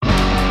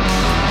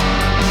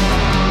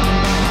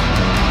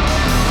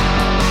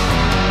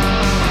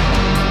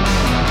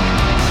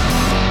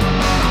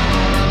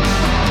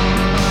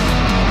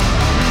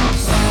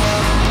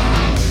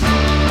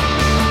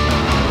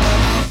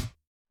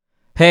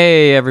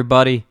Hey,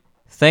 everybody.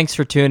 Thanks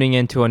for tuning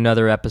in to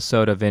another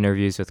episode of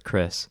Interviews with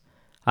Chris.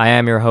 I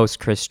am your host,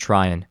 Chris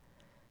Tryon.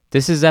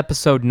 This is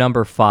episode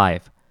number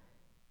 5.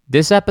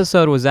 This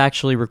episode was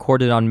actually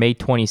recorded on May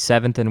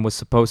 27th and was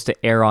supposed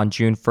to air on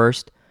June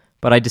 1st,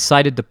 but I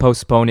decided to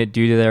postpone it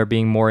due to there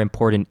being more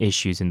important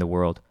issues in the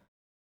world.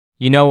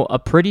 You know, a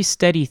pretty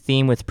steady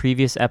theme with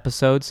previous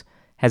episodes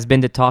has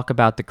been to talk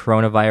about the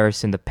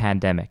coronavirus and the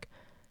pandemic.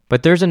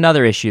 But there's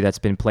another issue that's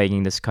been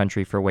plaguing this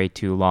country for way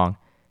too long,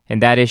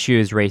 and that issue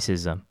is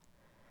racism.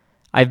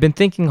 I've been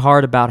thinking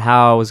hard about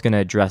how I was going to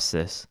address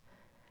this.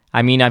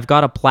 I mean, I've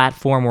got a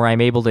platform where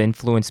I'm able to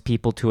influence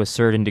people to a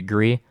certain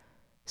degree,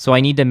 so I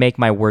need to make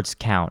my words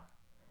count.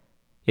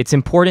 It's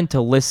important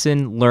to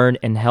listen, learn,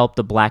 and help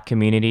the Black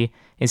community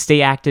and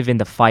stay active in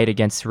the fight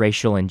against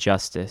racial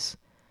injustice.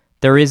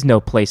 There is no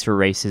place for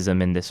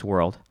racism in this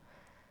world.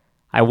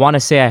 I want to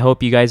say I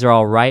hope you guys are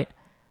all right,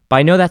 but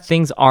I know that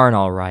things aren't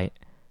all right.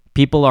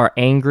 People are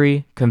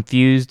angry,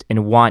 confused,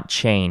 and want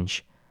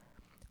change.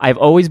 I've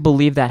always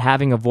believed that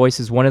having a voice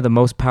is one of the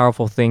most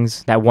powerful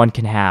things that one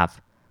can have.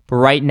 But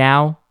right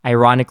now,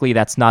 ironically,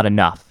 that's not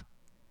enough.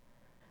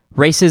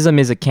 Racism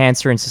is a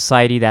cancer in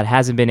society that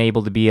hasn't been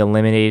able to be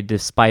eliminated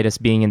despite us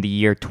being in the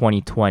year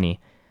 2020.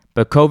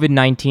 But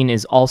COVID-19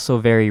 is also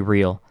very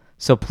real,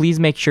 so please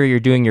make sure you're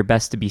doing your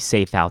best to be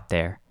safe out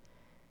there.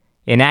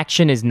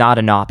 Inaction is not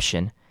an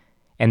option,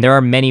 and there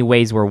are many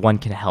ways where one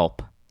can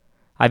help.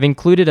 I've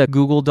included a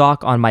Google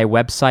Doc on my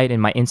website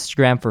and my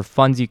Instagram for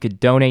funds you could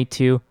donate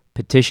to,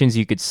 petitions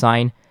you could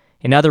sign,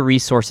 and other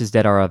resources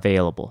that are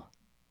available.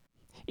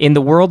 In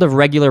the world of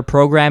regular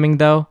programming,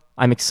 though,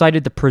 I'm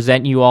excited to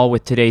present you all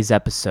with today's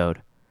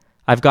episode.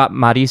 I've got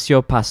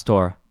Mauricio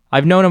Pastor.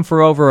 I've known him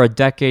for over a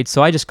decade,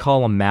 so I just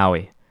call him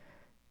Maui.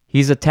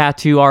 He's a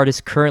tattoo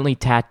artist currently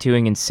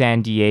tattooing in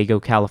San Diego,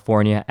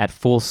 California at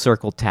Full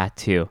Circle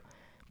Tattoo,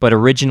 but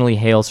originally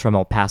hails from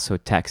El Paso,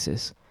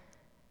 Texas.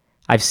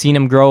 I've seen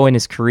him grow in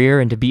his career,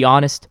 and to be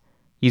honest,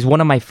 he's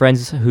one of my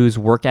friends whose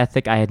work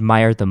ethic I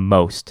admire the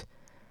most.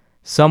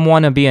 Some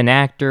want to be an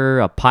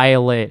actor, a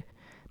pilot,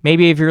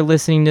 maybe if you're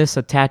listening to this,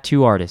 a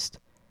tattoo artist.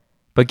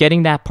 But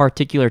getting that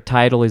particular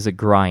title is a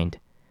grind.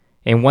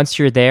 And once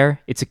you're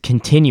there, it's a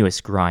continuous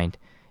grind.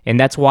 And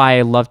that's why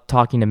I love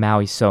talking to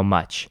Maui so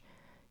much.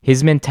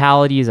 His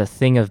mentality is a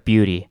thing of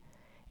beauty.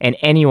 And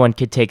anyone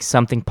could take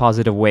something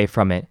positive away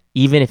from it,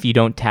 even if you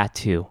don't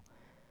tattoo.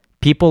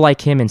 People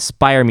like him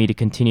inspire me to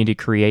continue to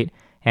create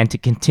and to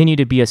continue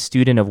to be a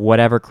student of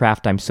whatever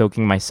craft I'm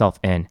soaking myself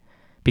in,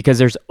 because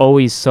there's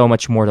always so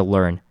much more to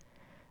learn.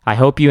 I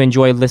hope you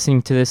enjoy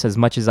listening to this as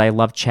much as I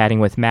love chatting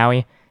with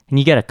Maui, and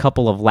you get a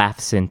couple of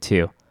laughs in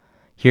too.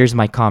 Here's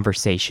my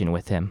conversation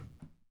with him.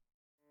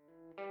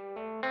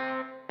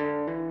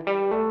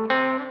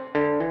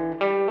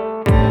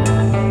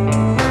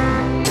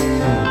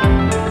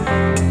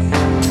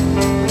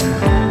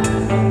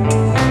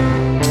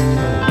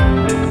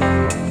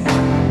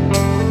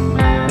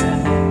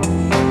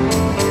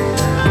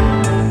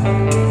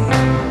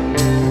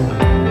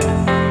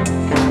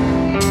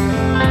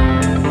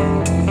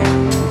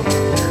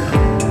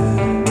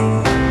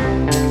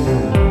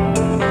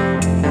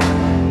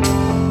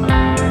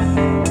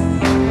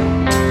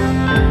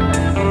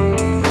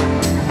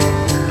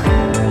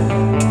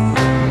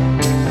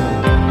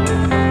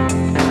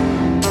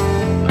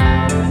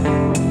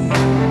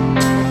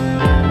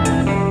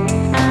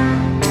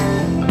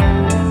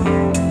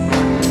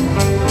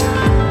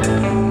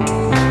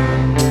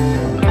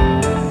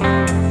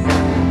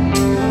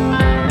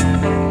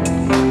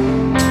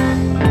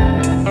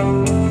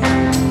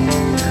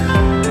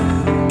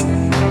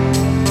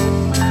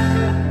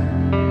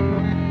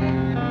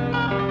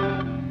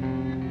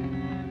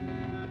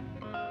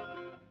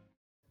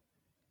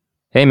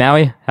 Hey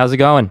Maui, how's it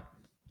going?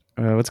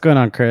 What's going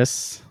on,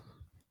 Chris?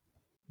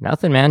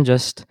 Nothing, man.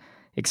 Just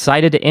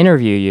excited to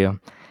interview you.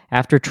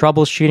 After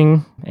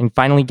troubleshooting and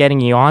finally getting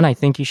you on, I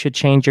think you should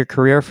change your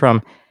career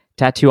from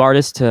tattoo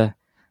artist to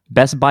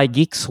Best Buy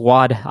Geek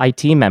Squad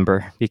IT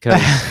member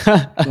because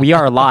we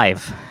are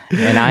live,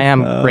 and I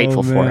am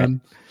grateful for it.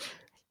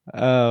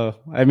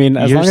 I mean,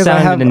 as You're long as I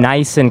have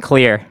nice and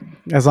clear.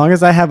 As long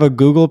as I have a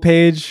Google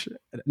page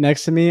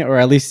next to me, or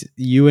at least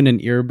you in an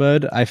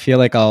earbud, I feel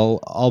like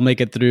I'll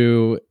make it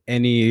through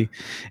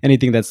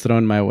anything that's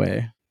thrown my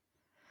way.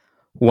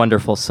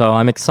 Wonderful. So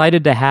I'm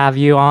excited to have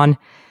you on.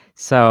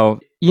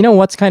 So, you know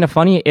what's kind of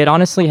funny? It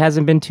honestly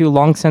hasn't been too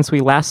long since we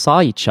last saw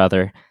each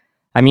other.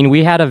 I mean,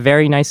 we had a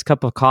very nice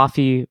cup of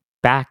coffee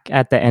back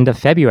at the end of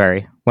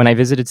February when I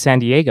visited San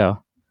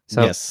Diego.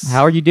 So yes.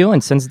 How are you doing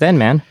since then,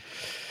 man?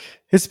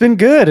 It's been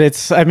good.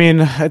 It's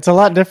a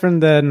lot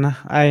different than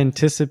I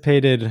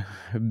anticipated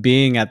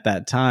being at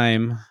that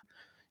time,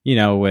 you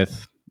know,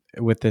 with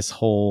this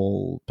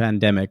whole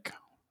pandemic.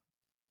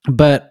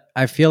 But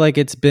I feel like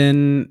it's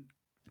been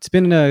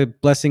a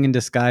blessing in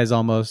disguise,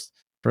 almost,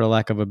 for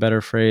lack of a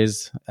better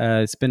phrase.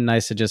 It's been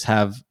nice to just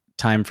have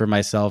time for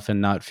myself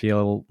and not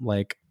feel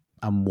like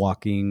I'm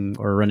walking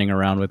or running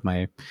around with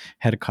my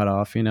head cut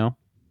off, you know?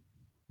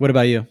 What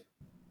about you?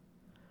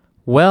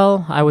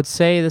 Well, I would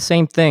say the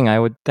same thing. I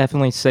would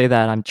definitely say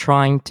that I'm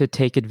trying to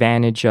take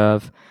advantage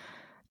of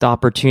the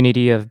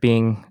opportunity of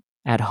being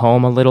at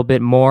home a little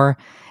bit more.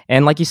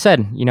 And like you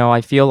said,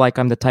 I feel like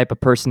I'm the type of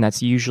person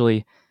that's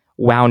usually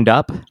wound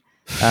up,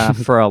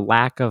 for a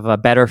lack of a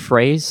better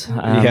phrase.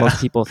 Yeah. Most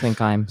people think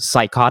I'm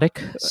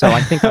psychotic. So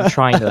I think I'm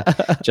trying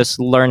to just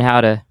learn how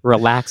to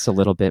relax a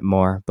little bit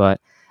more. But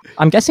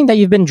I'm guessing that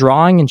you've been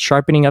drawing and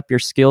sharpening up your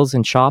skills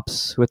and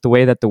chops with the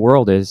way that the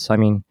world is. I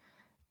mean,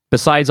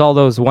 besides all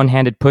those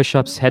one-handed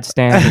push-ups,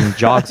 headstands, and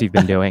jogs you've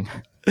been doing.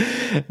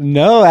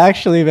 No,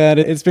 actually, man,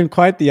 it's been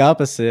quite the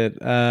opposite.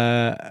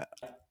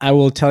 I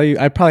will tell you,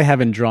 I probably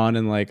haven't drawn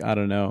in like, I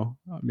don't know,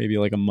 maybe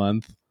like a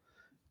month.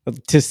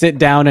 To sit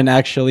down and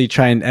actually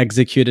try and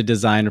execute a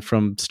design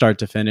from start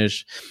to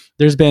finish.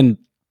 There's been,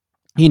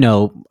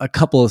 a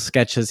couple of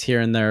sketches here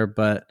and there,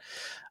 but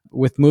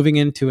with moving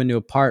into a new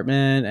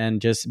apartment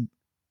and just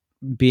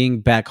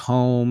being back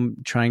home,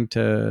 trying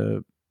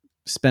to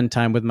spend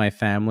time with my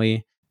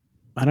family,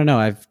 I don't know.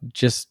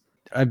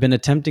 I've been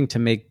attempting to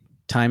make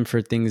time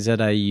for things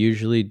that I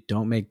usually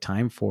don't make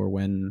time for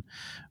when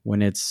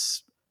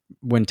it's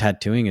when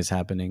tattooing is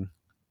happening.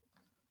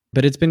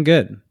 But it's been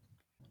good.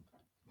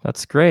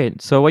 That's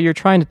great. So what you're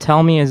trying to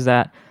tell me is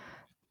that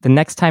the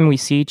next time we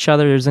see each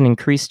other, there's an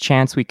increased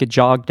chance we could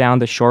jog down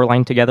the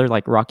shoreline together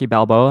like Rocky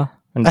Balboa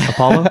and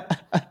Apollo?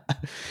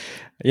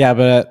 Yeah,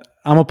 but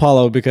I'm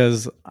Apollo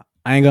because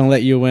I ain't gonna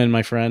let you win,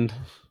 my friend.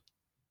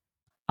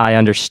 I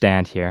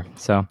understand here.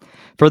 So,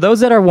 for those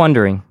that are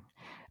wondering,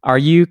 are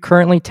you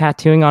currently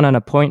tattooing on an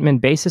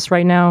appointment basis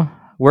right now?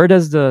 Where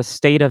does the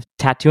state of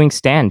tattooing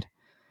stand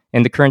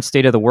in the current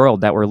state of the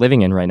world that we're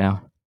living in right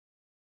now?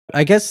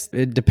 I guess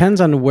it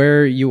depends on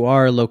where you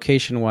are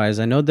location wise.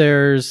 I know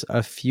there's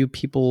a few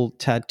people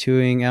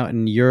tattooing out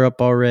in Europe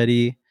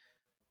already,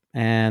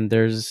 and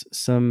there's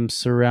some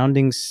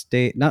surrounding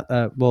state not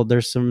well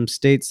there's some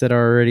states that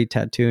are already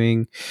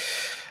tattooing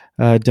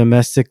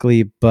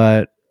domestically,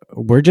 but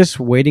we're just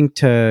waiting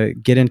to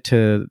get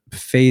into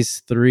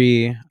phase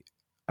 3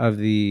 of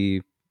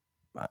the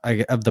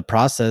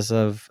process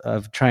of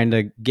trying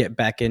to get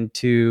back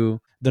into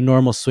the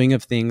normal swing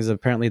of things.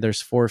 Apparently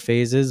there's 4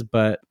 phases,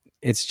 but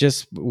it's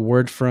just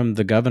word from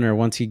the governor.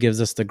 Once he gives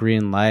us the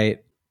green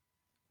light,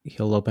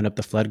 he'll open up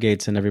the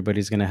floodgates and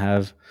everybody's going to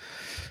have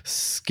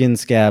skin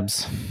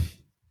scabs.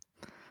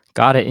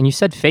 Got it. And you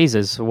said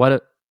phases.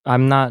 What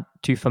I'm not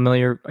too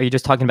familiar. Are you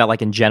just talking about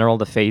like in general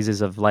the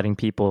phases of letting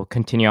people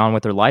continue on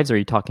with their lives, or are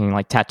you talking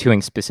like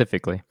tattooing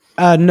specifically?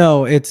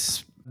 No,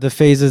 it's the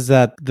phases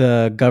that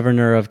the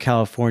governor of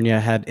California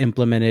had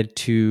implemented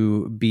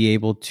to be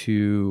able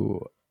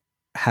to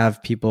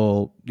have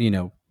people,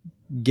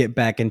 get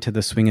back into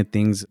the swing of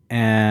things.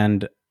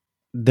 And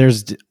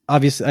there's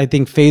obviously, I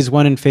think phase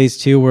 1 and phase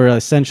 2 were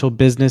essential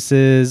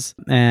businesses.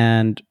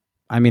 And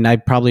I mean, I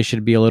probably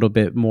should be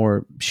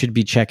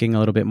checking a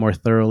little bit more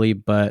thoroughly,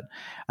 but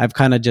I've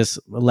kind of just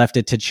left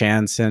it to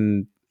chance.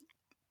 And,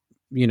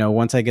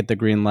 once I get the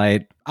green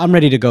light, I'm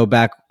ready to go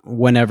back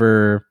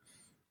whenever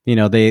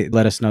they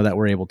let us know that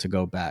we're able to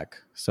go back.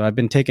 So I've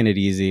been taking it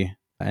easy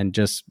and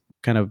just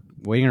kind of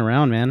waiting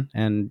around, man,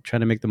 and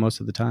trying to make the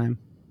most of the time.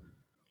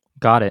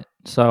 Got it.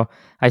 So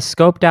I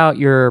scoped out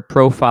your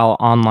profile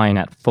online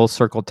at Full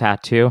Circle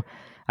Tattoo.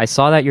 I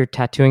saw that your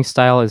tattooing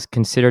style is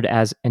considered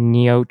as a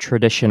neo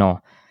traditional.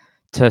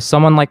 To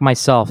someone like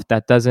myself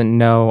that doesn't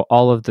know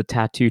all of the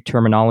tattoo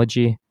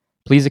terminology,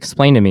 please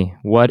explain to me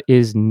what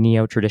is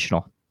neo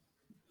traditional?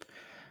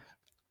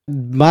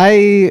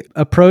 My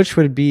approach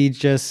would be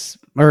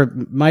or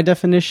my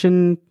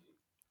definition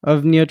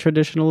of neo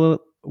traditional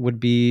would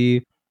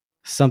be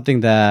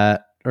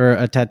or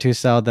a tattoo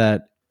style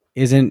that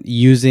isn't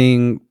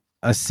using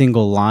a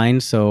single line.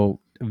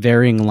 So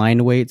varying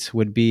line weights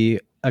would be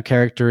a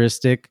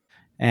characteristic.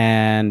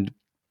 And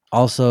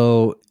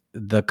also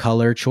the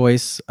color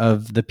choice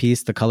of the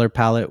piece, the color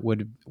palette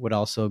would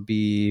also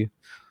be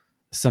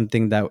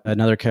something that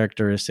another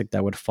characteristic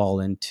that would fall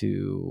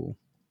into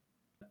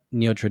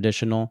neo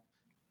traditional.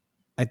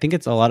 I think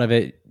it's a lot of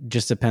it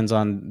just depends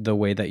on the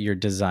way that you're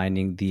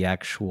designing the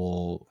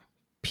actual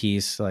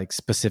piece, like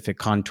specific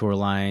contour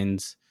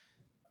lines.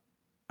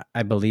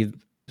 I believe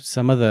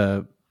some of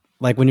the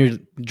like when you're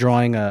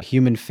drawing a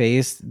human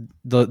face,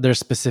 there's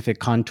specific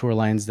contour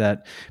lines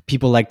that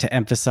people like to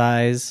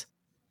emphasize.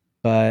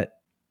 But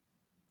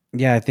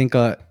yeah, I think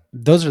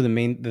those are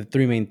the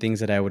 3 main things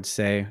that I would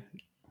say.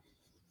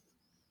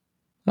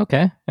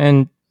 Okay.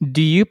 And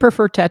do you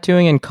prefer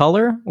tattooing in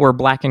color or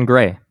black and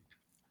gray?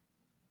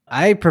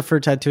 I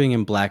prefer tattooing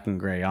in black and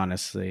gray,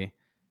 honestly.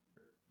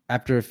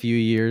 After a few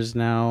years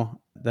now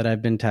that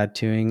I've been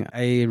tattooing,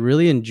 I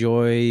really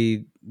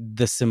enjoy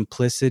the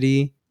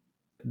simplicity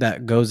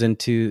that goes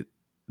into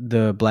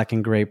the black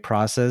and gray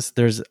process.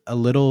 There's a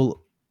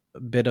little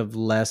bit of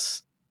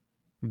less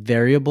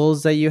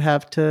variables that you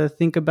have to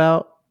think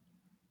about.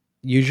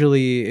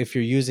 Usually, if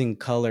you're using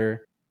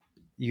color,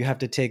 you have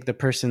to take the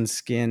person's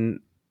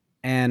skin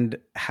and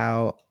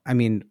how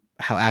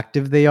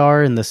active they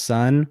are in the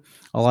sun.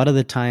 A lot of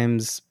the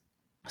times,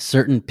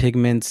 certain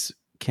pigments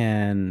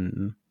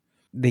can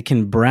they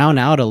can brown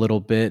out a little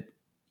bit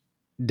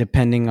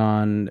depending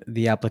on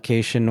the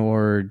application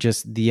or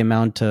just the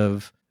amount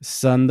of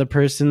sun the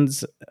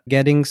person's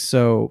getting.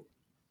 So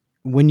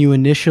when you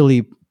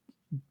initially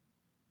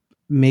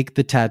make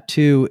the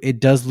tattoo, it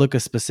does look a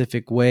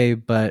specific way,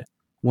 but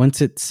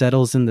once it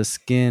settles in the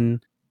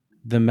skin,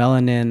 the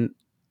melanin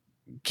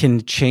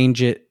can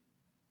change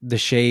the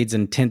shades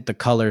and tint the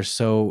color,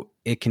 so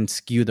it can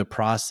skew the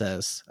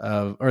process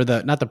of, or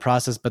the, not the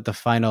process, but the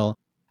final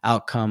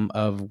outcome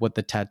of what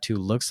the tattoo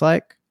looks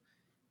like.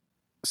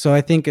 So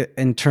I think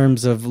in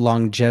terms of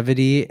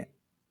longevity,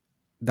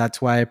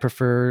 that's why I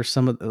prefer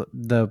some of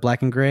the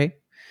black and gray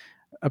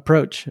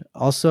approach.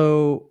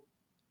 Also,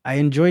 I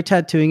enjoy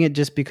tattooing it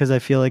just because I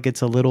feel like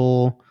it's a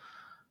little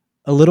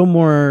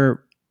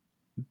more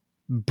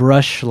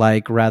brush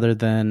like rather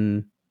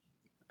than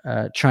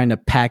trying to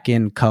pack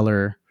in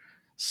color.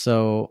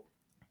 So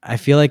I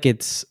feel like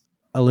it's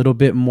a little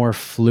bit more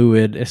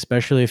fluid,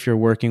 especially if you're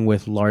working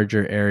with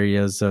larger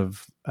areas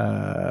of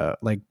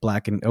like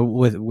black and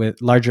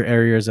with larger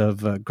areas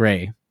of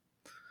gray.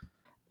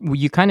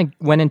 You kind of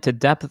went into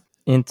depth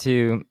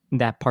into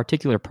that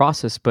particular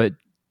process, but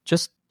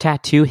just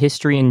tattoo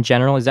history in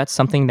general, is that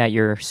something that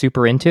you're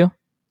super into?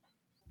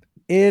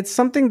 It's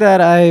something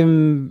that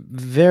I'm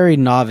very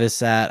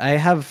novice at. I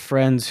have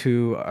friends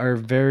who are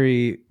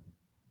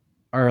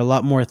a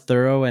lot more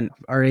thorough and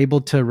are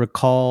able to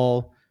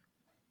recall,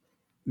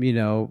 you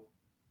know,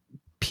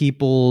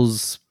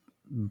 people's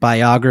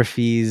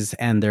biographies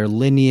and their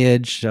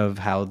lineage of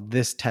how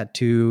this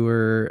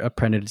tattooer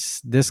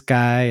apprenticed this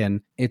guy.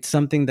 And it's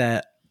something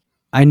that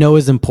I know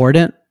is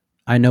important.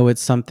 I know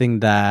it's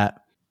something that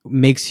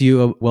makes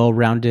you a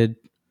well-rounded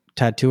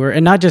tattooer,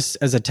 and not just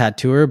as a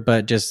tattooer,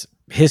 but just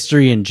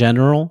history in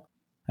general.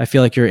 I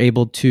feel like you're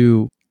able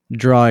to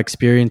draw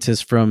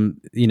experiences from,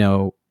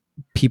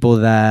 people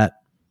that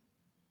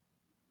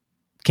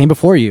came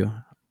before you.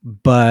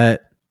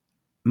 But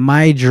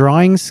my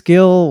drawing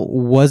skill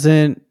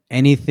wasn't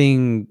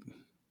anything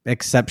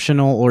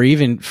exceptional or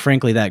even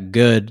frankly that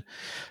good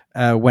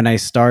when I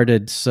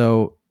started.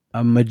 So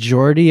a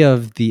majority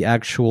of the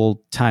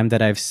actual time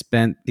that I've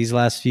spent these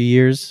last few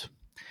years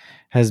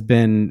has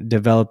been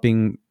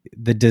developing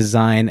the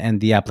design and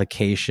the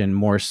application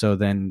more so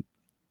than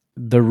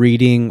the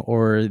reading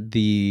or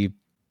the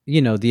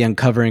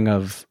uncovering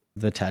of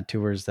the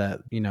tattooers that,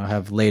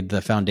 have laid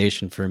the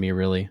foundation for me,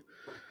 really.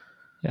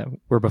 Yeah,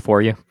 we're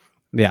before you.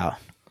 Yeah.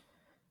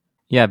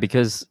 Yeah,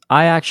 because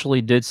I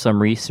actually did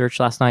some research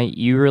last night.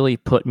 You really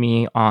put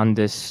me on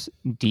this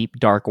deep,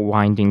 dark,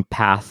 winding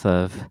path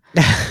of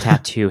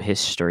tattoo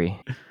history.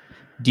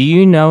 Do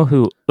you know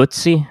who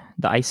Ötzi,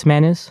 the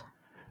Iceman, is?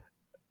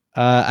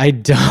 I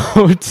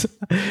don't.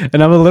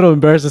 And I'm a little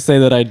embarrassed to say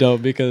that I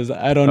don't because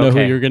I don't know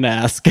who you're going to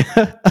ask.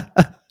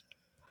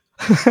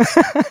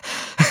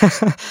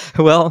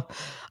 Well,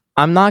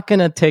 I'm not going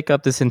to take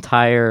up this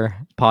entire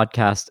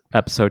podcast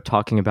episode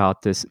talking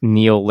about this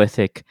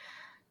Neolithic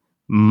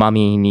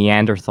mummy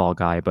Neanderthal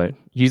guy, but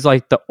he's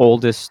like the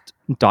oldest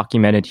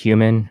documented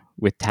human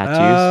with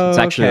tattoos. It's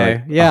actually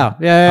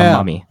a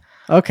mummy.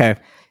 Okay.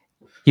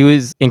 He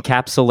was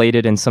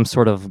encapsulated in some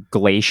sort of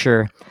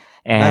glacier,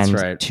 and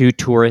That's right. Two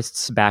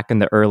tourists back in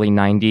the early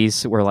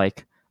 90s were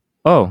like,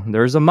 oh,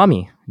 there's a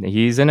mummy.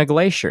 He's in a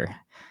glacier.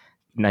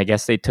 And I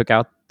guess they took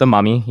out the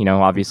mummy,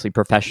 obviously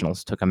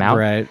professionals took him out.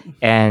 Right.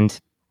 And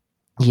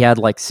he had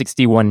like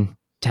 61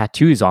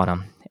 tattoos on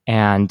him.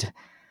 And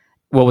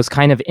what was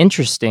kind of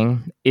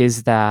interesting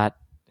is that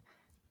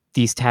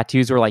these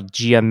tattoos were like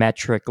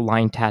geometric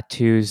line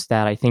tattoos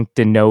that I think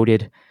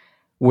denoted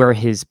where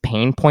his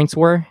pain points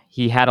were.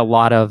 He had a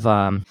lot of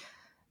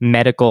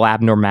medical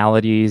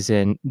abnormalities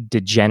and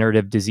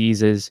degenerative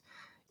diseases.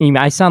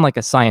 I sound like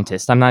a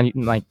scientist. I'm not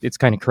like, it's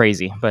kind of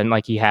crazy, but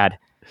like he had,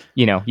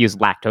 he was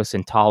lactose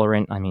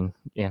intolerant. I mean,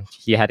 yeah,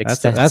 he had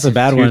extensive that's a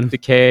bad one.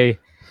 Decay.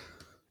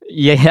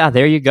 Yeah,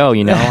 there you go.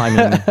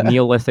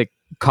 Neolithic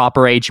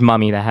Copper Age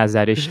mummy that has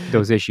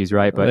those issues,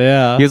 right? But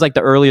yeah, he was like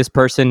the earliest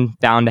person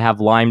found to have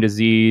Lyme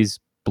disease,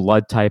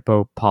 blood type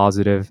O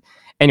positive.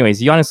 Anyways,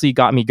 he honestly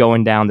got me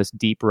going down this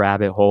deep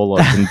rabbit hole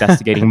of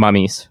investigating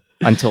mummies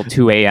until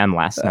 2 a.m.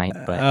 last night.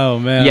 But oh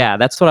man, yeah,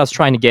 that's what I was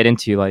trying to get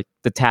into. Like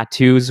the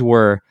tattoos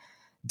were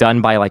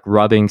done by like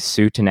rubbing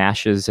soot and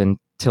ashes into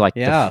like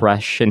the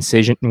fresh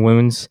incision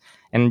wounds.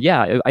 And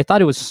yeah, I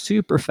thought it was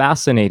super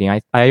fascinating.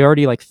 I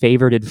already like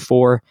favorited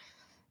 4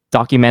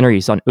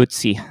 documentaries on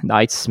Ötzi, the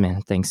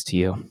Iceman, thanks to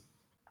you.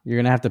 You're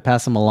going to have to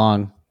pass them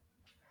along.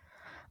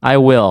 I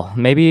will.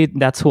 Maybe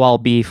that's who I'll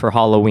be for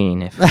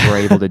Halloween if we're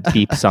able to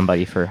deep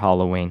somebody for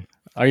Halloween.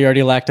 Are you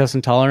already lactose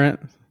intolerant?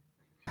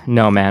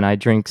 No, man. I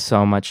drink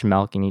so much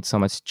milk and eat so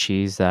much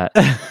cheese that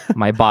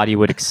my body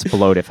would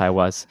explode if I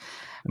was.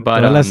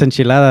 But las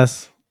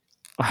enchiladas.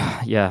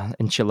 Yeah,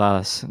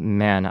 enchiladas.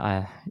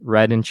 Man,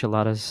 red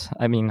enchiladas.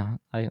 I mean,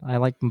 I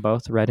like them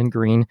both, red and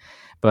green.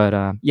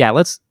 But yeah,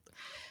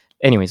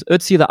 anyways,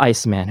 Ötzi the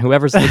Iceman.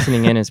 Whoever's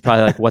listening in is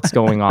probably like, what's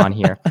going on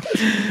here?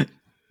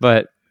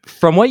 But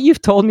from what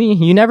you've told me,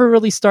 you never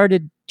really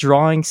started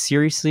drawing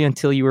seriously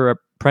until you were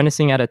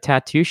apprenticing at a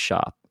tattoo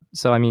shop.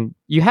 So, I mean,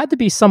 you had to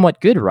be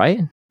somewhat good, right?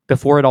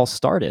 Before it all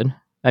started.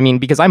 I mean,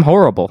 because I'm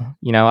horrible.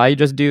 I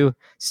just do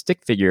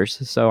stick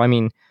figures. So, I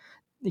mean,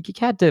 it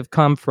had to have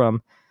come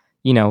from,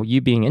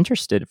 you being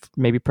interested,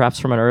 maybe perhaps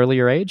from an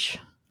earlier age.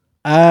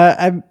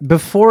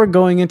 Before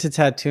going into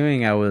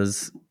tattooing, I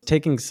was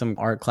taking some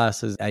art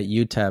classes at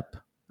UTEP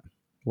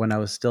when I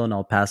was still in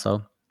El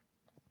Paso.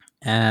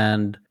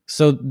 And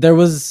so there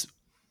was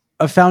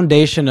a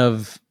foundation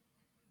of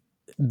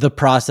the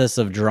process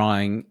of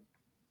drawing.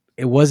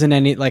 It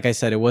wasn't like I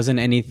said, it wasn't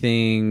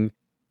anything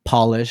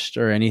polished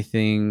or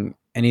anything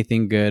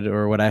good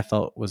or what I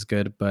felt was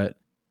good. But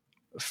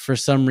for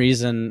some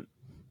reason,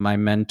 my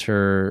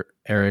mentor,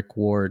 Eric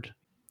Ward,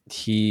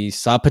 he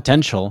saw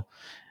potential.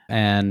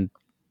 And,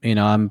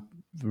 I'm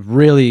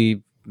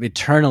really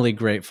eternally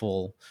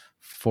grateful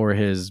for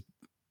his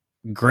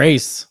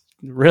grace,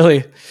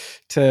 really,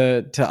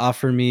 to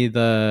offer me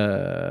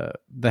the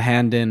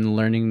hand in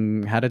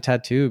learning how to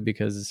tattoo,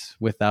 because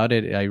without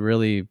it, I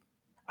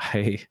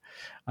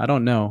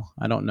don't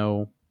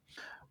know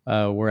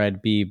where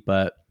I'd be.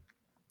 But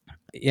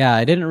yeah,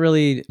 I didn't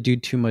really do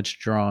too much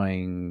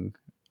drawing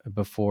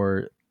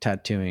before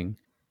tattooing.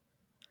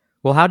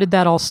 Well, how did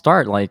that all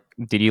start? Like,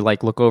 did you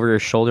like look over your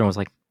shoulder and was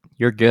like,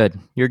 you're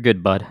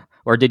good, bud?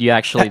 Or did you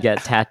actually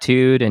get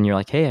tattooed and you're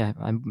like, hey,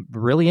 I'm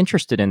really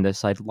interested in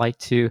this. I'd like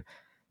to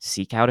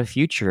seek out a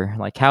future.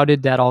 Like, how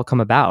did that all come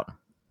about?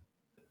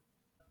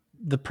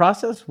 The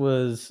process it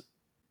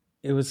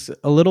was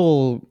a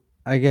little,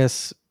 I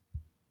guess,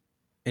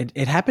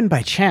 it happened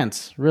by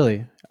chance,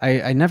 really.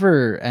 I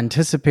never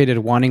anticipated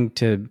wanting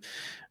to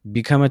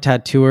become a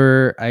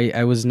tattooer.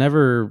 I was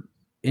never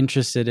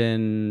interested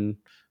in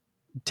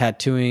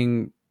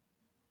tattooing,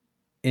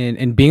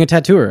 in being a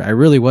tattooer. I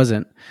really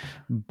wasn't.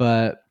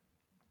 But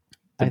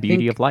The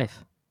beauty of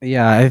life.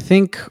 Yeah, I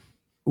think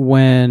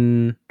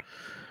when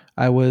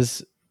I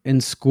was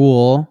in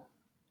school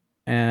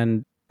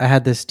and I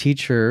had this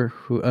teacher,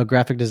 a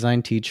graphic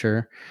design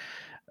teacher,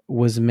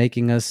 was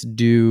making us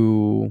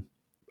do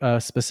a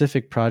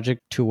specific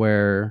project to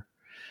where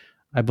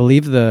I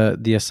believe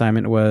the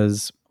assignment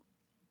was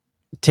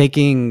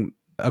taking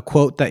a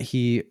quote that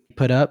he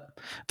put up,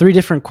 3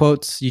 different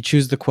quotes. You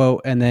choose the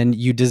quote and then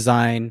you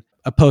design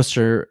a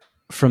poster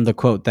from the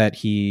quote that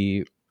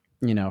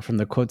from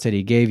the quotes that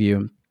he gave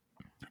you.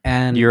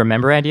 And do you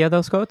remember any of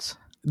those quotes?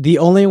 The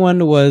only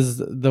one was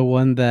the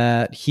one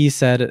that he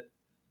said,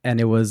 and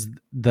it was,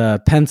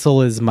 "The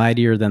pencil is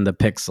mightier than the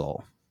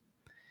pixel."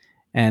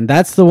 And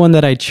that's the one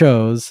that I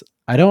chose.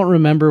 I don't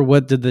remember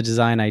what the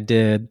design I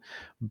did,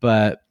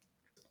 but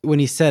when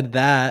he said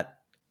that,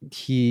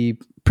 he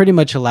pretty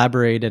much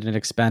elaborated and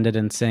expanded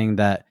in saying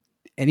that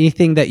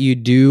anything that you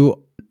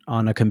do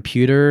on a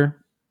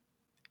computer,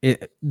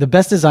 the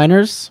best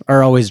designers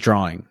are always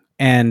drawing.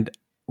 And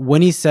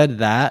when he said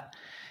that,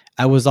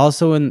 I was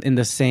also in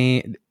the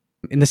same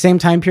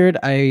time period,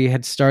 I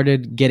had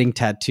started getting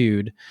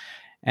tattooed.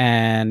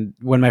 And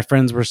when my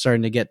friends were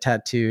starting to get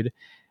tattooed,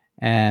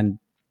 and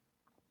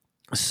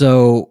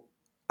so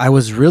I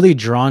was really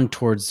drawn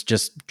towards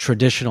just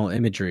traditional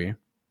imagery.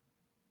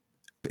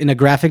 In a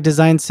graphic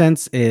design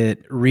sense,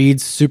 it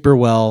reads super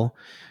well.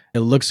 It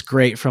looks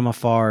great from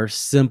afar,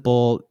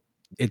 simple.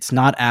 It's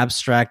not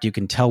abstract. You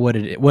can tell what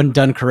it is. When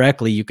done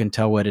correctly, you can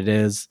tell what it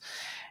is.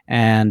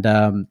 And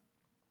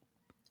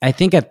I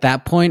think at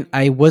that point,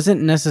 I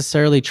wasn't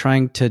necessarily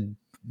trying to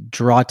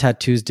draw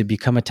tattoos to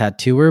become a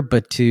tattooer,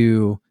 but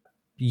to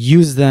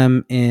use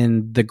them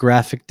in the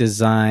graphic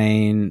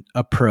design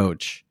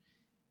approach.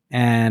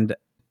 And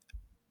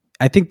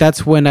I think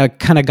that's when I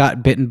kind of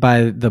got bitten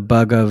by the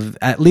bug of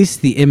at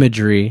least the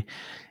imagery.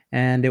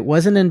 And it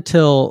wasn't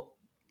until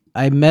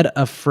I met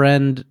a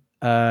friend,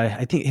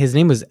 I think his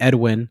name was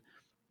Edwin,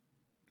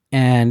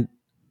 and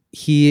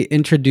he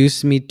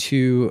introduced me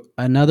to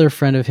another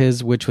friend of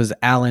his, which was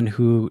Alan,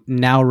 who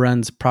now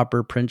runs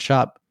Proper Print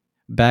Shop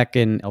back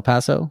in El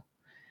Paso.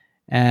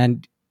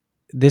 And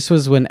this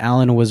was when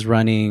Alan was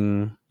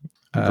running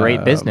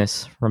great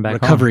business from back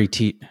recovery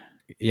home.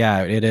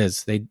 Yeah, it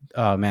is.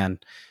 Oh man,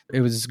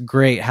 it was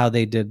great how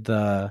they did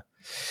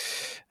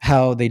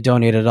how they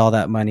donated all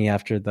that money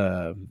after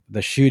the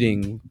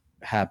shooting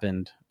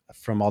happened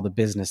from all the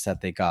business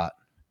that they got.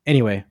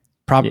 Anyway,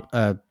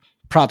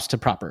 props to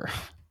Proper.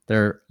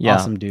 They're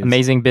awesome dudes.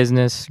 Amazing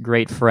business,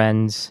 great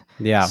friends.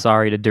 Yeah.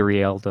 Sorry to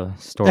derail the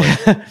story.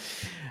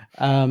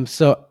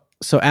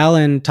 So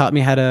Alan taught me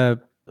how to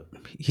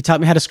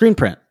screen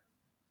print.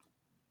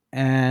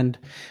 And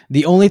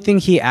the only thing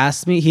he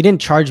asked me, he didn't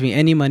charge me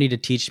any money to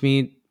teach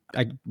me.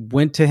 I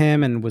went to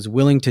him and was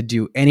willing to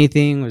do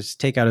anything, was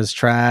take out his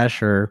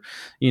trash or,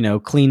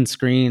 clean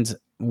screens,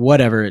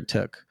 whatever it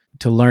took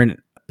to learn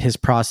his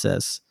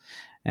process.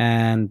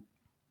 And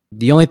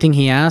the only thing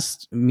he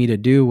asked me to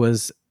do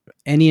was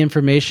any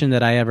information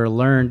that I ever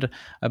learned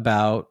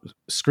about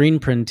screen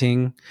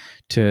printing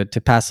to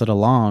pass it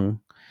along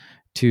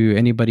to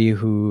anybody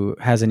who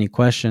has any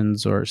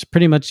questions, or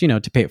pretty much,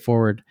 to pay it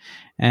forward.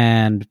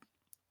 And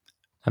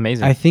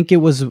amazing. I think it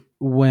was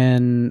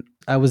when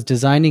I was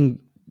designing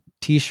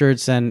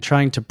t-shirts and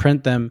trying to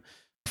print them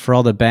for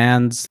all the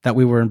bands that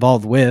we were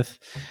involved with.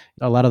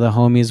 A lot of the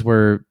homies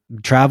were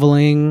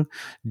traveling,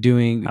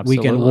 doing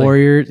weekend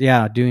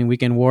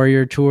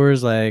warrior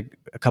tours, like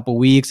a couple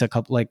weeks,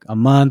 like a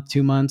month,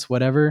 2 months,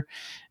 whatever.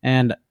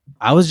 And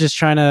I was just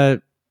trying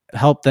to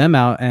help them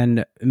out.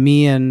 And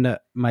me and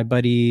my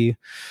buddy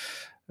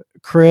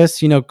Chris,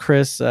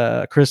 Chris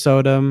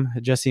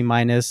Odom, Jesse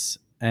Minus,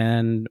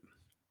 and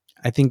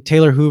I think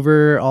Taylor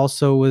Hoover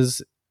also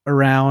was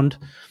around.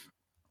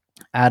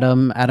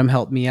 Adam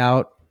helped me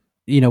out.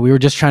 We were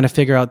just trying to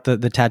figure out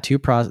the tattoo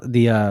process,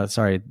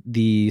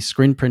 the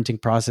screen printing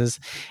process.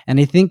 And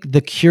I think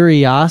the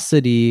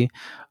curiosity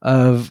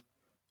of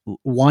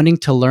wanting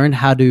to learn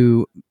how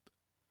to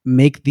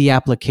make the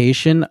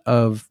application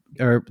of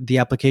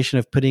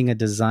putting a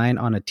design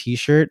on a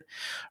t-shirt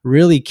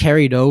really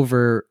carried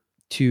over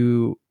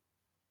to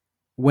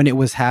when it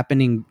was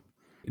happening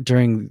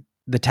during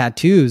the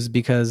tattoos,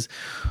 because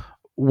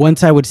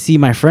once I would see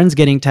my friends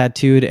getting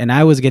tattooed and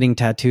I was getting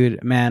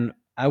tattooed, man,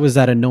 I was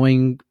that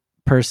annoying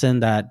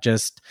person that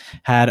just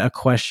had a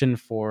question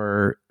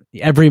for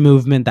every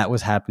movement that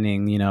was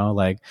happening,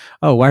 like,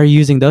 oh, why are you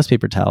using those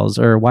paper towels?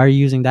 Or why are you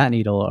using that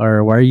needle?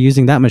 Or why are you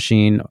using that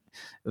machine?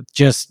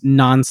 Just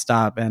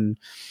nonstop. And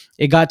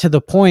it got to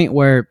the point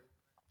where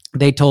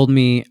they told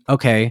me,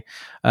 okay,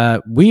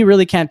 we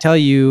really can't tell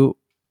you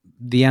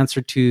the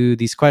answer to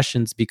these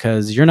questions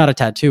because you're not a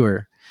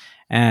tattooer.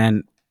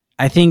 And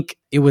I think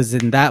it was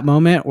in that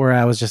moment where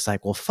I was just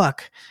like, well,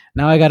 fuck,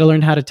 now I got to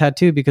learn how to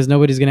tattoo because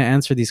nobody's going to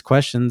answer these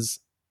questions.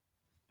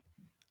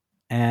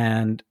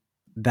 And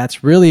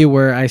that's really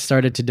where I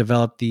started to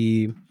develop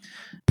the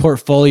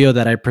portfolio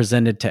that I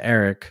presented to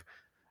Eric.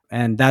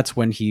 And that's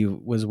when he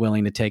was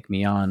willing to take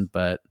me on.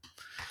 But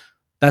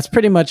that's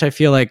pretty much, I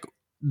feel like,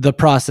 the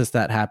process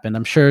that happened.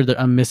 I'm sure that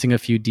I'm missing a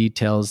few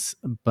details,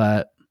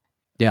 but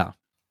yeah.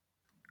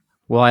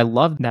 Well, I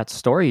love that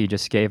story you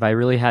just gave. I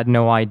really had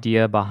no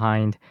idea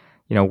behind,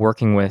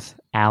 working with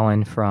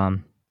Alan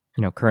from,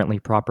 currently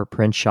Proper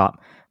Print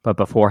Shop, but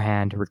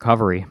beforehand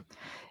Recovery.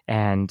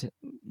 And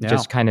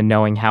just kind of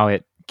knowing how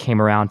it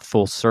came around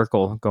full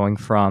circle, going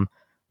from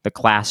the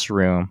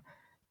classroom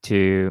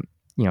to,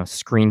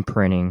 screen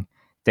printing,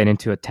 then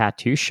into a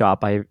tattoo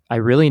shop. I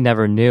really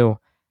never knew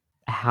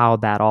how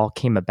that all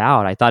came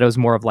about. I thought it was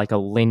more of like a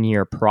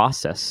linear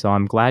process. So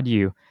I'm glad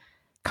you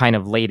kind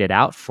of laid it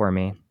out for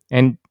me.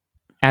 And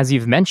as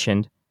you've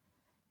mentioned,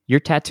 your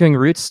tattooing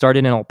roots started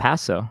in El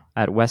Paso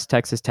at West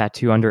Texas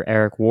Tattoo under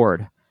Eric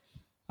Ward.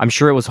 I'm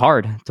sure it was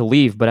hard to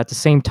leave, but at the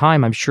same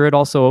time, I'm sure it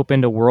also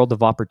opened a world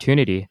of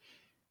opportunity.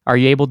 Are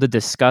you able to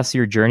discuss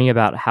your journey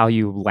about how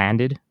you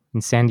landed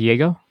in San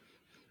Diego?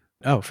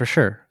 Oh, for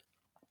sure.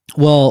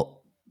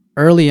 Well,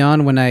 early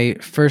on when I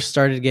first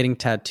started getting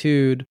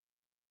tattooed,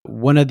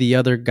 one of the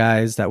other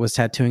guys that was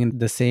tattooing in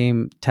the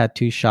same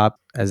tattoo shop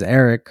as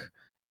Eric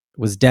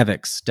was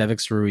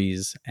Devix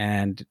Ruiz.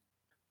 And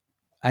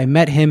I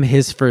met him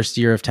his first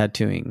year of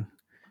tattooing.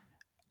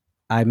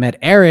 I met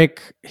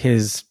Eric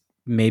his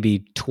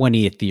maybe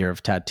 20th year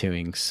of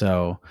tattooing.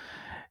 So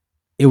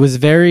it was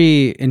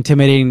very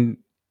intimidating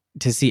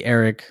to see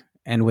Eric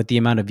and with the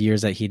amount of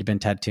years that he'd been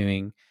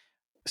tattooing.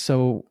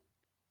 So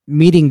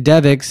meeting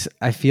Devix,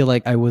 I feel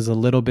like I was a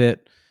little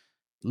bit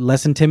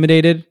less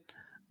intimidated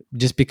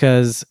just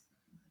because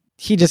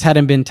he just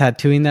hadn't been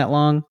tattooing that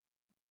long.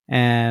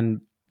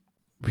 And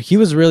he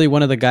was really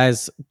one of the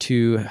guys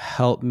to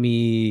help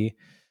me,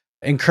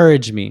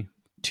 encourage me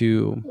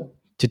to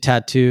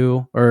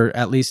tattoo, or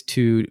at least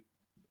to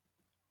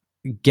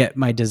get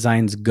my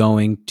designs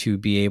going to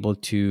be able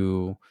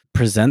to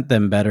present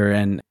them better.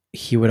 And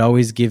he would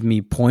always give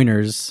me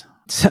pointers.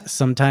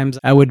 Sometimes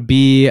I would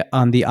be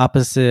on the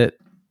opposite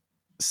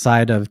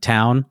side of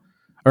town,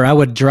 or I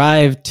would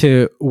drive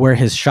to where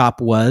his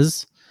shop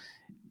was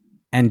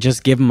and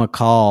just give him a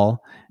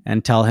call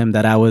and tell him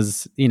that I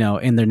was,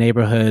 in their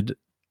neighborhood,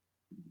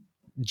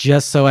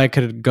 just so I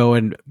could go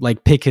and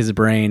like pick his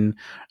brain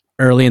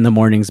early in the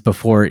mornings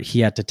before he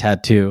had to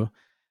tattoo.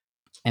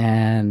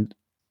 And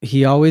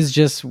he always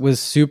just was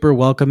super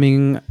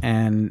welcoming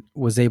and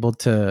was able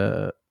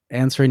to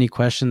answer any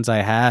questions I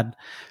had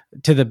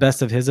to the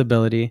best of his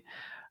ability.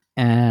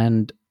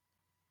 And,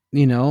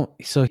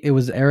 so it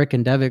was Eric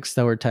and Devix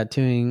that were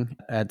tattooing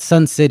at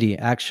Sun City,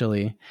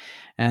 actually.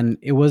 And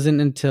it wasn't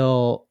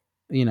until,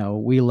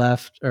 we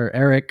left, or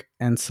Eric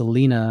and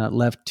Selena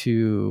left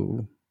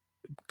to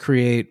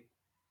create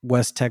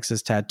West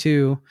Texas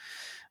Tattoo,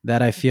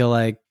 that I feel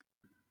like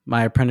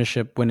my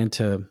apprenticeship went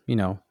into,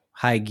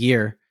 high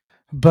gear.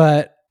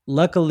 But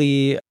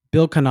luckily,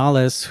 Bill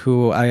Canales,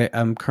 who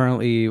I'm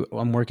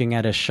working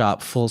at a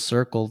shop, Full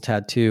Circle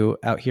Tattoo,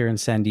 out here in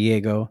San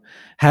Diego,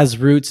 has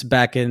roots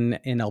back in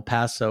El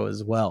Paso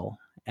as well.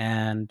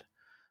 And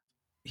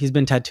he's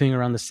been tattooing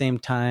around the same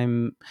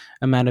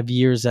amount of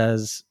years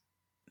as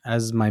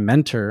my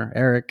mentor,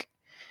 Eric.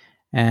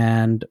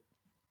 And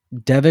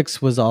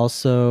Devix was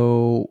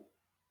also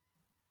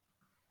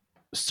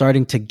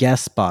starting to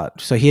guest spot.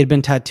 So he had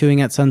been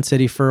tattooing at Sun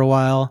City for a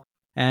while,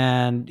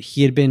 and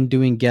he had been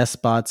doing guest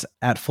spots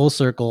at Full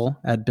Circle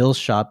at Bill's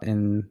shop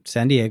in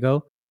San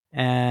Diego.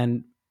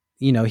 And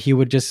he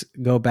would just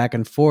go back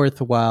and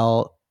forth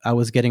while I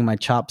was getting my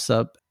chops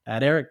up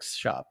at Eric's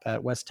shop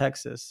at West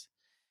Texas.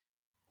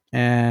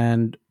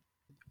 And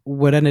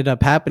what ended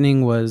up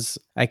happening was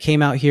I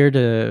came out here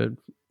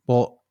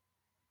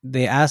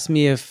they asked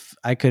me if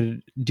I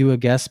could do a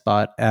guest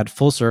spot at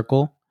Full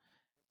Circle,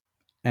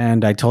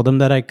 and I told them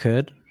that I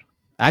could.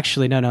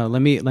 Actually, no,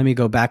 let me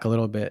go back a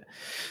little bit.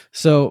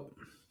 So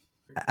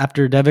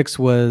after Devix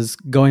was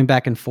going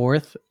back and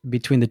forth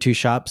between the two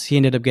shops, he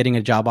ended up getting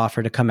a job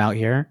offer to come out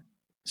here.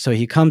 So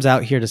he comes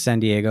out here to San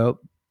Diego,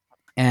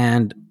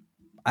 and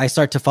I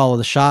start to follow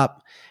the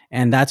shop,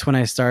 and that's when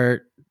I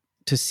start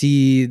to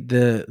see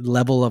the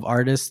level of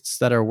artists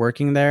that are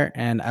working there,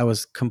 and I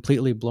was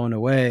completely blown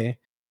away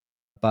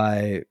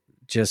by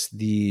just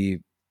the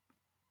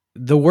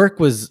work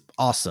was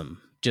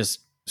awesome,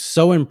 just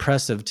so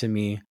impressive to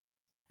me.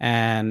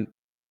 And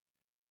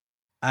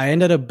I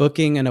ended up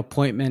booking an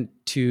appointment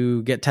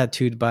to get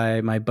tattooed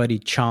by my buddy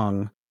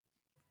Chong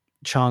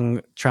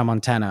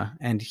Tramontana,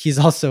 and he's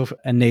also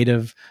a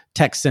native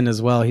Texan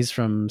as well. He's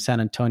from San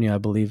Antonio, I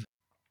believe.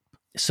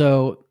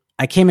 So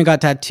I came and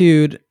got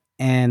tattooed,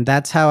 and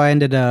that's how I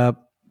ended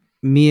up,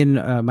 me and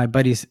my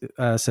buddy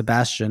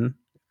Sebastian,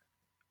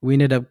 we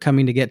ended up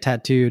coming to get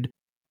tattooed.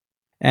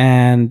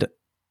 And,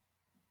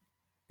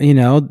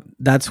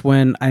 that's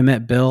when I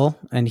met Bill,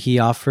 and he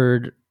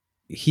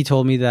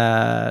told me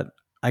that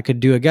I could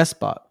do a guest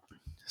spot.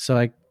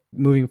 So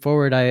moving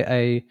forward,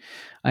 I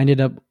ended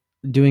up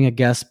doing a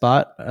guest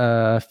spot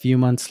a few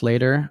months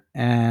later,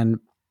 and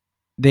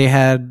they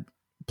had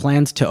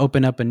plans to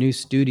open up a new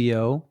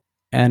studio.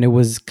 And it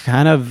was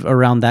kind of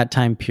around that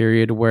time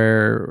period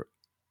where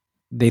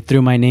they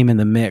threw my name in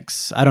the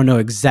mix. I don't know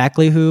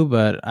exactly who,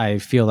 but I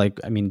feel like,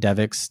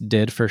 Devix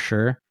did for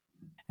sure.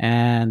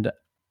 And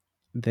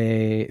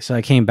so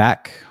I came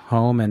back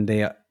home, and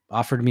they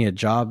offered me a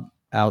job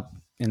out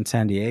in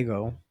San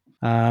Diego.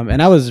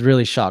 And I was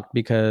really shocked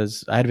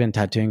because I had been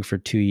tattooing for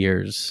 2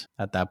 years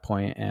at that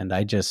point, and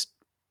I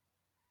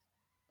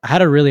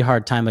had a really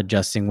hard time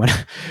adjusting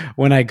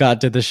when I got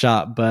to the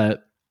shop.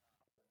 But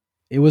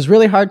it was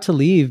really hard to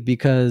leave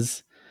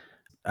because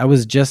I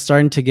was just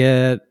starting to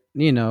get,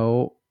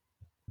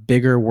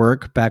 bigger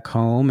work back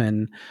home,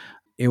 and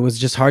it was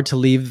just hard to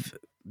leave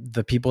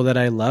the people that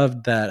I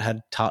loved that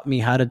had taught me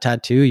how to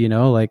tattoo.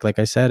 Like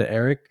I said,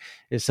 Eric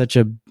is such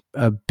a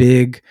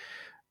big,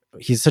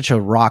 he's such a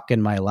rock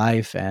in my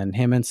life, and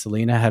him and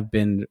Selena have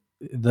been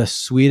the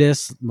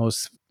sweetest,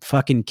 most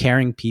fucking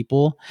caring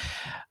people.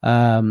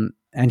 And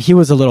he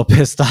was a little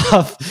pissed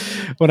off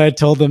when I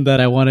told him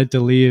that I wanted to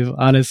leave,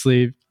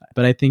 honestly,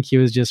 but I think he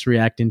was just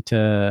reacting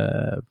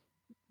to,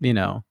 he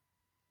didn't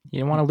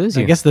want to lose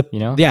you. I guess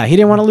yeah, he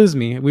didn't want to lose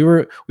me.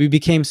 We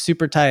became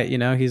super tight.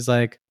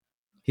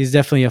 He's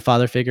definitely a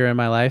father figure in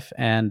my life.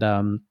 And,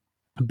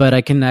 but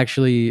I can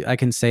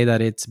say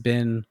that it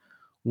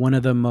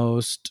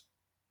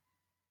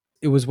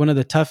was one of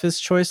the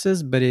toughest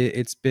choices, but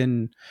it's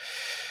been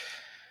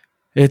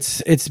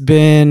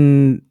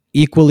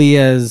equally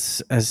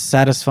as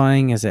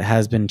satisfying as it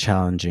has been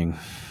challenging.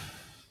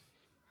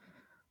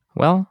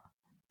 Well,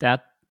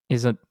 that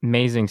is an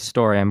amazing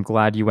story. I'm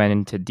glad you went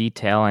into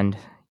detail. And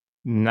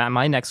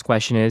my next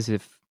question is,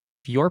 if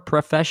your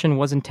profession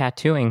wasn't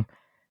tattooing,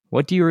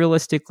 what do you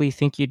realistically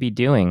think you'd be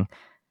doing?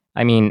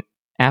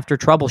 After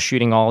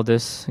troubleshooting all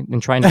this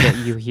and trying to get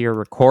you here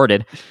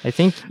recorded, I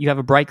think you have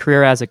a bright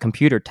career as a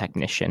computer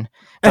technician.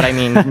 But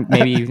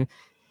maybe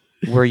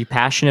were you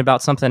passionate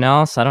about something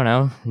else? I don't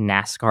know,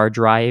 NASCAR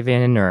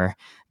driving or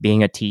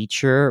being a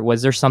teacher?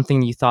 Was there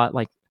something you thought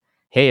like,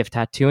 hey, if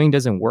tattooing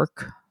doesn't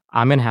work,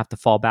 I'm going to have to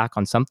fall back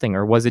on something?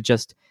 Or was it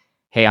just,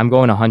 hey, I'm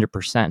going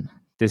 100%.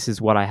 This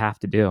is what I have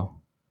to do?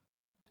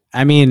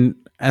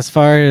 As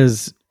far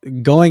as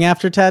going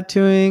after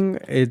tattooing,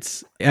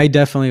 I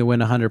definitely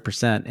went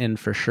 100% in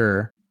for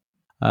sure.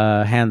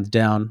 Hands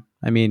down.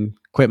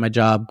 Quit my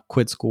job,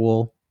 quit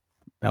school.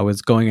 I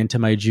was going into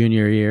my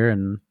junior year,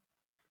 and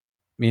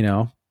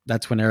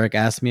that's when Eric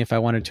asked me if I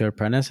wanted to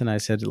apprentice, and I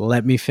said,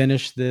 let me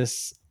finish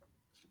this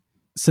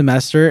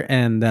semester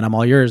and then I'm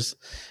all yours.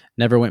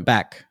 Never went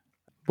back.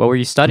 What were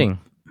you studying?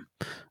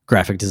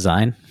 Graphic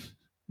design.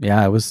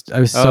 Yeah, it was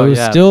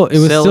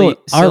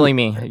silly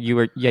me.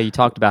 You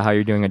talked about how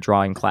you're doing a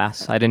drawing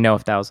class. I didn't know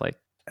if that was like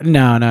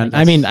No.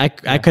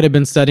 I could have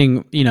been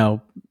studying,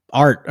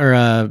 art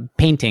or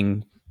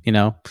painting,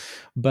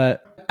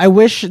 but I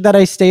wish that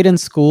I stayed in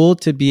school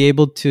to be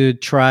able to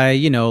try,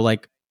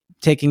 like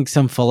taking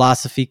some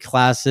philosophy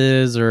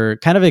classes or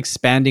kind of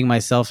expanding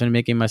myself and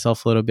making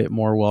myself a little bit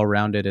more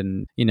well-rounded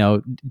and,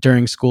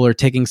 during school, or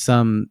taking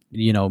some,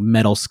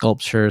 metal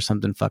sculpture or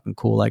something fucking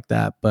cool like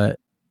that. But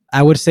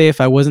I would say if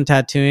I wasn't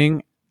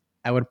tattooing,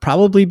 I would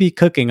probably be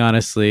cooking,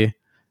 honestly.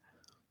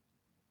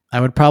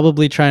 I would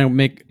probably try and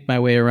make my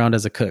way around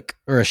as a cook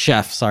or a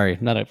chef. Sorry,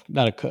 not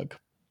a cook.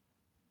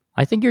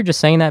 I think you're just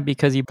saying that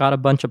because you got a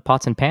bunch of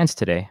pots and pans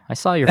today. I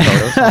saw your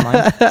photos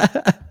online.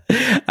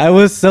 I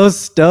was so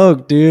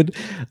stoked, dude.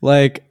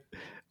 Like,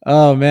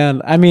 oh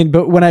man.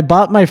 But when I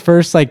bought my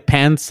first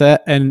pan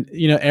set, and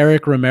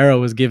Eric Romero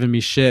was giving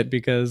me shit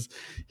because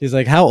He's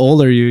like, how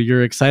old are you?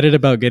 You're excited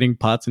about getting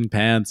pots and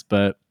pans,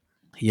 but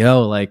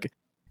yo, like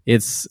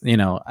it's,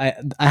 I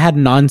had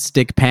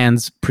non-stick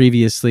pans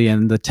previously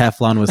and the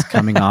Teflon was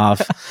coming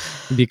off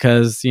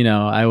because,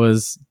 I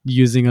was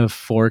using a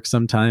fork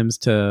sometimes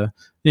to,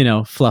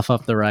 fluff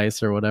up the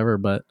rice or whatever.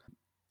 But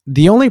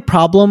the only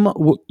problem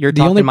you're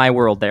talking my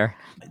world there.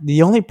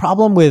 The only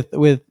problem with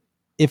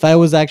if I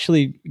was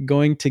actually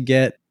going to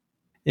get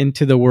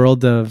into the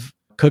world of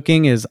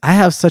cooking is I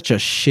have such a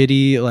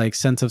shitty like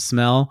sense of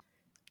smell.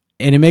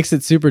 And it makes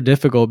it super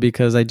difficult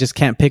because I just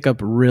can't pick up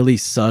really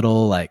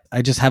subtle, like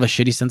I just have a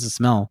shitty sense of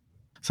smell.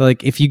 So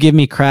like if you give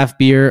me craft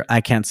beer,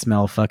 I can't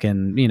smell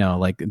fucking,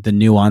 like the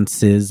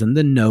nuances and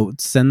the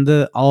notes and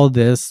all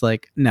this.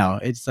 Like, no,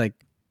 it's like,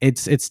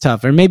 it's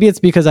tough. Or maybe it's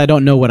because I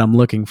don't know what I'm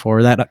looking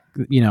for, that,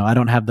 I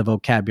don't have the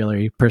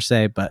vocabulary per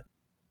se, but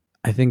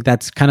I think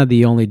that's kind of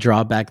the only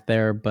drawback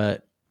there.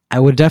 But I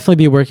would definitely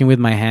be working with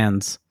my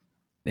hands.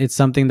 It's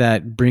something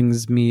that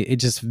brings me,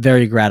 it's just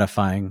very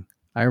gratifying.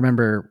 I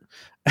remember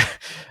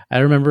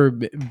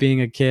being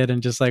a kid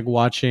and just like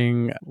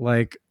watching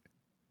like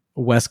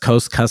West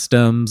Coast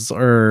Customs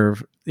or,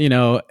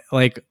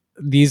 like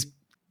these,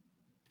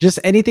 just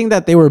anything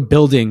that they were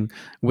building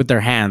with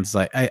their hands.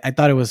 Like I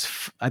thought it was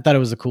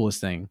the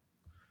coolest thing.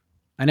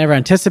 I never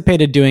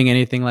anticipated doing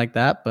anything like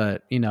that,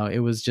 but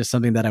it was just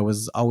something that I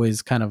was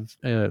always kind of,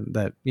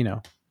 that,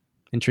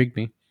 intrigued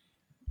me.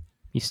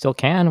 You still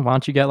can. Why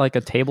don't you get like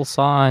a table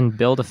saw and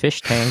build a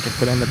fish tank and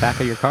put it in the back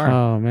of your car?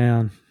 Oh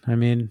man. I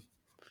mean,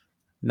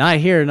 not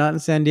here, not in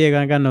San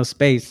Diego. I got no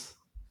space.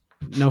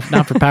 No,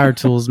 not for power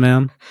tools,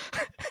 man.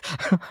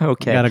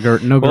 Okay.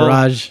 No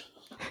garage.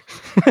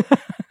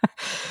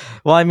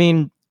 Well, I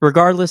mean,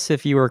 regardless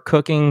if you were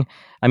cooking,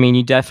 I mean,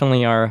 you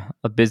definitely are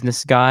a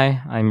business guy.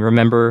 I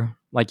remember,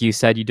 like you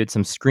said, you did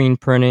some screen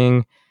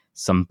printing,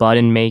 some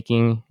button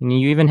making,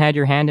 and you even had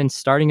your hand in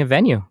starting a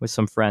venue with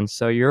some friends.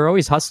 So you're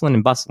always hustling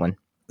and bustling.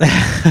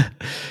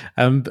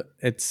 I'm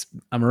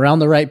around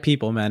the right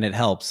people, man. It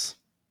helps.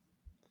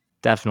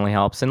 Definitely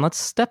helps. And let's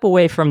step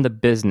away from the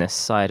business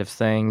side of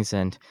things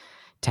and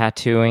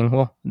tattooing.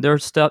 Well,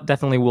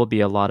 definitely will be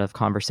a lot of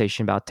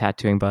conversation about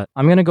tattooing, but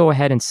I'm going to go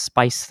ahead and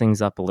spice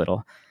things up a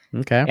little.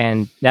 Okay.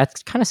 And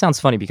that kind of sounds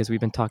funny because we've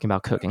been talking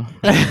about cooking.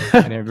 I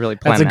didn't really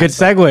plan That's a good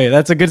segue.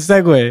 That's a good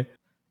segue.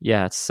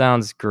 Yeah, it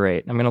sounds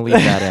great. I'm going to leave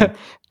that in.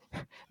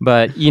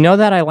 But you know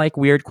that I like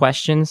weird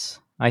questions.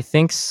 I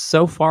think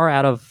so far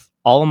out of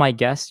all of my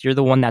guests, you're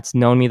the one that's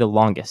known me the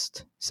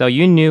longest. So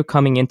you knew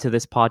coming into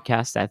this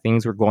podcast that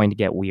things were going to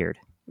get weird.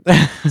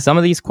 Some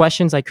of these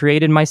questions I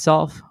created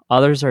myself.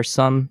 Others are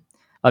some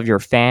of your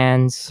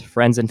fans,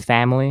 friends, and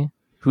family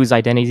whose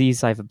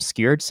identities I've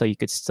obscured, so you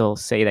could still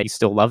say that you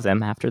still love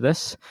them after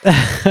this.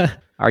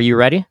 Are you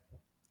ready?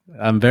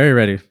 I'm very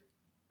ready.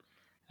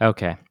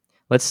 Okay.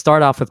 Let's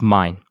start off with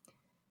mine.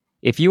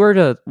 If you were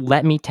to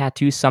let me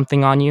tattoo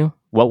something on you,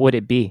 what would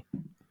it be?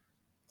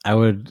 I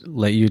would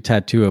let you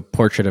tattoo a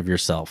portrait of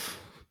yourself.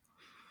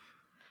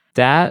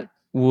 That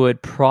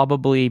would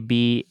probably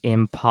be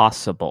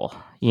impossible.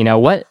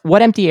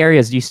 What empty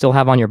areas do you still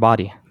have on your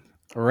body?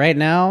 Right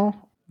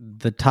now,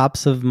 the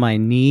tops of my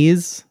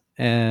knees,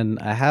 and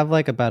I have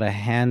like about a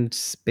hand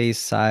space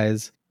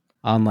size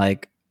on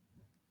like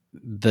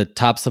the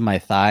tops of my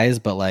thighs,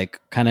 but like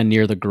kind of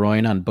near the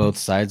groin on both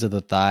sides of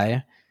the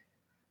thigh.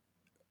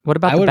 What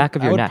about the back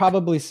of your neck? I would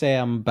probably say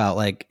I'm about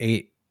like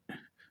 8.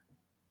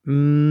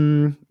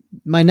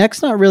 My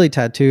neck's not really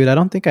tattooed. I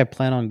don't think I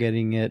plan on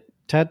getting it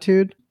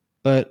tattooed,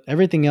 but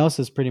everything else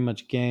is pretty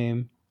much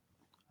game.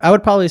 I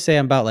would probably say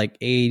I'm about like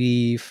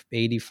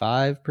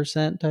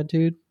 85%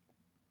 tattooed.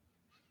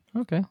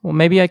 Okay. Well,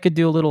 maybe I could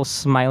do a little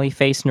smiley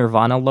face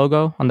Nirvana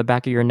logo on the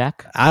back of your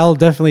neck. I'll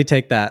definitely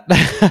take that.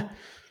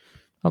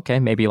 Okay.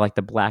 Maybe like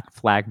the black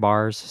flag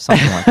bars,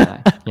 something like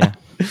that. Yeah.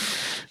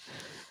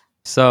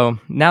 So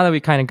now that we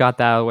kind of got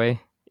that out of the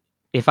way,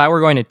 if I were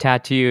going to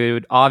tattoo you, it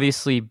would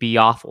obviously be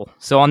awful.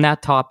 So on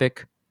that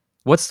topic,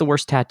 what's the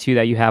worst tattoo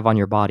that you have on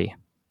your body?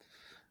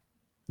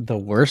 The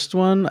worst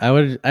one?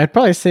 I'd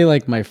probably say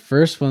like my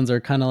first ones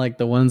are kind of like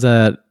the ones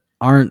that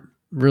aren't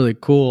really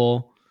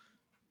cool.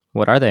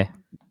 What are they?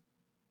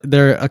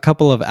 There are a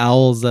couple of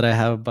owls that I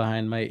have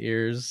behind my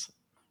ears,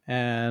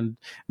 and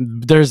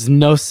there's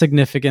no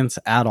significance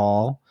at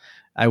all.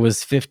 I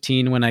was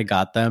 15 when I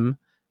got them.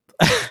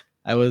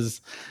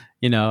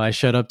 I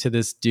showed up to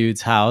this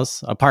dude's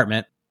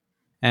apartment,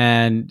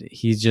 and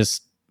he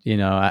just,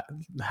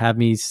 had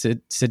me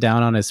sit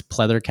down on his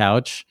pleather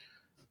couch.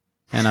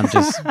 And I'm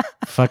just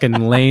fucking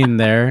laying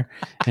there.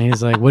 And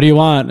he's like, what do you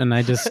want? And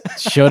I just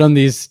showed him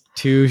these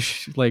two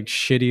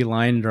shitty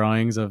line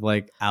drawings of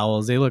like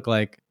owls. They look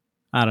like,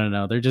 I don't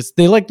know.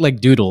 They look like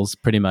doodles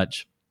pretty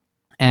much.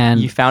 And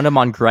you found them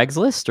on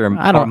Craigslist or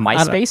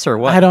MySpace or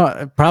what? I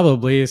don't,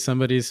 probably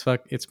somebody's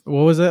what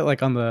was it?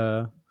 Like on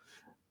the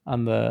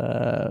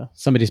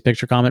somebody's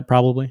picture comment,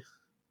 probably.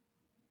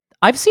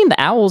 I've seen the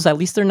owls. At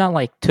least they're not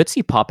like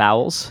Tootsie Pop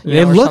owls.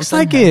 It looks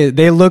like it.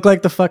 They look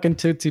like the fucking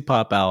Tootsie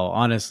Pop owl,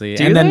 honestly.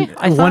 Do and then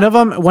one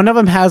of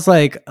them has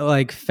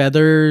like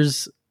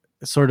feathers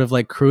sort of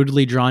like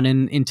crudely drawn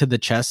into the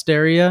chest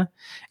area,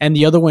 and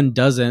the other one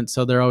doesn't.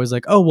 So they're always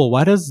like, "Oh, well,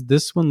 why does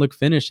this one look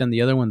finished and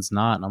the other one's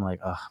not?" And I'm like,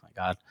 "Oh my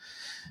god,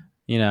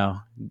 you know,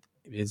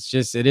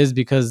 it is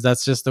because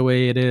that's just the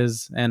way it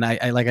is." And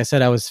I like I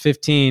said, I was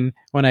 15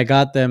 when I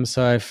got them,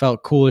 so I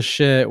felt cool as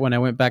shit when I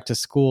went back to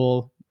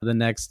school the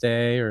next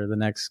day or the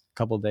next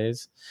couple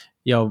days.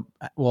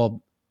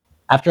 Well,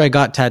 after I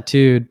got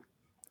tattooed,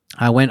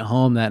 I went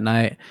home that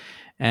night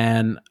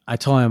and I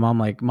told my mom,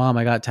 like, "Mom,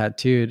 I got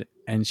tattooed."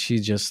 And she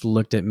just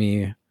looked at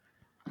me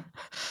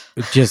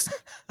just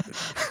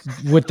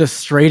with the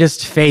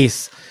straightest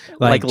face.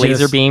 Like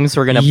laser beams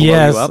were going to blow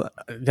you up?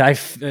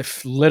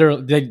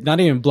 Literally, they not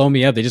even blow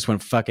me up. They just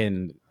went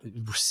fucking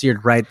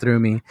seared right through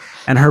me.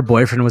 And her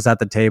boyfriend was at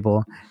the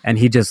table and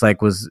he just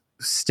like was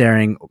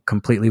staring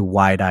completely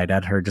wide-eyed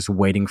at her, just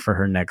waiting for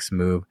her next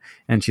move.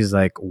 And she's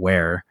like,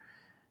 "Where?"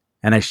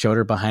 And I showed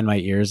her behind my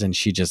ears and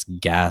she just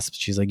gasped.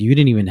 She's like, "You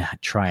didn't even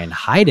try and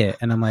hide it."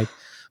 And I'm like,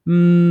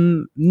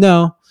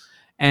 "No."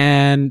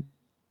 And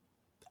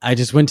I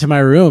just went to my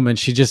room and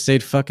she just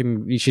stayed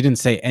she didn't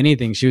say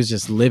anything. She was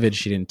just livid.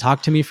 She didn't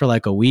talk to me for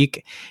like a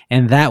week.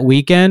 And that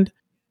weekend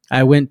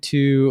I went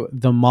to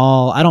the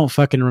mall. I don't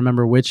fucking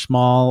remember which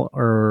mall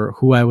or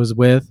who I was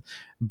with,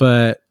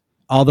 but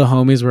all the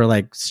homies were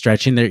like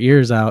stretching their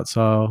ears out.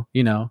 So,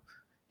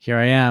 here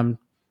I am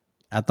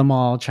at the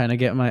mall trying to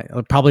get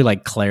probably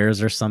like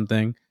Claire's or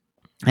something.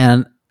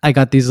 And I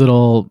got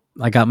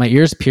my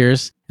ears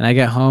pierced and I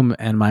get home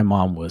and my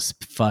mom was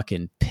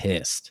fucking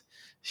pissed.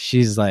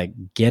 She's like,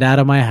 "Get out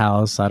of my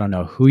house. I don't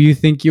know who you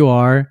think you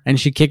are." And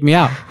she kicked me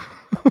out.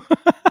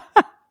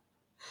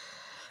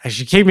 And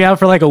she kicked me out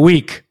for like a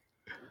week,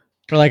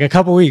 for like a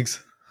couple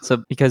weeks.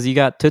 So because you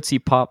got Tootsie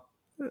Pop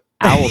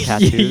owl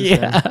tattoos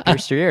and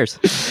pierced your ears.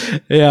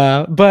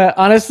 Yeah. But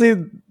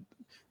honestly,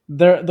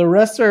 the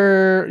rest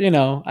are,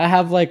 I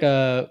have like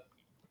a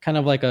kind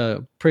of like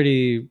a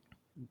pretty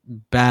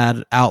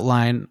bad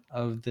outline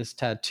of this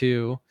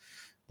tattoo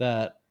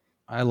that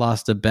I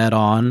lost a bet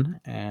on,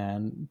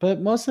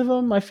 but most of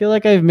them I feel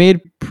like I've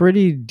made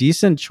pretty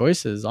decent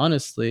choices,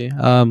 honestly.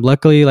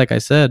 Luckily, like I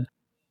said,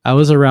 I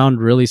was around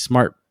really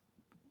smart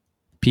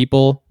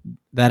people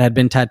that had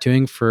been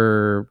tattooing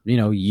for,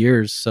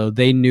 years, so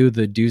they knew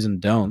the do's and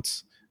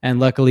don'ts. And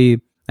luckily,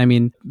 I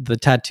mean, the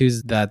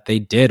tattoos that they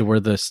did were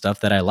the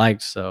stuff that I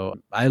liked, so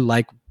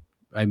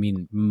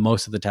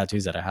most of the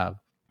tattoos that I have.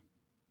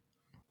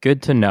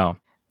 Good to know.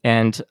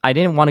 And I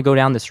didn't want to go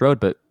down this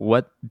road, but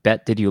what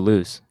bet did you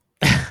lose?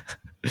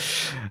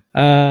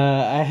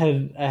 I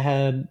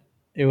had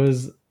it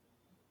was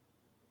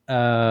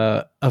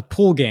a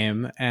pool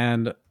game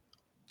and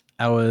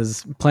I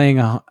was playing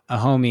a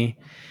homie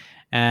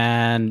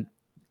and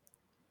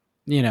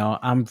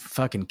I'm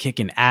fucking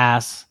kicking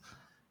ass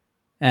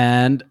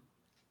and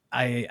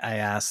I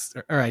asked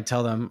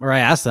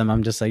them,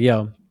 I'm just like,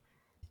 "Yo,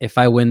 if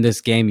I win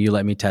this game, you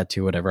let me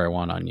tattoo whatever I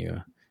want on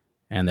you."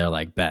 And they're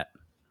like, "Bet."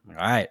 All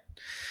right.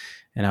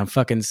 And I'm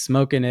fucking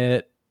smoking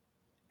it.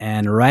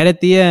 And right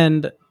at the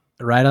end,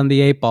 right on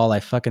the 8 ball, I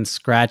fucking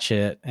scratch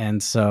it.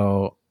 And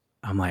so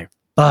I'm like,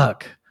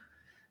 fuck.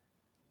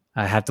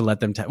 I have to let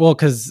them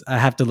because I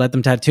have to let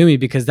them tattoo me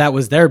because that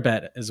was their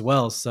bet as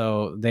well.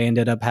 So they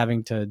ended up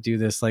having to do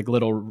this like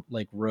little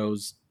like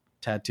rose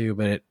tattoo,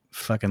 but it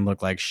fucking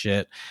looked like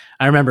shit.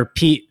 I remember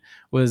Pete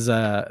was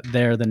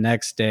there the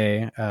next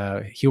day.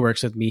 He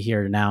works with me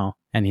here now.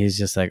 And he's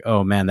just like,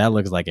 "Oh man, that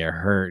looks like it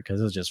hurt,"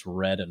 because it was just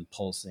red and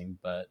pulsing,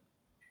 but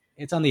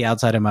it's on the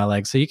outside of my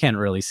leg, so you can't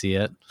really see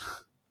it.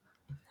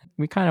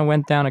 We kind of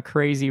went down a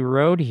crazy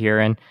road here.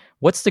 And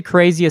what's the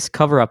craziest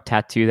cover-up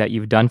tattoo that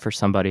you've done for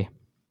somebody?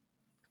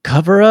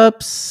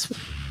 Cover-ups?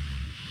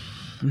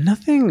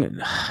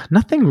 Nothing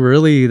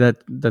really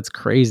that's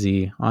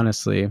crazy,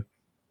 honestly.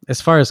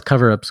 As far as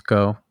cover-ups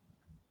go.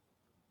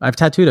 I've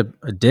tattooed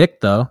a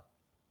dick, though.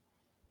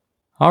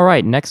 All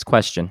right, next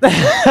question.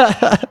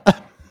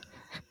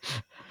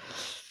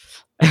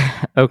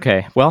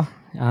 Okay, well,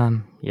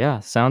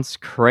 yeah, sounds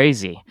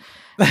crazy.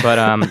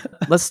 But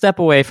let's step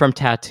away from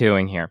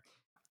tattooing here.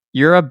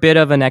 You're a bit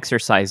of an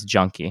exercise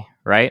junkie,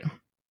 right?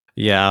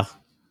 Yeah.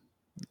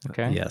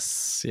 Okay. Yes,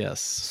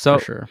 so,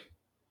 for sure.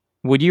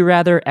 Would you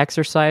rather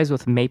exercise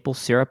with maple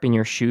syrup in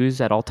your shoes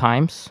at all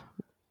times?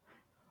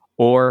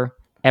 Or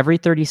every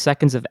 30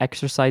 seconds of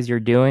exercise you're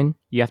doing,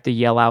 you have to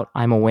yell out,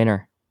 "I'm a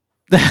winner"?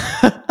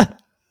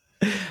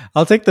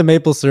 I'll take the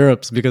maple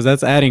syrups because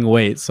that's adding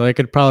weight. So I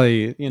could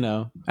probably,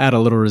 add a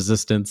little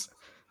resistance.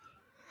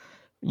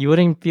 You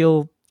wouldn't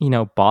feel,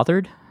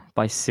 bothered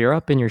by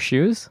syrup in your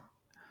shoes?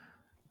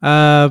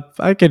 I've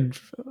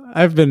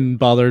been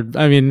bothered.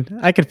 I mean,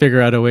 I could figure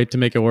out a way to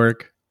make it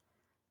work.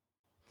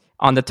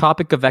 On the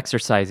topic of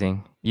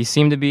exercising, you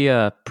seem to be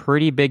a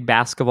pretty big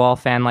basketball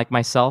fan like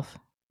myself.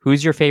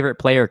 Who's your favorite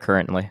player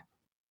currently?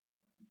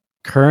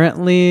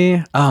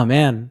 Currently? Oh,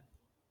 man.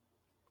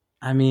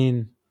 I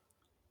mean,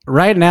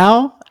 right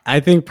now, I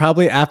think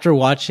probably after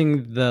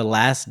watching The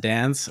Last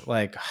Dance,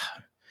 like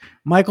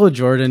Michael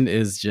Jordan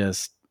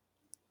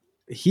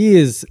he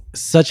is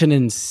such an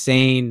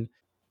insane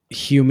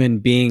human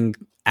being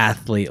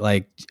athlete.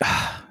 Like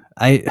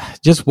I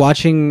just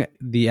watching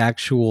the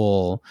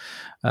actual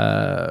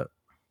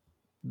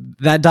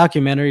that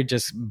documentary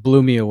just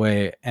blew me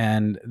away,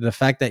 and the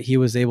fact that he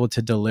was able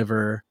to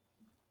deliver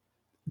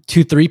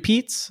 2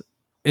 3-peats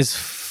is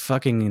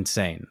fucking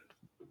insane.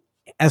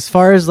 As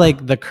far as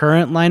like the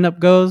current lineup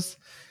goes,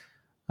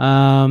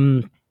 I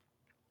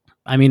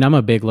mean, I'm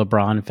a big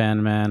LeBron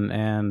fan, man,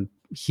 and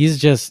he's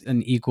just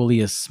an equally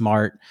as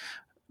smart,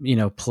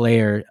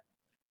 player.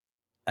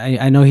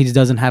 I know he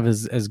doesn't have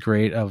as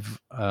great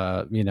of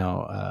a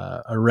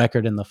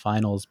record in the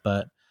finals,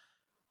 but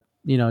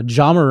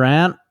Ja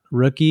Morant,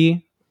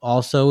 rookie,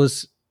 also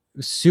was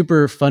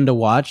super fun to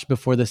watch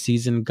before the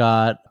season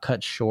got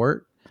cut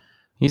short.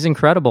 He's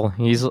incredible.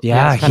 He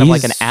Yeah, has kind of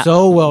like an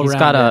so well he's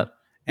rounded.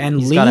 And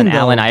he's got an lean,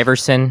 Allen though.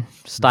 Iverson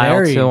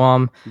style to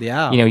him.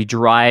 Yeah. He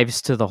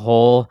drives to the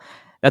hole.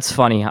 That's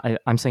funny.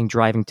 I'm saying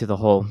driving to the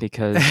hole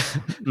because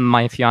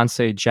my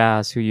fiance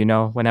Jazz, who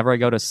whenever I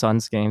go to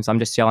Suns games, I'm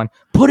just yelling,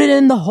 "Put it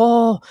in the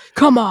hole!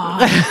 Come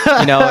on!"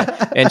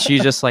 And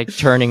she's just like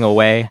turning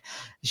away.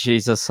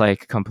 She's just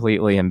like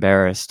completely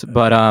embarrassed.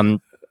 But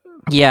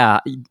yeah,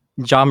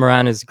 Ja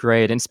Morant is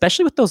great, and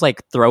especially with those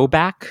like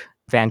throwback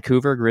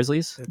Vancouver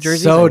Grizzlies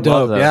jerseys. So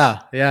dope.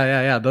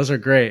 Yeah. Those are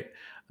great.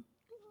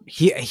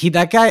 He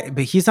that guy,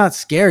 but he's not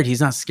scared.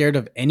 He's not scared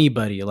of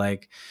anybody.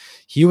 Like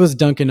he was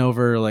dunking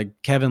over like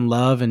Kevin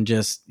Love, and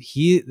just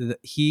he's going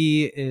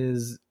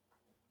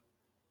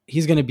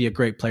to be a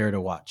great player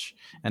to watch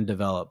and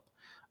develop.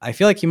 I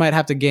feel like he might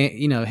have to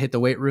hit the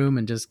weight room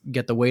and just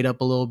get the weight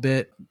up a little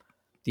bit.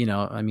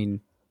 I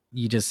mean,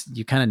 you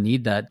kind of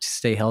need that to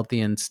stay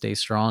healthy and stay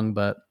strong.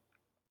 But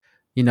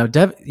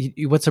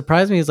what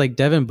surprised me is like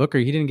Devin Booker.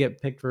 He didn't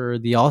get picked for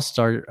the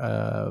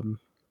All-Star.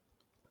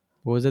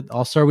 What was it?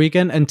 All-Star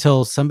weekend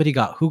until somebody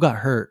got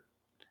hurt.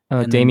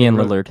 Damian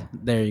Lillard.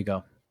 There you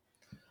go.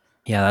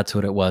 Yeah, that's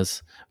what it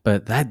was.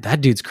 But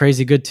that dude's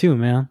crazy good too,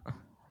 man.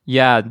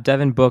 Yeah,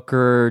 Devin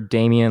Booker,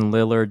 Damian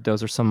Lillard,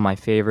 those are some of my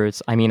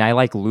favorites. I mean, I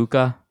like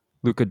Luka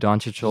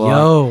Doncic a lot.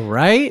 Yo,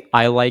 right?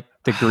 I like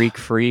the Greek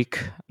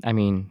Freak. I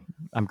mean,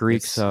 I'm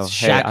Greek, so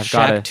Shaq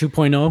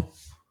 2.0.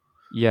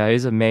 Yeah,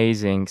 he's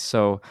amazing.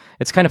 So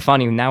it's kind of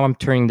funny. Now I'm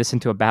turning this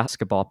into a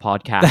basketball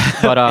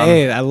podcast. But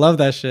hey, I love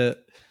that shit.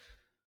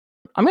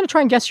 I'm going to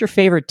try and guess your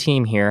favorite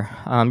team here.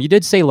 You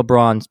did say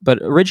LeBron, but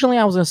originally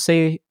I was going to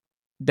say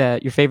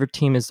that your favorite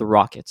team is the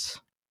Rockets.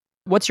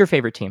 What's your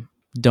favorite team?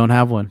 Don't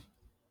have one.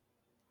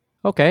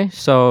 Okay,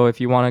 so if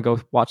you want to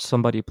go watch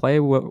somebody play,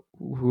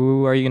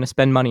 who are you going to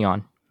spend money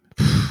on?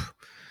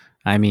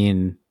 I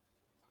mean,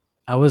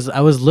 I was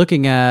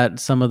looking at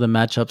some of the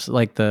matchups,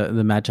 like the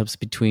matchups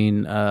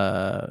between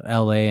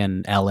LA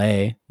and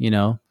LA,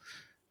 the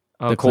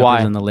Kawhi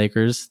Clippers and the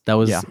Lakers. That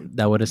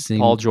would have seen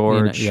Paul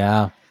George.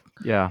 Yeah.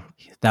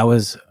 That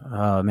was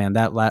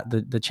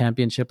the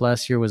championship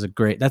last year was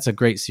that's a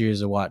great series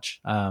to watch.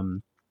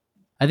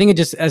 I think it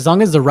just, as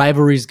long as the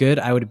rivalry's good,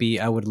 I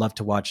would love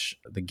to watch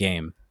the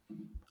game.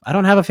 I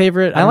don't have a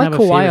favorite. I like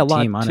Kawhi a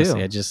lot team,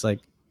 honestly. too. I just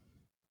like,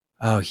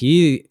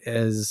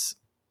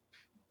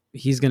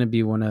 he's going to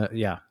be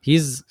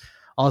he's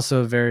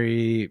also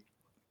very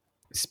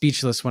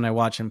speechless when I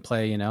watch him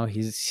play.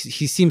 He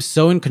seems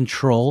so in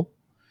control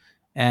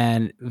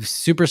and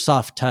super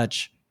soft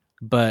touch,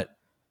 but,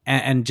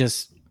 and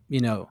just,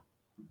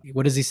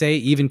 what does he say?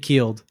 Even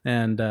keeled.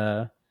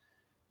 And,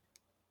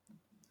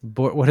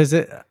 what is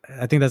it?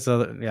 I think that's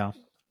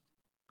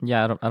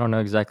Yeah, I don't know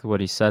exactly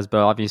what he says, but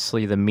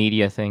obviously the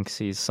media thinks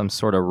he's some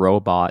sort of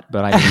robot.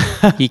 But I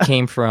mean, he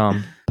came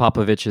from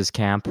Popovich's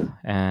camp,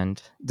 and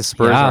the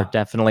Spurs are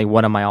definitely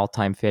one of my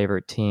all-time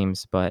favorite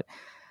teams. But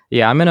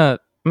yeah, I'm gonna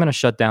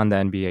shut down the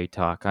NBA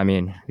talk. I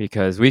mean,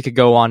 because we could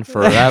go on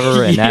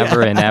forever and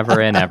ever and ever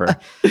and ever.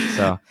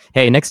 So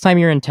hey, next time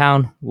you're in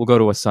town, we'll go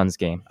to a Suns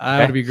game. Okay?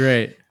 That would be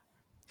great.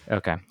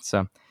 Okay,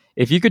 so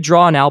if you could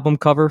draw an album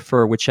cover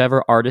for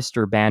whichever artist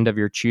or band of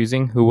your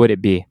choosing, who would it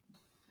be?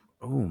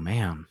 Oh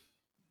man,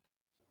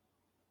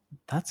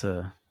 that's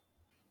I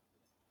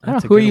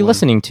don't know, who are you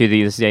listening to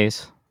these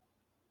days?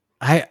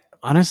 I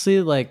honestly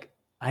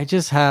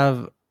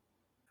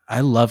I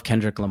love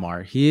Kendrick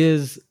Lamar. He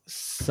is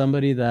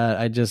somebody that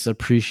I just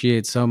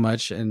appreciate so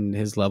much, in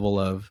his level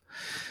of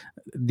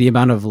the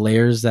amount of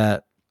layers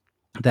that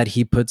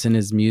he puts in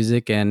his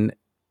music, and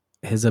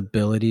his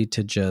ability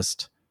to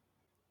just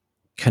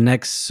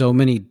connect so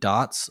many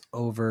dots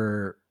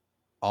over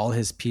all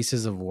his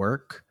pieces of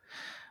work.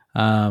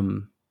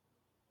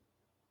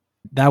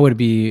 That would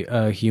be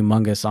a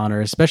humongous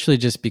honor, especially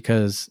just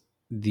because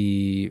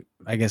the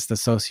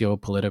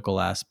socio-political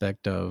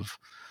aspect of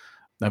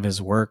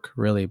his work,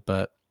 really.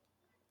 But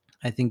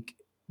I think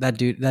that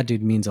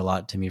dude means a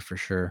lot to me for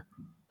sure.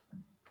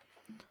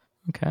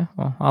 Okay,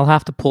 well, I'll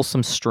have to pull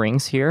some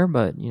strings here,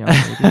 but maybe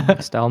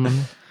Stelman,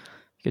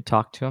 you could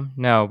talk to him.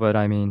 No, but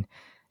I mean,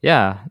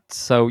 yeah.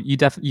 So you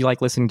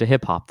like listening to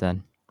hip hop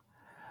then?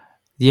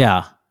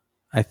 Yeah,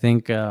 I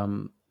think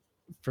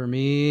for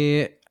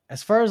me,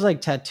 as far as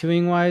like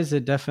tattooing wise,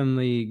 it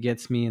definitely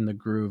gets me in the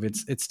groove.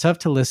 It's tough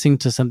to listen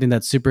to something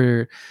that's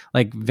super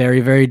like very,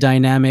 very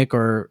dynamic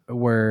or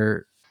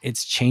where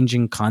it's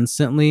changing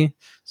constantly.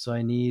 So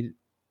I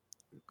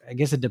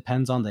guess it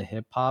depends on the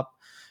hip hop,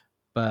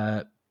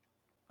 but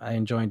I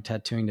enjoy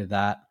tattooing to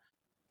that.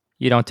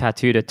 You don't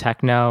tattoo to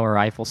techno or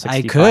Eiffel I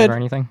 65 could. or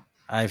anything?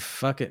 I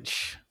fucking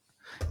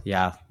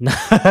yeah.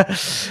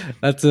 That's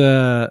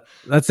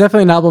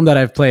definitely an album that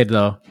I've played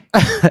though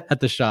at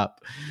the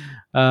shop.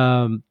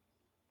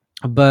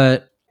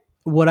 But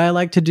what I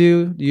like to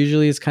do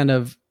usually is kind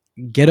of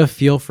get a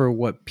feel for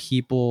what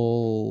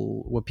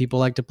people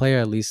like to play, or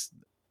at least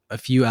a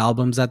few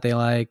albums that they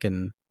like,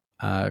 and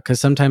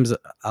because sometimes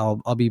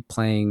I'll be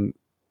playing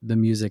the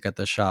music at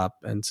the shop,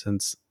 and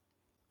since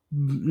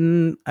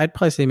I'd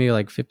probably say maybe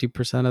like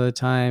 50% of the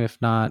time, if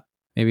not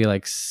maybe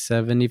like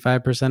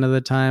 75% of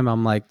the time,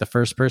 I'm like the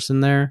first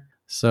person there.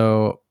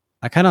 So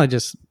I kind of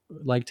just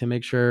like to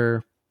make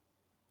sure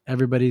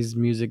everybody's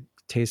music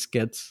taste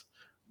gets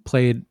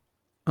played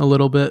a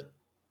little bit.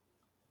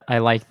 I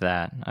like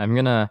that. One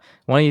of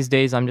these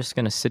days, I'm just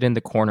gonna sit in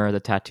the corner of the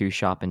tattoo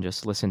shop and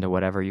just listen to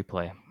whatever you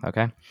play.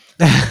 Okay.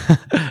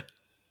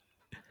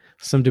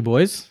 Some Du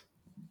Bois.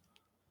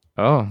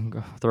 Oh,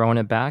 throwing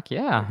it back.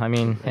 Yeah. I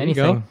mean, There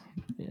anything.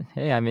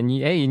 Hey, I mean,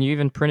 hey, and you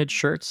even printed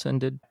shirts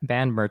and did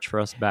band merch for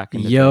us back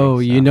in the day. Yo, So,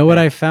 you know what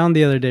I found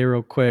the other day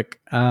real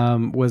quick?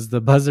 Was the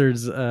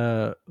Buzzards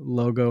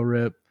logo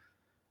rip.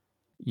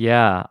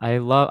 Yeah,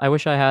 I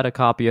wish I had a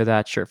copy of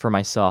that shirt for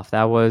myself.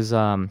 That was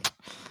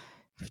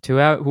to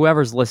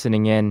whoever's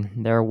listening in,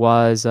 there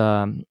was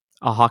a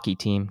hockey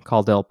team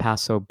called El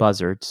Paso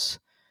Buzzards,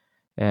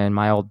 and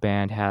my old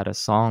band had a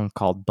song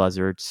called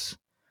Buzzards.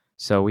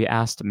 So we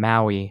asked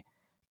Maui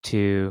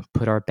to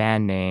put our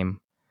band name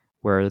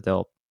where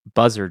the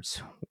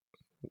Buzzards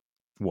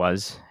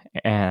was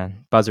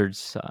and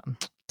Buzzards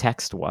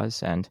text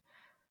was, and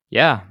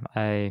yeah,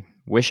 I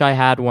wish I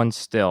had one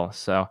still.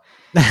 So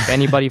if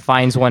anybody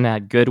finds one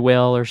at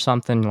Goodwill or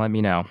something, let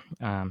me know.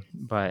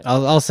 But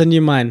I'll send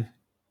you mine.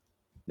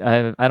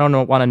 I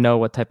don't want to know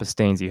what type of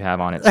stains you have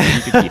on it, so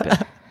you can keep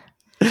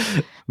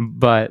it.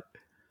 But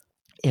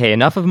hey,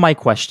 enough of my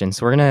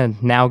questions. We're gonna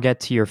now get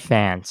to your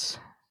fans.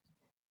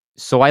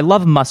 So I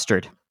love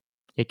mustard.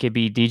 It could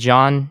be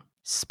Dijon,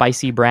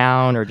 spicy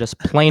brown, or just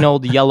plain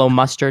old yellow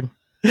mustard.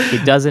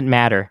 It doesn't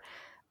matter.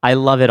 I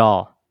love it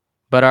all.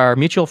 But our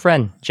mutual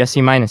friend,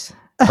 Jesse Minus,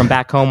 from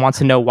back home, wants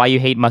to know why you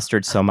hate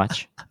mustard so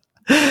much.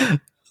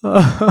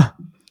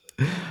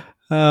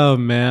 Oh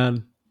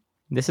man.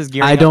 This is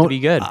gearing up to be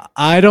good.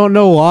 I don't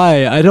know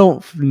why. I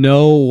don't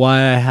know why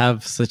I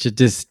have such a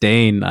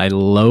disdain. I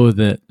loathe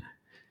it.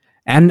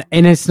 And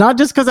it's not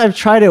just because I've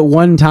tried it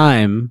one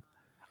time.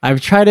 I've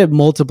tried it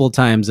multiple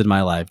times in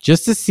my life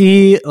just to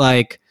see,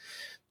 like,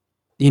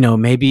 you know,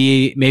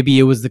 maybe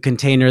it was the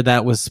container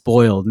that was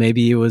spoiled.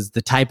 Maybe it was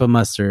the type of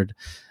mustard.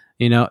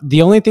 You know,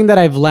 the only thing that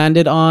I've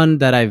landed on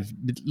that I've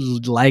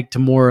liked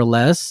more or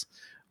less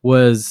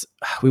was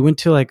we went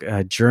to like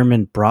a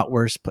German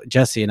bratwurst.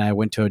 Jesse and I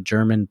went to a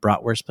German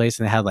bratwurst place,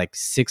 and they had like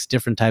 6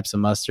 different types of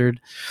mustard.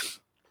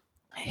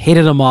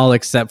 Hated them all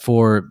except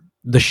for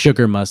the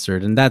sugar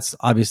mustard, and that's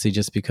obviously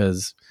just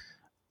because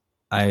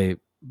I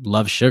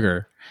love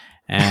sugar.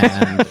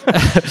 And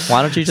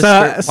why don't you just?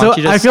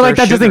 I feel like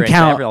that doesn't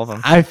count.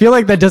 I feel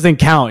like that doesn't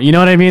count. You know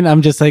what I mean?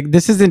 I'm just like,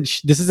 this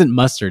isn't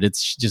mustard.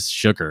 It's just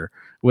sugar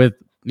with,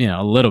 you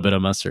know, a little bit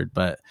of mustard.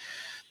 But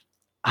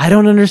I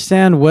don't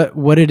understand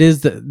what it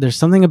is. That there's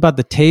something about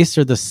the taste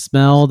or the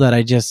smell that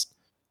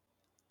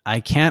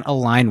I can't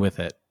align with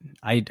it.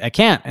 I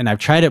can't. And I've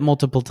tried it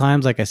multiple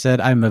times. Like I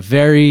said, I'm a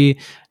very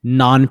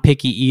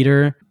non-picky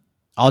eater.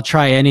 I'll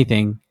try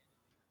anything,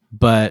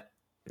 but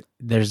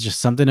there's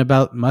just something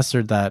about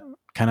mustard that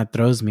kind of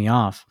throws me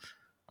off.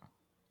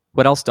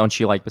 What else don't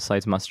you like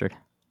besides mustard?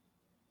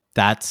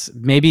 That's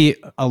maybe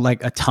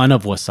like a ton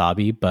of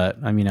wasabi, but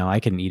I mean, I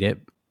can eat it.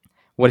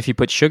 What if you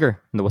put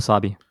sugar in the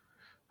wasabi?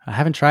 I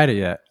haven't tried it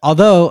yet.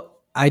 Although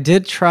I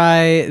did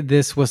try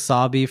this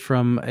wasabi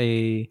from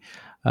a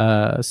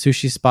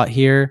sushi spot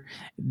here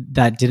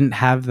that didn't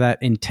have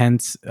that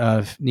intense,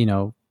 you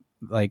know,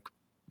 like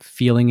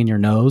feeling in your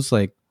nose,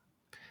 like.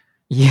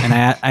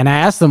 Yeah, and I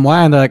asked them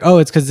why, and they're like, "Oh,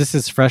 it's because this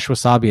is fresh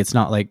wasabi. It's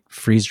not like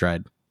freeze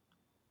dried."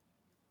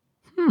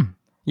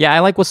 Yeah, I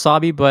like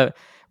wasabi, but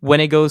when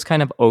it goes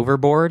kind of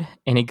overboard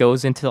and it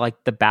goes into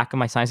like the back of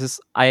my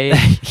sinuses,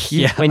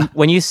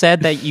 when you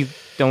said that you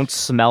don't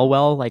smell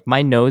well, like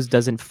my nose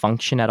doesn't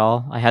function at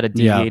all. I had a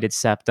deviated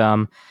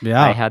septum.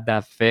 Yeah, I had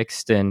that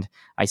fixed, and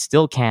I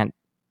still can't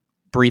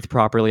breathe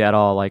properly at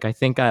all. Like I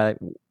think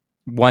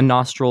one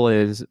nostril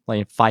is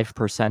like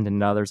 5% and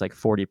another's like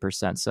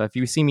 40%. So if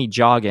you see me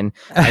jogging,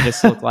 I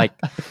just look like,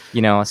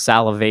 you know, a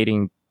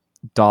salivating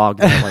dog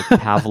that like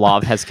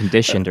Pavlov has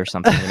conditioned or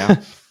something, you know?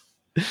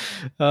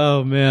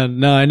 Oh man.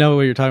 No, I know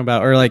what you're talking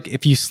about. Or like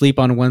if you sleep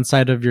on one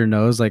side of your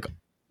nose, like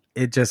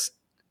it just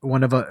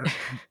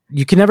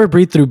you can never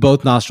breathe through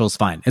both nostrils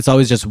fine. It's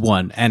always just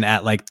one and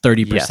at like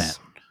 30%. Yes.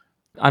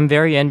 I'm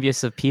very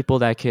envious of people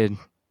that could,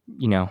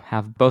 you know,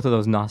 have both of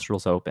those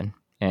nostrils open.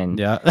 and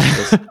Yeah.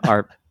 just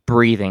are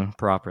breathing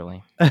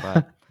properly.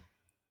 But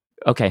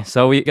okay,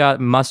 so we got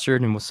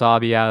mustard and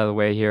wasabi out of the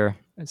way here.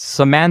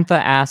 Samantha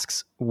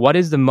asks, what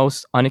is the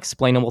most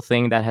unexplainable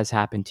thing that has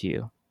happened to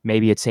you?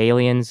 Maybe it's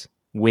aliens,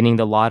 winning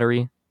the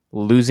lottery,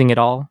 losing it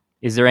all.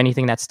 Is there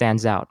anything that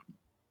stands out?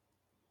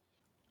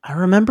 I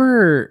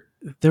remember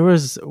there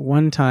was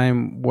one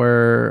time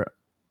where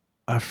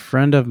a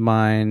friend of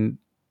mine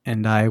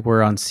and I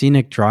were on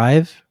Scenic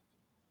Drive,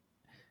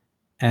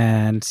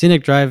 and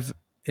Scenic Drive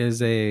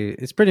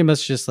it's pretty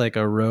much just like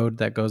a road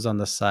that goes on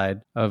the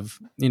side of,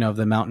 of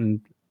the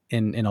mountain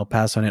in El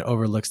Paso, and it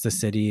overlooks the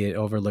city. It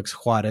overlooks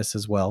Juarez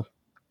as well,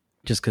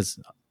 just because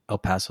El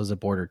Paso is a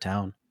border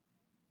town.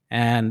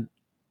 And,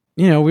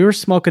 we were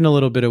smoking a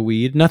little bit of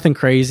weed, nothing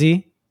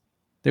crazy.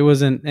 There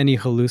wasn't any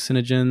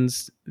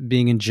hallucinogens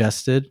being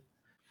ingested,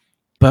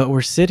 but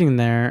we're sitting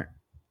there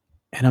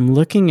and I'm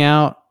looking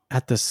out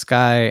at the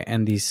sky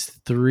and these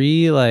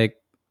three like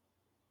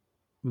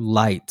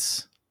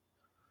lights,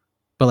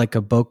 but like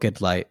a bokeh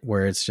light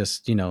where it's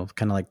just, kind of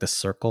like the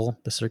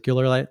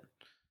circular light.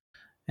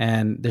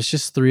 And there's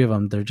just three of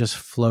them. They're just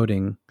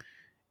floating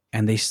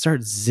and they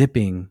start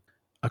zipping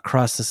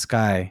across the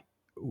sky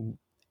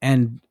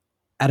and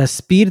at a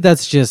speed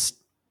that's just,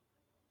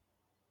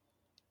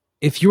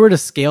 if you were to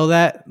scale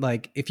that,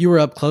 like if you were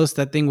up close,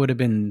 that thing would have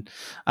been,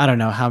 I don't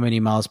know how many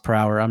miles per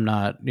hour. I'm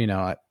not,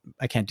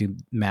 I can't do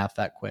math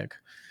that quick.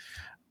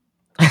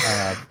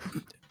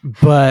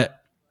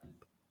 But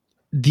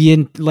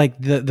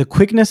the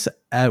quickness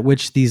at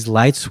which these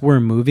lights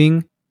were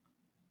moving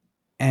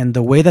and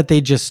the way that they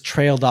just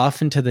trailed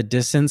off into the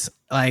distance,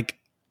 like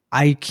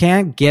I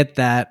can't get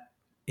that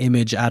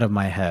image out of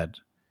my head.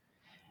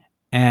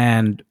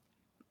 And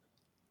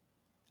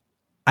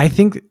I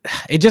think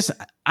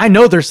I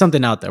know there's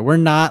something out there. We're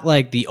not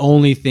like the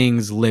only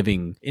things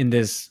living in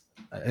this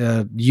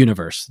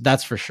universe.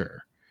 That's for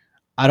sure.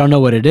 I don't know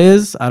what it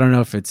is. I don't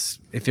know if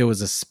it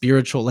was a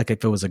spiritual, like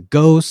if it was a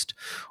ghost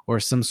or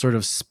some sort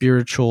of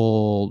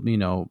spiritual,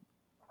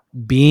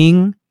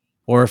 being,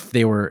 or if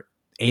they were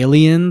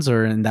aliens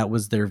and that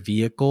was their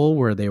vehicle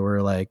where they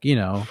were like,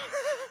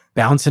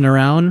 bouncing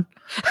around.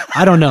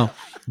 I don't know.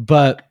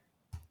 But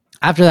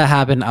after that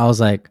happened, I was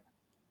like,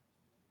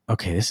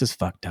 okay, this is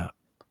fucked up.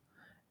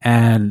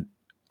 And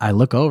I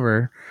look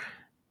over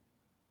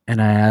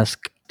and I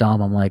ask Dom,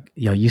 I'm like,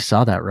 yo, you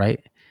saw that,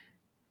 right?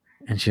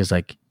 And she was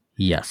like,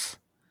 yes.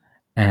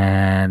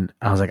 And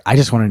I was like, I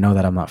just want to know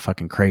that I'm not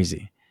fucking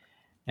crazy.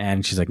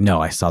 And she's like,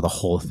 no, I saw the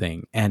whole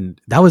thing.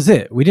 And that was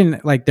it. We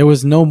didn't there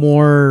was no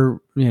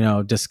more,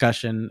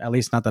 discussion, at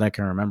least not that I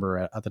can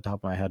remember at the top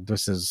of my head.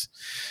 This is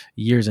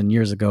years and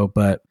years ago,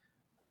 but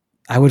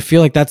I would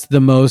feel like that's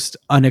the most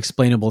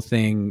unexplainable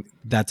thing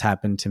that's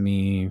happened to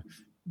me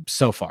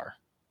so far.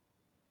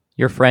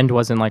 Your friend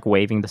wasn't like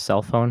waving the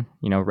cell phone,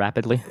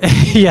 rapidly?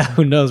 Yeah,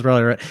 who knows?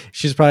 Probably right.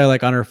 She's probably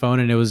like on her phone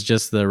and it was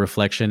just the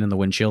reflection in the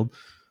windshield.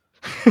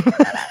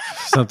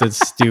 Something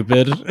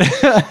stupid.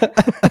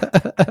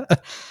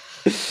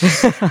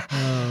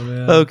 Oh,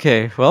 man.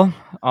 Okay, well,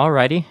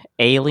 alrighty.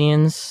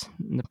 Aliens,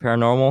 the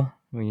paranormal,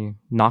 we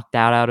knocked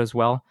that out as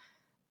well.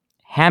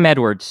 Ham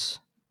Edwards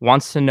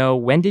wants to know,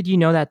 when did you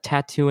know that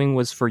tattooing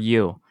was for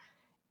you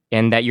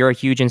and that you're a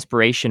huge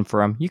inspiration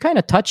for him? You kind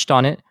of touched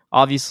on it,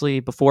 obviously,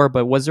 before,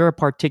 but was there a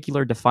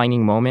particular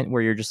defining moment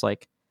where you're just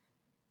like,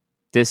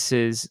 this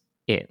is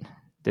it?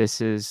 This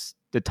is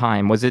the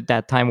time. Was it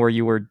that time where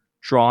you were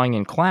drawing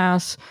in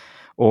class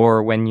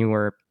or when you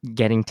were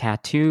getting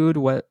tattooed?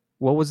 What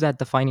was that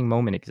defining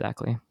moment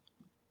exactly?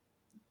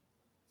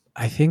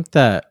 I think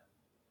that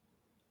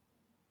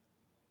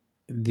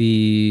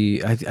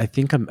I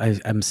think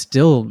I'm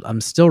still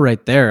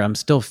right there. I'm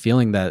still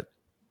feeling that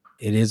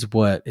it is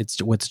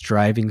what's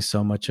driving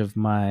so much of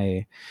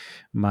my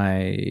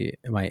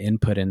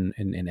input and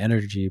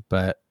energy.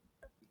 But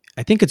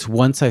I think it's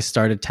once I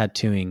started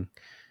tattooing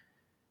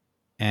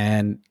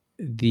and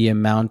the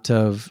amount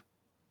of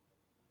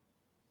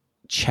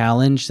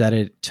challenge that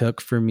it took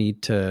for me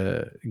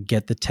to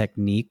get the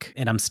technique,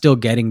 and I'm still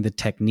getting the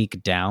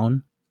technique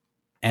down,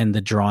 and the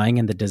drawing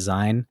and the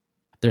design.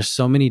 There's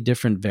so many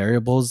different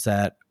variables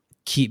that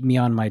keep me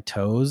on my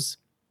toes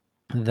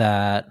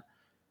that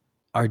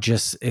are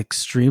just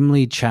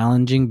extremely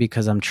challenging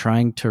because I'm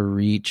trying to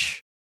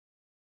reach,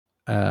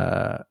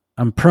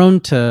 I'm prone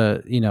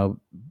to,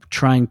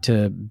 trying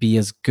to be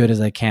as good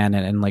as I can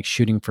and like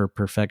shooting for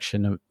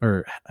perfection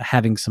or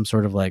having some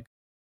sort of like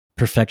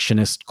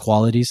perfectionist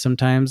qualities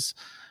sometimes.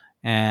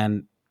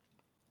 And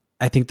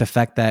I think the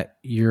fact that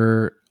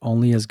you're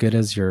only as good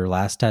as your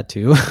last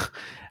tattoo,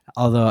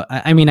 although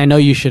I mean, I know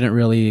you shouldn't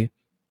really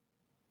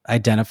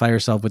identify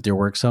yourself with your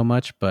work so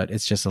much, but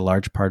it's just a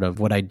large part of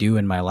what I do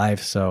in my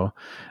life. So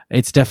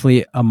it's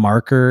definitely a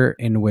marker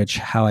in which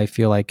how I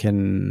feel I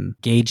can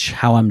gauge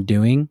how I'm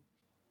doing.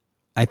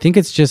 I think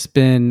it's just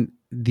been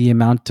the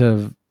amount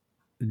of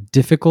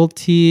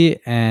difficulty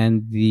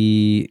and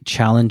the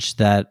challenge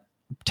that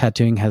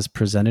tattooing has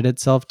presented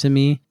itself to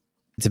me.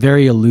 It's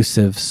very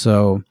elusive,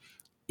 so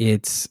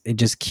it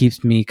just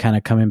keeps me kind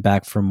of coming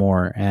back for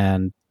more.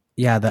 And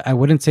I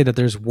wouldn't say that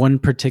there's one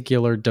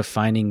particular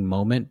defining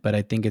moment, but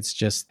I think it's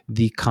just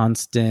the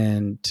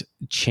constant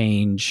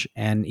change,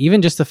 and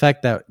even just the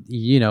fact that,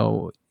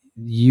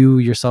 you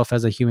yourself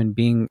as a human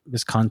being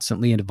is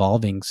constantly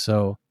evolving.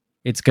 So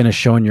it's going to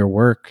show in your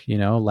work,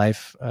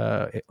 life,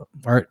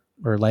 art,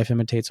 or life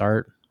imitates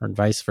art, or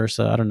vice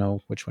versa. I don't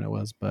know which one it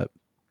was, but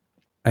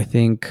I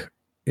think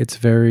it's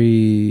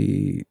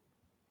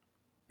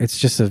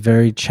just a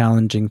very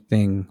challenging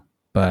thing,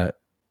 but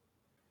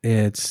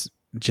it's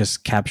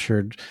just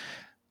captured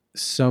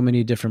so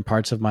many different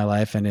parts of my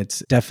life, and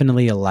it's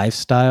definitely a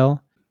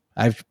lifestyle.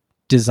 I've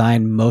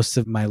designed most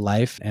of my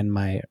life and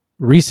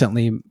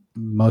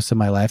most of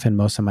my life and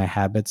most of my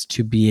habits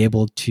to be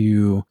able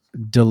to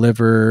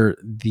deliver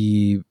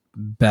the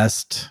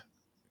best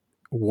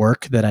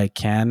work that I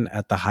can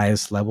at the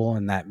highest level.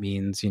 And that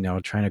means,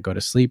 trying to go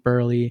to sleep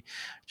early,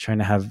 trying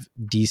to have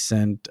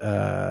decent,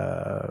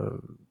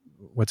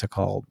 what's it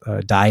called?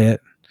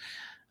 Diet.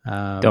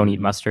 Don't eat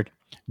mustard.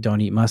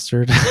 Don't eat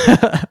mustard.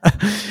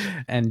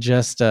 And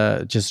just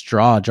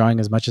drawing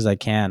as much as I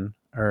can,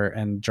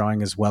 and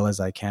drawing as well as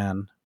I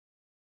can.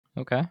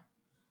 Okay.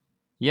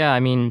 Yeah,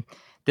 I mean,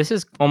 this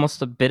is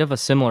almost a bit of a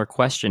similar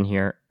question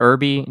here.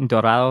 Irby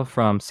Dorado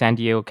from San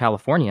Diego,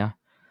 California.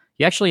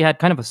 He actually had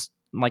kind of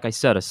like I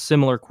said, a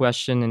similar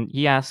question, and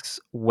he asks,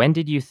 when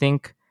did you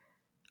think,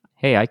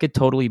 hey, I could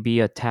totally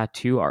be a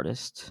tattoo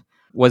artist?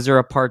 Was there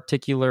a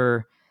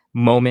particular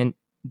moment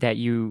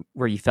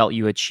where you felt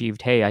you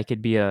achieved, hey, I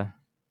could be a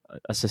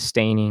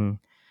sustaining,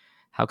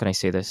 how can I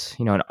say this?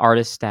 An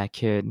artist that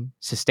could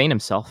sustain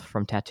himself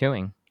from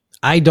tattooing.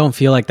 I don't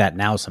feel like that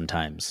now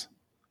sometimes.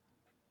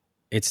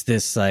 It's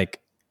this like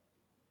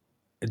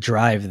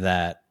drive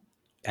that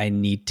I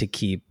need to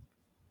keep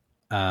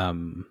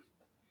learning.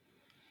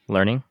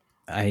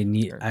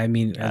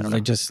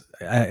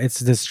 It's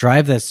this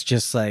drive that's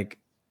just like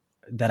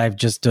that I've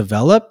just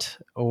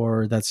developed,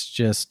 or that's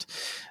just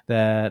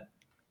that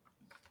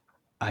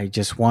I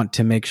just want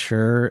to make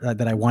sure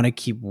that I want to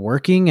keep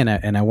working,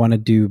 and I want to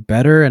do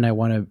better, and I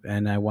want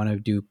to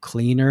do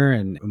cleaner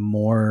and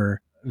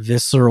more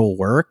visceral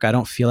work. I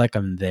don't feel like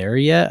I'm there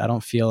yet. I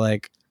don't feel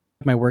like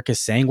my work is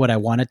saying what I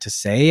want it to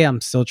say.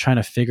 I'm still trying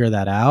to figure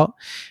that out.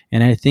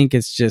 And I think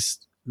it's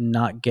just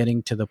not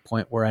getting to the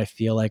point where I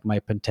feel like my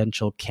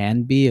potential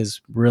can be is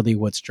really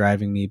what's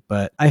driving me.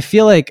 But I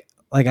feel like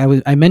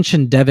I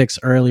mentioned Devix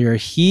earlier.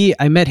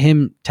 I met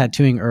him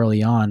tattooing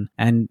early on,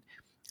 and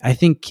I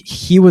think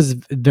he was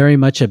very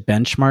much a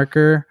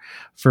benchmarker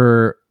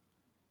for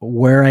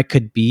where I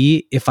could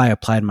be if I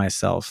applied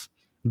myself,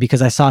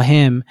 because I saw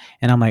him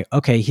and I'm like,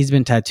 okay, he's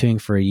been tattooing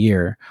for a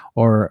year,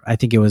 or I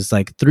think it was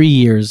like 3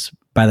 years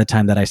by the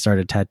time that I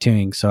started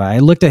tattooing. So I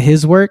looked at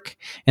his work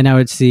and I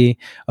would see,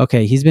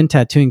 okay, he's been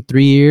tattooing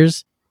 3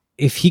 years.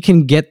 If he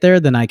can get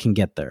there, then I can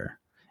get there.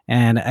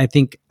 And I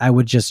think I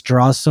would just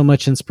draw so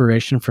much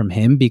inspiration from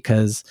him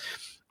because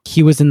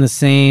he was in the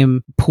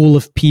same pool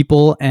of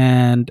people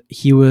and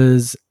he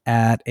was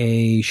at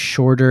a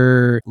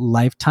shorter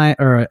lifetime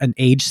or an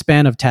age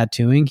span of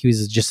tattooing. He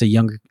was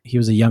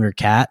a younger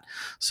cat.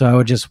 So I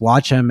would just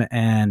watch him,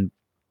 and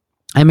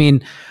I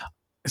mean,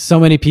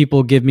 so many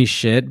people give me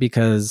shit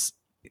because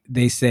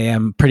they say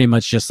I'm pretty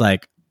much just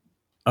like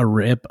a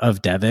rip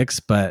of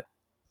Devix, but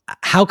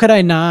how could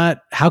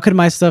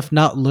my stuff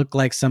not look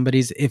like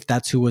somebody's if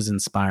that's who was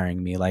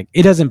inspiring me? Like,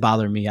 it doesn't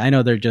bother me. I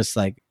know they're just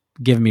like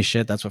giving me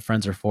shit. That's what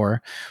friends are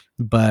for.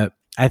 But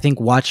I think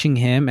watching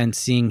him and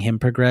seeing him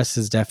progress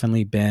has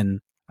definitely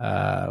been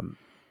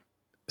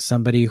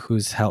somebody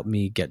who's helped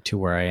me get to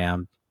where I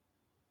am.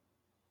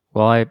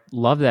 Well, I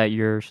love that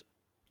you're,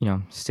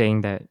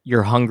 saying that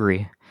you're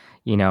hungry,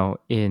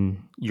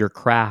 in your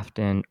craft.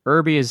 And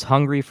Irby is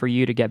hungry for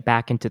you to get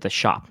back into the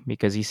shop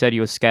because he said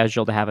he was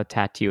scheduled to have a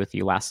tattoo with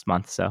you last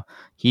month. So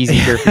he's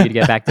eager for you to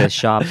get back to the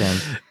shop.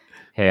 And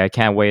hey, I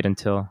can't wait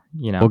until,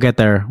 We'll get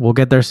there. We'll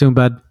get there soon,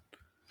 bud.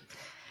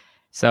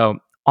 So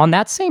on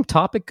that same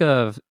topic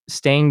of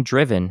staying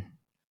driven,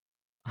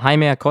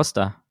 Jaime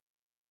Acosta,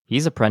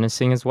 he's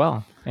apprenticing as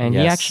well. And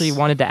He actually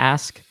wanted to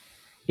ask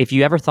if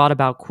you ever thought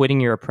about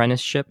quitting your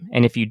apprenticeship.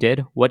 And if you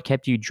did, what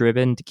kept you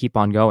driven to keep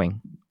on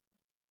going?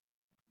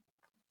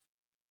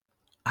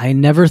 I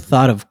never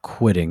thought of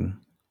quitting,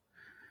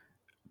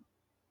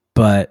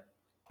 but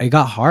it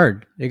got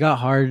hard. It got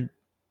hard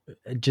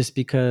just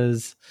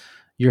because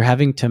you're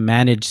having to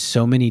manage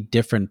so many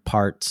different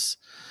parts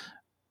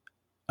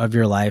of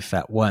your life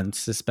at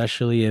once,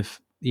 especially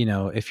if you're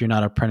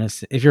not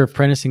if you're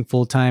apprenticing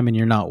full time and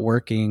you're not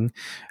working,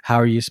 how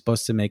are you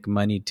supposed to make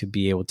money to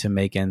be able to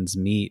make ends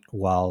meet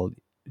while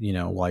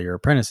you're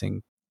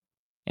apprenticing?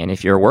 And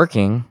if you're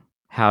working,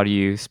 how do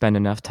you spend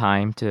enough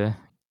time to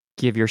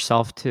give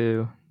yourself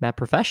to that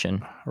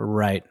profession?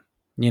 Right.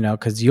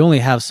 Because you only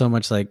have so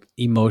much like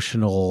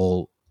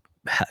emotional,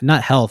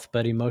 not health,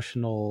 but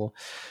emotional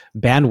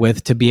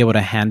bandwidth to be able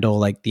to handle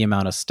like the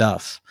amount of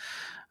stuff.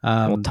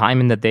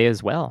 Time in the day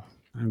as well.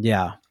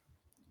 Yeah.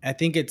 I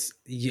think it's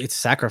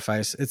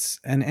sacrifice. It's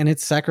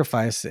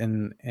sacrifice,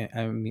 and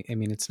I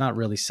mean it's not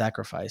really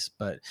sacrifice,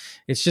 but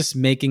it's just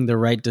making the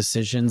right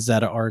decisions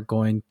that are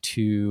going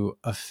to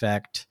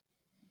affect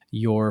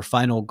your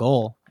final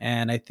goal.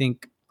 And I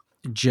think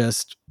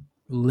just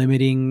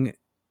limiting,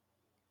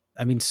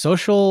 I mean,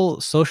 social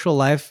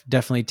life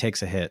definitely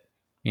takes a hit,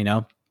 you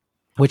know,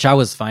 which I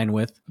was fine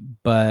with,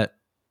 but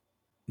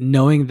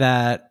knowing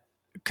that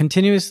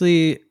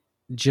continuously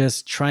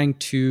just trying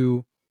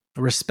to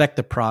respect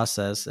the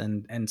process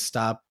and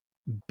stop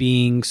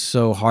being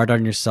so hard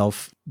on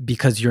yourself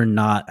because you're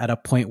not at a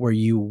point where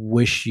you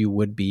wish you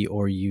would be,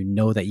 or you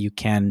know that you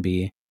can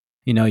be.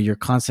 You know, you're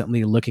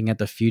constantly looking at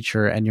the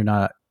future and you're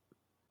not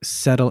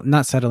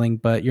settling,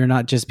 but you're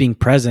not just being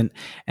present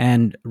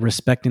and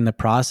respecting the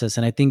process.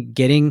 And I think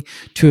getting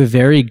to a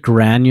very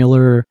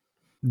granular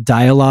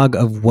dialogue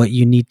of what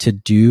you need to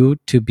do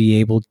to be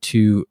able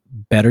to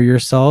better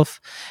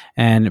yourself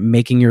and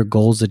making your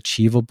goals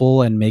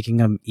achievable and making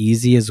them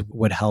easy is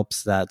what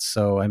helps that.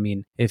 So, I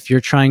mean, if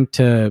you're trying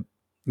to,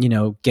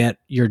 get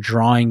your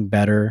drawing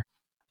better,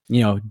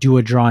 do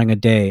a drawing a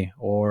day.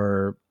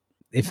 Or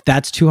if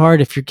that's too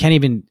hard, if you can't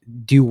even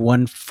do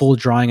one full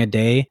drawing a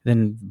day,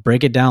 then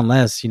break it down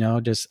less,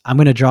 just I'm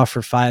going to draw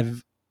for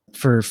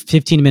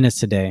 15 minutes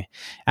today.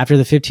 After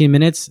the 15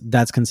 minutes,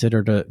 that's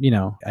considered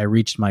I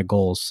reached my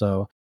goals.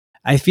 So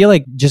I feel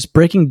like just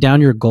breaking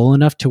down your goal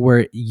enough to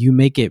where you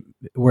make it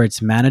where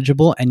it's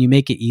manageable and you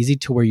make it easy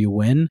to where you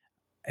win.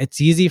 It's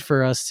easy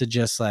for us to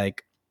just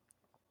like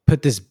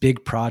put this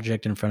big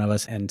project in front of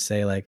us and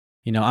say like,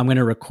 I'm going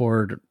to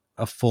record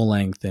a full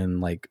length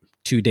in like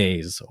 2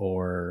 days,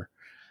 or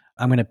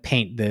I'm going to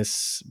paint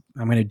this.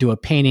 I'm going to do a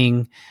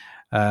painting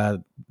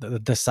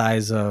the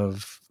size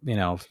of,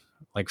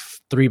 like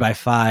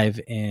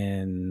 3x5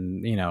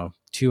 in,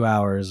 2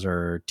 hours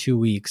or 2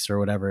 weeks or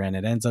whatever. And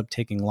it ends up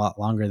taking a lot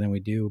longer than we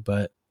do.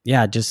 But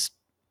yeah, just,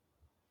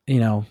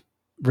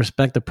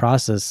 respect the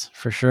process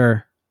for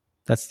sure.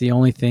 That's the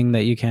only thing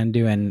that you can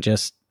do. And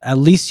just at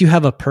least you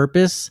have a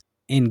purpose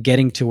in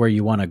getting to where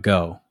you want to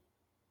go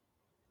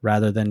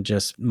rather than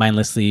just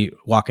mindlessly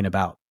walking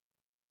about.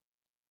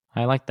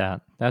 I like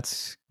that.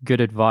 That's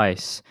good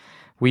advice.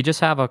 We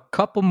just have a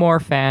couple more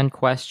fan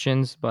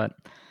questions, but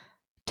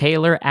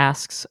Taylor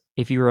asks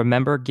if you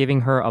remember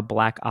giving her a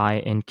black eye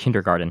in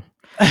kindergarten.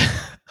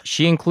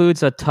 She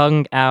includes a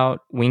tongue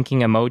out winking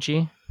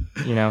emoji,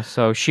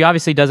 so she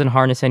obviously doesn't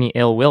harness any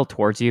ill will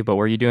towards you, but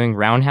were you doing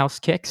roundhouse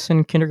kicks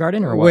in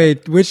kindergarten or what?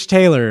 Wait, which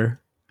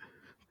Taylor?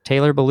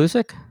 Taylor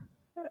Belusic?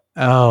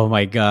 Oh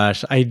my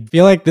gosh. I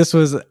feel like this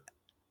was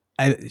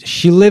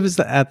she lives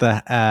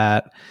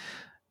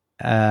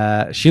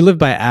she lived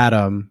by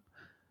Adam,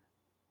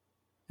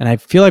 and I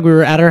feel like we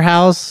were at her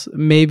house,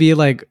 maybe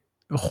like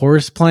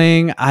horse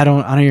playing. I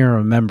don't even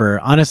remember.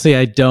 Honestly,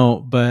 I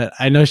don't, but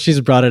I know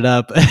she's brought it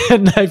up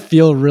and I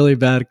feel really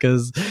bad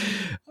because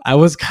I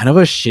was kind of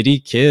a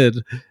shitty kid.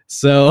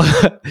 So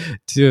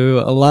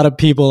to a lot of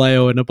people, I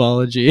owe an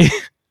apology.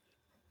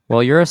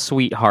 Well, you're a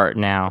sweetheart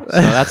now,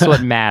 so that's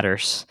what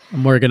matters.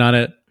 I'm working on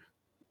it.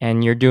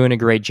 And you're doing a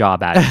great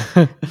job at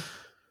it.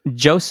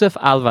 Joseph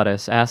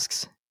Alvarez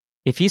asks,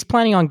 if he's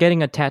planning on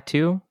getting a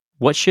tattoo,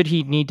 what should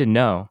he need to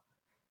know?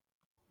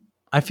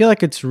 I feel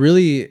like it's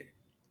really,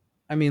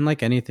 I mean,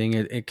 like anything,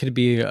 it could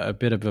be a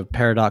bit of a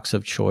paradox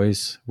of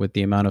choice with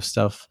the amount of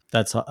stuff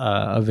that's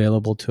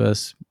available to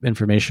us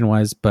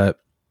information-wise. But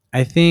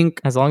I think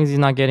as long as he's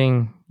not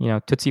getting,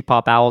 Tootsie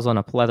Pop owls on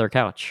a leather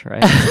couch,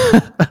 right?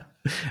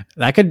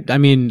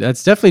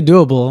 that's definitely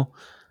doable.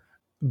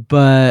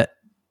 But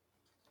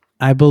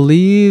I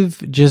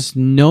believe just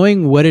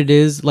knowing what it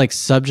is, like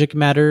subject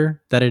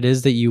matter that it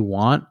is that you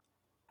want,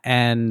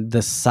 and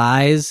the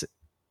size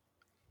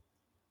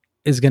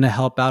is going to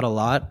help out a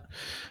lot.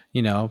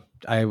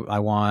 I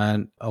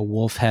want a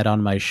wolf head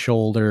on my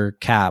shoulder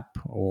cap,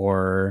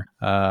 or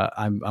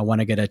I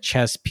want to get a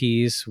chest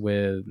piece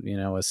with,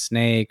 a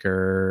snake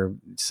or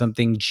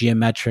something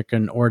geometric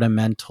and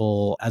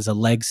ornamental as a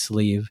leg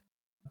sleeve.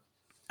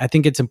 I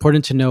think it's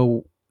important to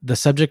know the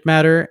subject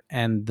matter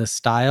and the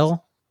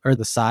style or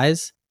the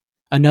size.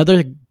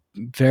 Another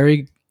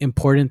very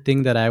important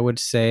thing that I would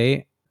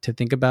say to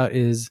think about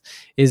is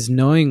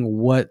knowing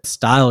what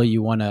style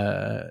you want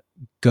to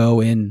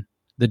go in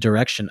the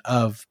direction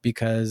of,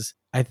 because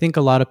I think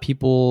a lot of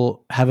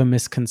people have a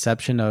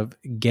misconception of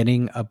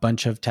getting a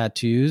bunch of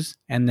tattoos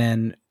and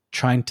then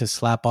trying to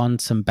slap on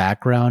some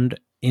background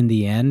in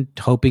the end,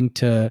 hoping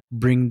to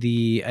bring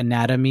the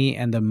anatomy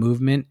and the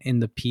movement in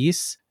the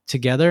piece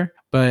together.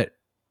 But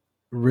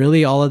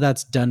really all of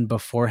that's done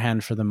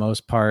beforehand for the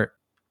most part.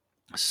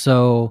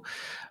 So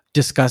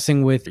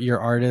discussing with your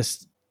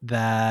artist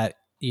that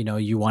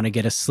you want to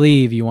get a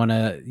sleeve, you want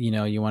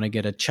to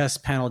get a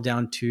chest panel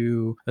down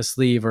to a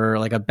sleeve or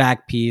like a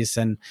back piece,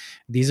 and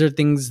these are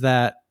things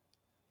that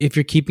if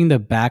you're keeping the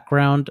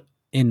background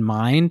in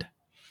mind,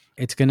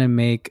 it's going to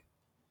make,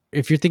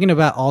 if you're thinking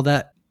about all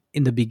that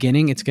in the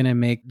beginning, it's going to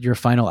make your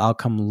final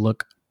outcome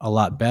look a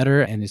lot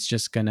better, and it's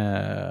just going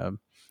to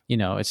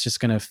it's just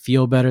going to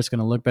feel better. It's going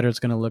to look better. It's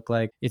going to look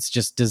like it's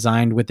just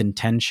designed with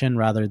intention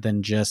rather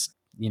than just,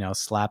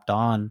 slapped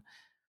on.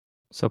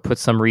 So put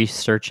some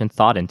research and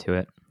thought into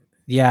it.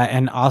 Yeah.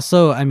 And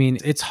also, I mean,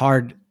 it's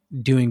hard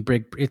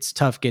it's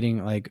tough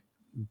getting like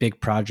big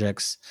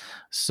projects.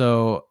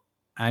 So,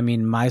 I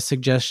mean, my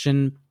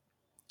suggestion,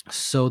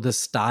 so the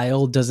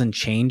style doesn't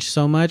change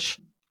so much,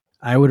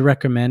 I would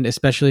recommend,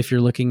 especially if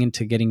you're looking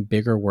into getting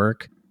bigger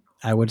work,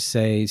 I would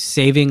say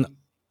saving,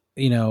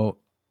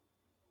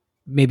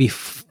 maybe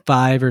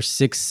 5 or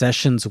 6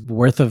 sessions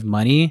worth of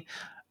money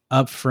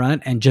up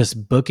front and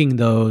just booking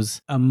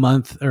those a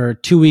month or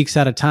 2 weeks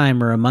at a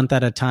time or a month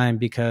at a time,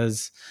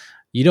 because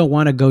you don't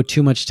want to go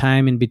too much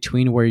time in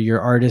between where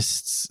your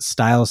artist's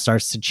style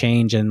starts to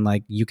change and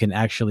like you can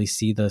actually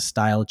see the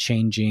style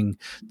changing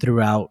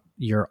throughout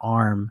your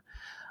arm.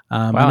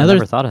 Wow, I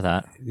never thought of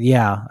that.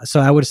 Yeah. So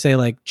I would say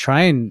like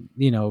try and,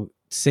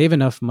 save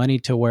enough money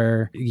to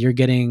where you're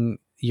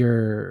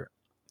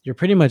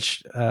pretty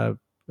much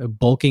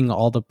bulking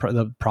all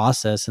the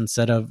process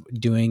instead of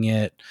doing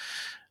it,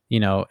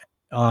 oh,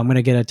 I'm going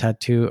to get a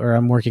tattoo or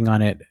I'm working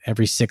on it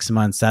every 6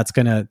 months. That's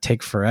going to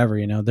take forever.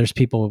 There's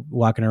people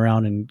walking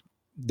around and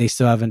they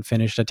still haven't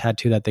finished a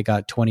tattoo that they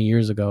got 20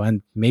 years ago,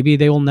 and maybe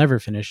they will never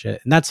finish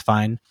it, and that's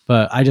fine.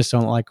 But I just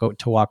don't like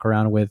to walk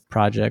around with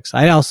projects.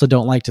 I also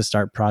don't like to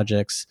start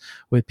projects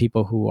with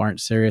people who aren't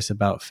serious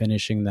about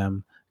finishing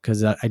them,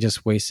 because I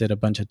just wasted a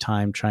bunch of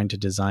time trying to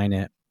design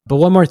it. But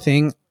one more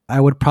thing, I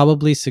would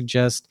probably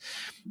suggest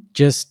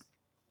just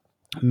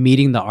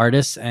meeting the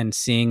artist and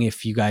seeing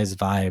if you guys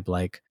vibe.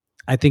 Like,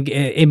 I think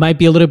it might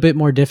be a little bit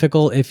more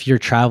difficult if you're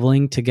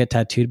traveling to get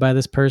tattooed by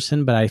this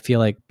person, but I feel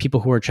like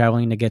people who are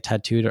traveling to get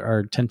tattooed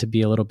tend to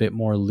be a little bit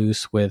more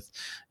loose with,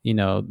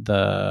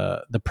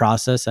 the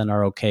process and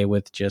are okay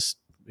with just,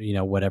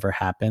 whatever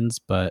happens.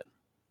 But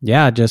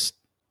yeah, just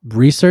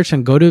research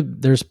and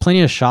there's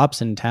plenty of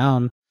shops in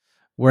town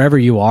wherever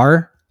you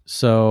are.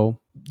 So,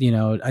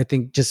 I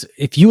think just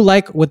if you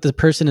like what the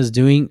person is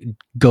doing,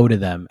 go to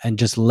them and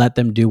just let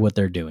them do what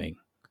they're doing.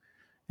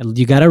 And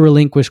you got to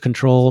relinquish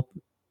control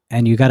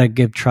and you got to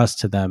give trust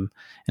to them.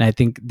 And I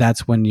think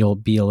that's when you'll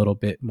be a little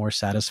bit more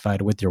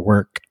satisfied with your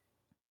work.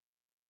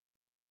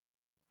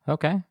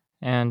 Okay.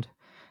 And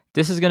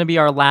this is going to be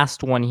our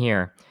last one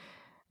here.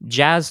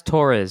 Jazz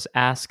Torres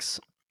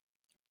asks,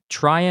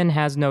 Tryon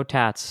has no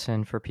tats.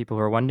 And for people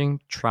who are wondering,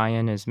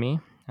 Tryon is me.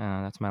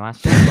 That's my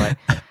last name.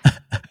 But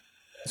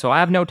so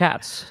I have no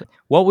tats.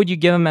 What would you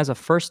give him as a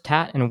first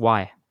tat and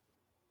why?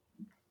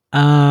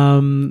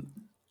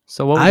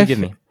 So what would you give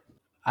me?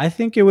 I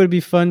think it would be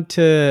fun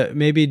to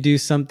maybe do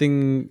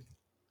something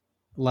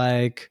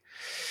like,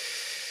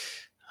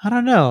 I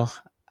don't know.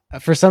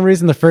 For some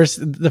reason, the first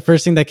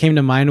thing that came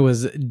to mind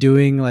was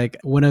doing like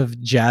one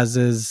of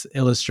Jazz's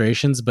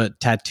illustrations, but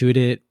tattooed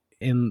it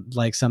in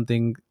like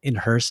something in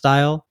her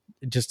style,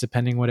 just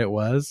depending what it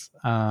was.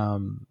 I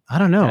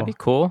don't know. That'd be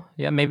cool.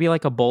 Yeah, maybe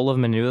like a bowl of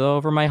menudo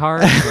over my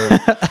heart.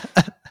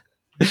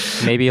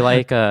 Maybe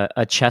like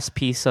a chess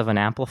piece of an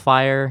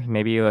amplifier,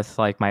 maybe with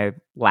like my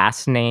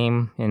last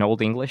name in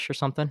Old English or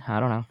something. I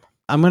don't know.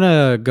 I'm going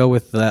to go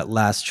with that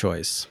last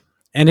choice.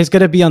 And it's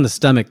going to be on the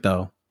stomach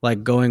though,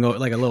 like going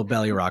like a little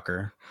belly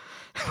rocker.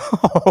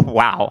 Oh,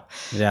 wow.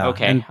 Yeah.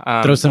 Okay. And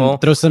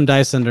throw some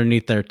dice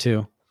underneath there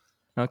too.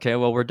 Okay.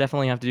 Well, we're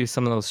definitely have to do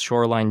some of those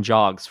shoreline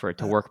jogs for it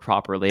to work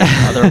properly.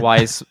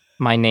 Otherwise,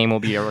 my name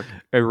will be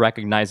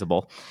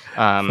irrecognizable.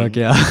 Fuck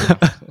yeah.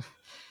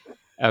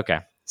 Okay.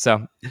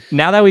 So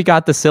now that we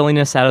got the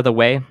silliness out of the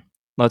way,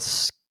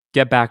 let's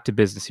get back to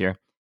business here.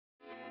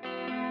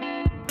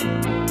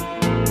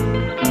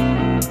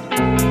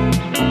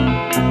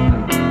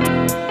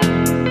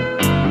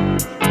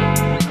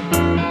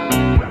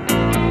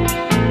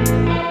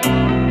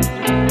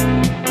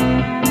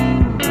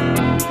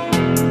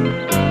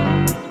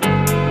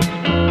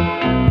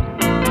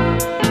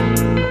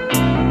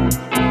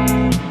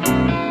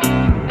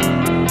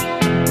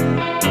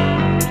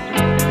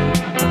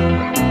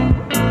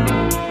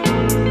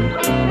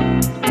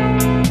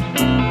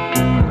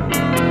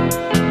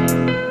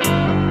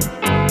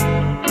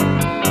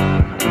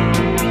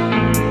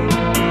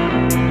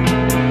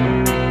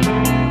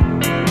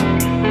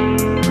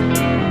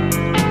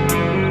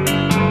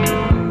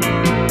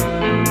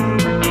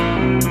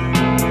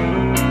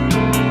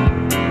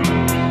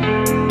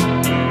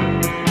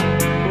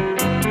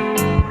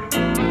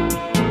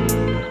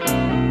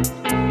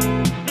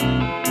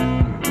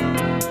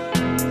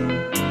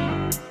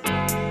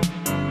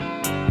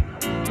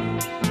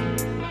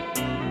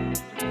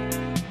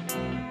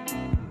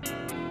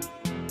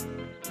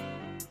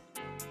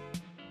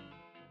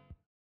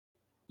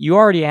 You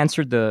already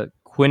answered the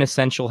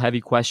quintessential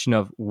heavy question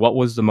of what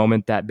was the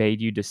moment that made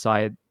you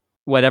decide,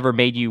 whatever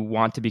made you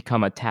want to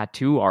become a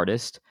tattoo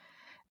artist.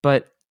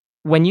 But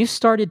when you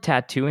started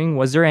tattooing,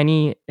 was there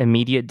any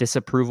immediate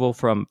disapproval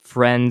from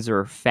friends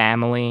or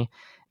family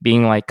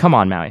being like, come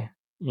on, Maui,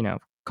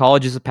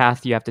 college is a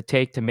path you have to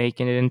take to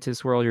make it into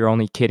this world. You're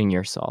only kidding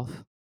yourself.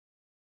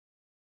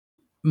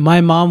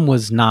 My mom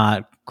was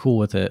not cool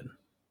with it.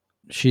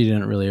 She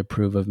didn't really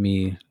approve of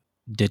me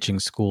ditching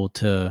school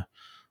to,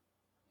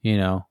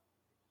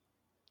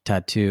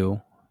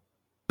 tattoo.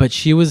 But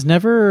she was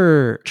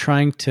never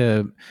trying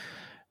to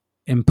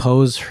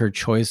impose her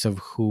choice of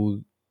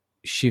who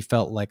she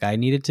felt like I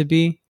needed to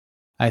be.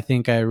 I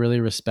think I really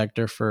respect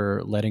her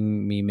for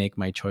letting me make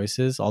my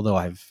choices, although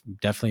I've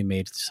definitely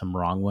made some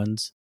wrong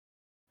ones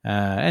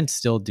and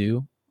still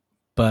do.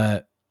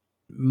 But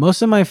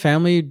most of my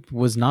family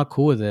was not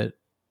cool with it.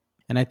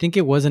 And I think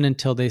it wasn't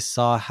until they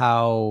saw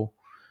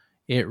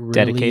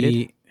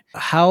Dedicated?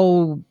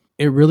 how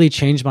it really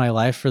changed my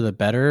life for the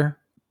better.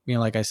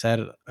 Like I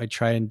said, I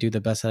try and do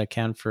the best that I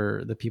can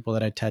for the people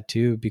that I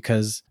tattoo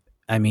because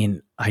I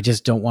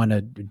just don't want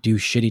to do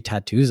shitty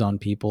tattoos on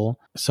people.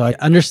 So I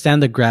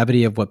understand the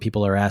gravity of what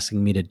people are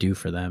asking me to do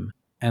for them.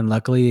 And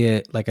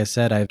luckily, like I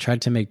said, I've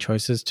tried to make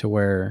choices to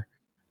where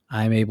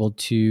I'm able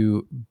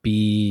to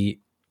be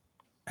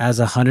as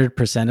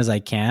 100% as I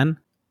can.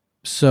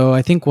 So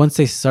I think once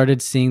they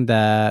started seeing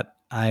that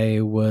I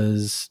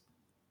was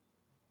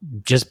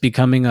just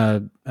becoming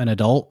an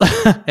adult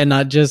and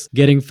not just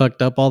getting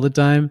fucked up all the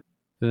time,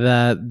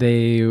 that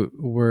they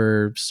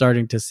were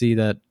starting to see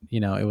that,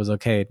 it was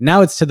okay.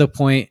 Now it's to the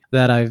point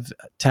that I've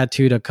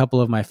tattooed a couple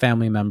of my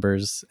family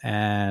members,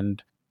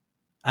 and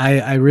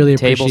I really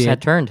appreciate. Tables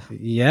had turned.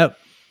 Yep.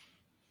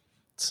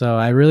 So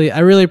I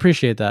really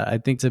appreciate that. I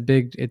think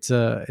it's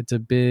a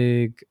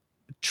big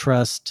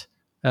trust.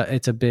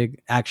 It's a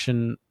big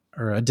action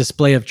or a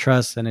display of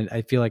trust, and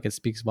I feel like it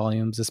speaks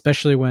volumes,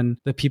 especially when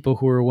the people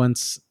who were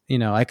once,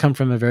 I come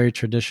from a very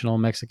traditional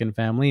Mexican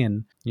family,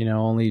 and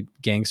only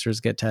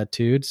gangsters get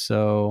tattooed.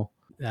 So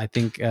I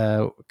think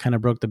kind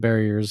of broke the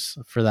barriers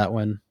for that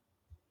one.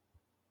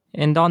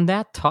 And on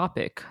that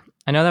topic,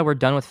 I know that we're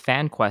done with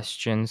fan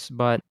questions,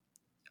 but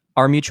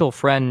our mutual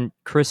friend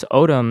Chris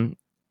Odom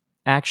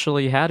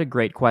actually had a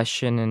great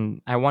question,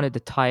 and I wanted to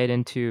tie it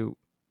into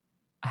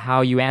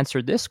how you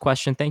answered this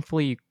question.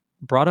 Thankfully, you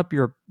brought up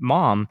your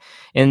mom.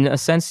 In a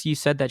sense, you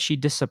said that she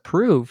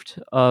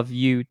disapproved of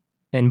you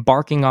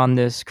embarking on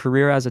this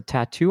career as a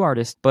tattoo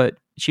artist, but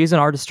she's an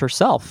artist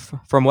herself,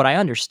 from what I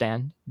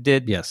understand.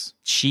 Did Yes.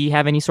 she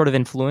have any sort of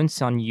influence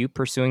on you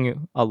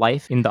pursuing a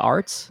life in the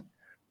arts?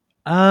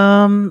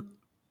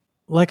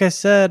 Like I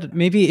said,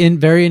 maybe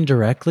very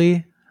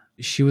indirectly.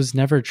 She was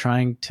never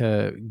trying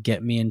to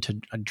get me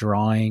into a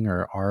drawing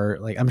or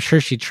art. Like, I'm sure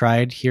she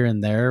tried here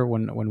and there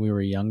when we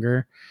were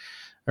younger,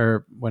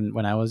 or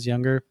when I was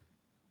younger,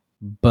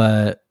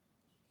 but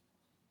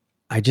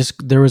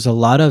there was a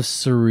lot of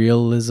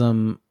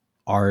surrealism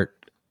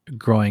art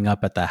growing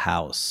up at the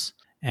house,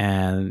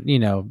 and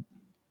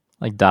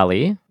Like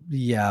Dali?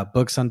 yeah,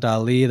 books on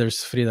Dali.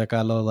 There's Frida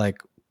Kahlo. Like,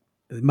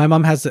 my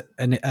mom has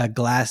a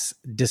glass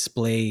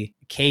display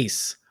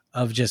case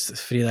of just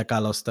Frida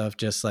Kahlo stuff.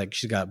 Just like,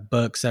 she's got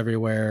books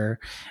everywhere.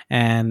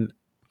 And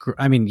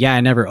I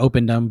never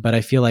opened them, but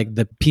I feel like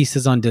the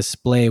pieces on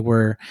display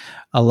were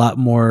a lot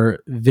more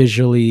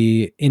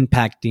visually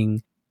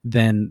impacting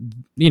than,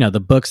 the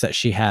books that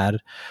she had.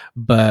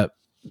 But,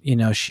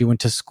 she went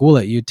to school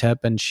at UTEP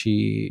and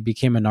she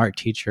became an art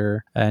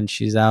teacher, and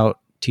she's out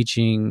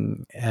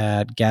teaching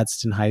at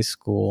Gadsden High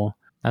School.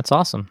 That's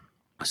awesome.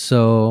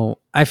 So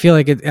I feel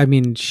like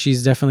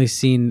she's definitely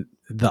seen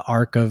the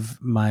arc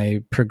of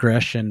my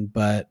progression,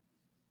 but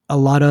a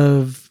lot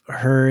of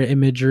her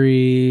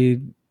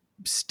imagery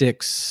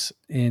sticks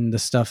in the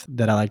stuff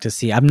that I like to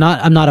see. I'm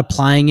not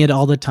applying it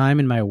all the time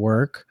in my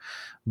work,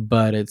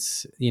 but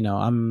it's,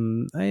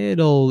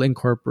 it'll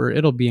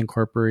be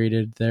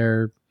incorporated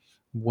there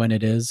when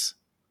it is.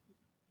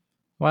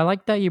 Well, I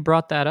like that you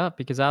brought that up,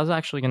 because I was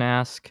actually going to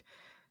ask,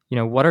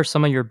 what are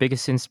some of your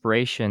biggest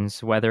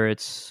inspirations, whether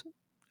it's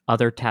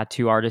other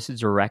tattoo artists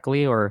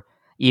directly or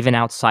even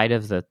outside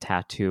of the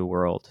tattoo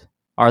world?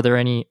 Are there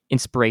any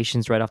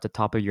inspirations right off the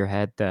top of your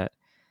head that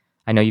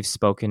I know you've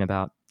spoken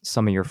about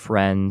some of your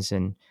friends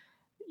and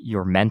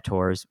your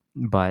mentors,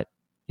 but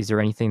is there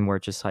anything where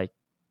it's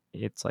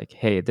like,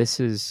 hey, this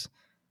is,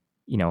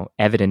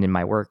 evident in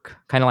my work?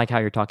 Kind of like how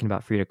you're talking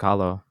about Frida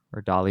Kahlo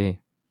or Dali.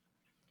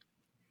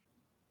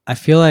 I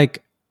feel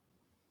like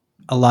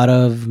a lot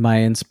of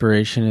my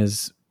inspiration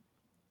is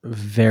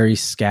very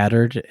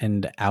scattered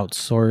and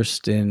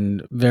outsourced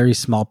in very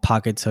small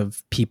pockets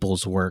of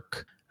people's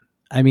work.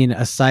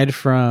 Aside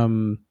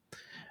from,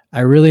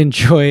 I really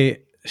enjoy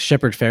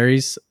Shepard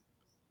Fairey's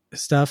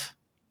stuff,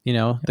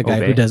 the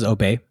guy who does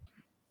Obey.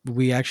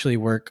 We actually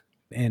work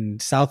in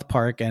South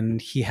Park,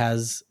 and he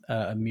has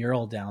a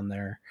mural down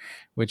there,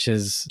 which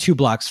is 2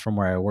 blocks from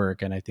where I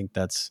work. And I think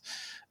that's,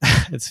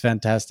 it's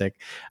fantastic.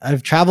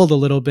 I've traveled a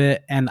little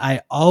bit, and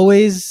I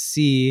always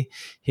see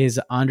his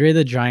Andre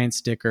the Giant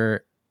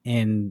sticker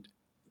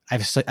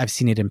I've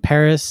seen it in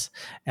Paris,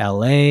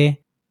 LA.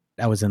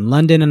 I was in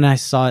London and I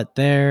saw it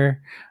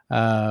there.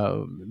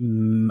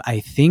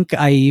 I think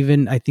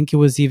it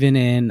was even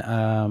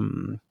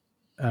in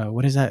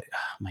what is that?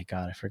 Oh my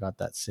God, I forgot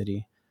that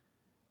city.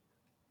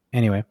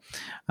 Anyway,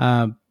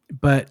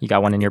 but you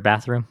got one in your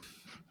bathroom?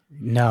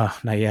 No,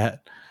 not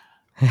yet.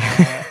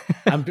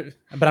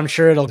 But I'm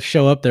sure it'll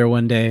show up there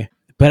one day.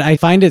 But I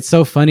find it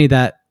so funny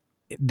that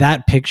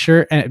that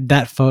picture and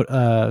that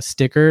photo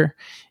sticker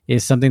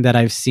is something that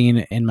I've seen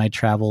in my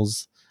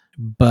travels,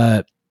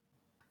 but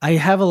I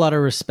have a lot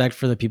of respect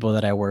for the people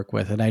that I work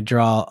with, and I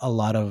draw a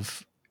lot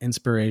of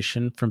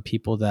inspiration from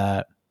people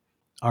that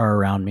are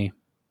around me.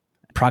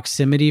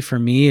 Proximity for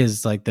me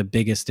is like the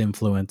biggest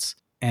influence,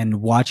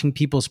 and watching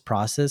people's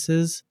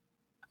processes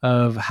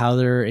of how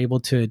they're able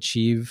to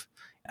achieve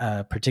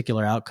a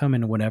particular outcome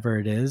and whatever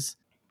it is,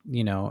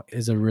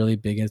 is a really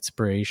big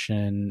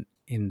inspiration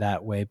in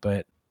that way.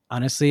 But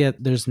honestly,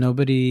 there's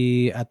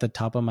nobody at the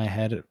top of my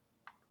head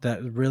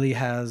that really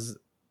has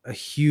a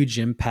huge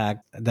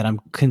impact that I'm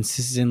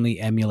consistently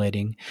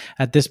emulating.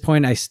 At this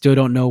point, I still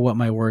don't know what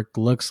my work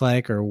looks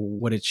like or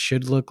what it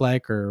should look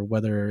like or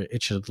whether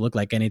it should look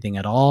like anything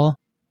at all.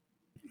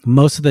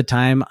 Most of the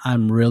time,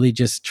 I'm really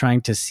just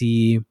trying to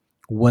see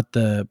what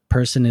the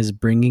person is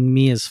bringing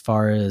me as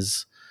far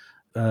as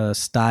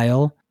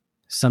style.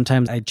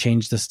 Sometimes I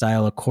change the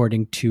style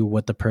according to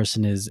what the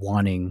person is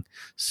wanting.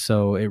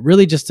 So it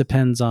really just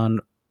depends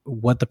on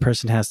what the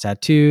person has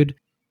tattooed,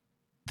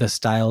 the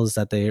styles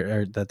that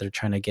they're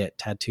trying to get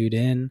tattooed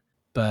in.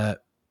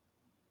 But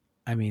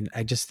I mean,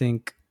 I just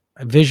think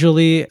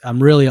visually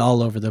I'm really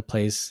all over the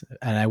place,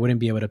 and I wouldn't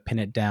be able to pin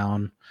it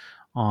down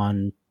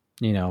on,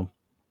 on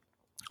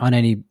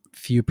any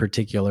few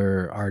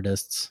particular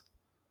artists.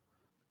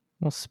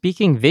 Well,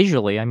 speaking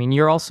visually, I mean,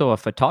 you're also a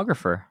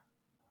photographer.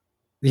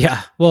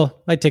 Yeah,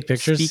 well, I take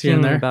pictures Speaking here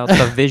and there. about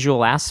the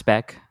visual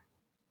aspect,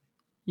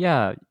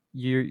 yeah,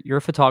 you're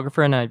a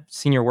photographer, and I've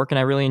seen your work, and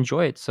I really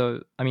enjoy it.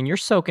 So, I mean, you're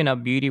soaking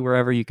up beauty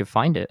wherever you could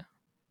find it.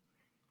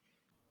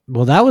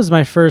 Well, that was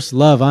my first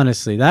love,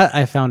 honestly. That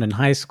I found in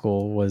high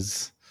school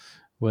was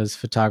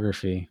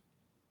photography.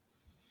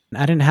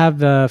 I didn't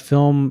have a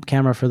film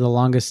camera for the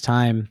longest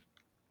time,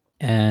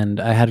 and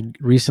I had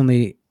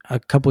recently, a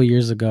couple of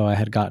years ago, I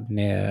had gotten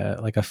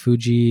a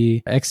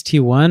Fuji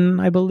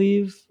X-T1, I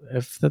believe.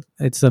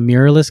 It's a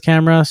mirrorless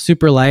camera,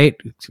 super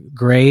light,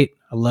 great.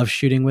 I love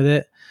shooting with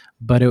it,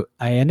 but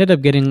I ended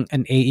up getting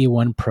an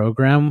AE1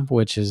 program,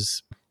 which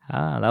is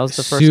that was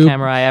the first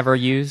camera I ever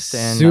used,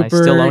 and I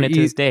still own it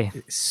to this day.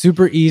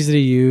 Super easy to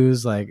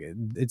use. Like,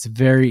 it's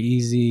very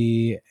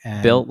easy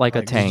and built like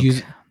a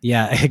tank.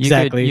 Yeah,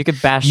 exactly. You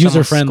could bash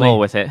someone's skull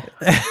with it.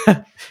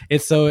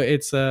 it's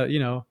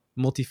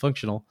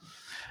multifunctional.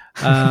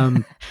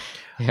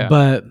 Yeah.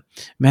 But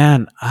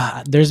man,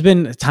 there's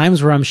been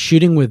times where I'm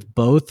shooting with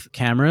both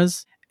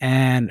cameras,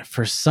 and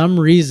for some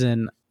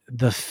reason,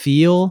 the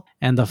feel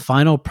and the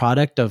final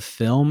product of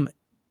film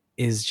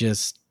is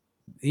just,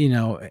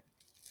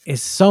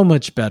 is so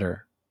much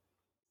better.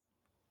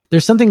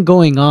 There's something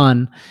going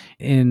on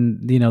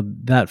in,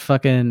 that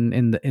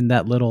fucking in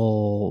that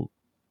little,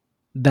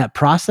 that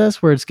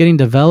process where it's getting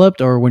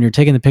developed, or when you're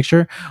taking the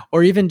picture,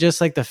 or even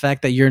just like the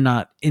fact that you're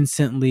not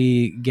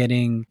instantly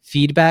getting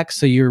feedback,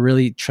 so you're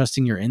really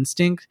trusting your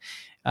instinct,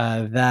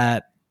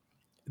 that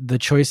the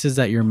choices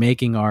that you're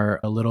making are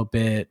a little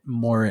bit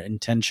more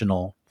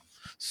intentional.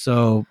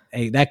 So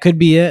hey, that could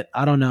be it.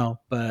 I don't know,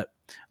 but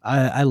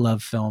I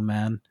love film,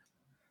 man.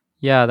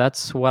 Yeah,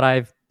 that's what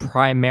I've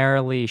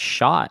primarily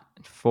shot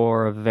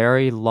for a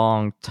very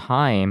long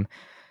time.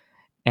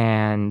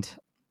 And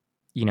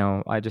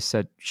I just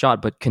said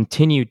shot, but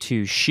continue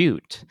to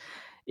shoot.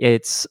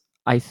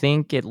 I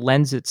think it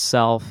lends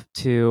itself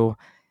to,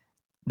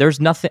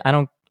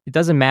 it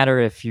doesn't matter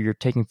if you're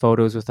taking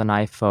photos with an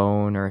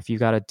iPhone or if you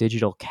got a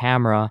digital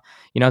camera,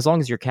 as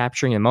long as you're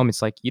capturing the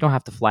moments, like, you don't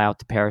have to fly out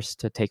to Paris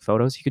to take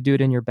photos. You could do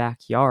it in your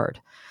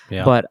backyard.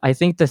 Yeah. But I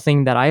think the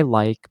thing that I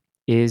like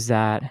is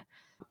that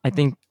I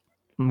think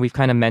we've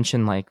kind of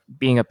mentioned like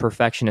being a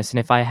perfectionist. And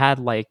if I had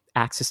like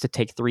access to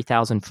take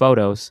 3,000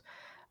 photos,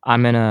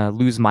 I'm going to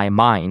lose my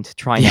mind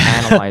trying to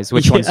analyze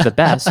which one's the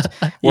best.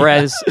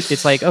 Whereas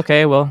it's like,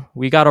 okay, well,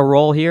 we got a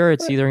roll here.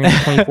 It's either going to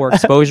be 24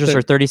 exposures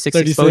or 36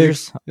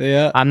 exposures.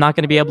 Yeah. I'm not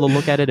going to be able to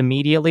look at it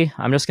immediately.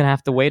 I'm just going to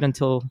have to wait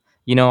until,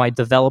 I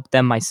develop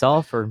them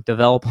myself or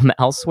develop them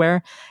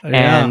elsewhere.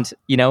 Yeah. And,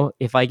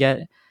 if I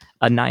get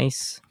a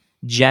nice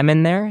gem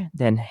in there,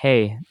 then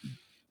hey,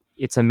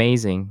 it's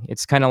amazing.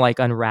 It's kind of like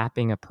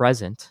unwrapping a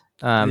present.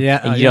 And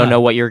you don't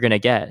know what you're going to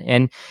get.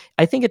 And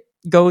I think it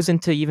goes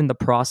into even the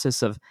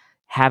process of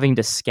having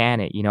to scan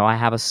it. I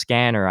have a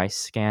scanner, I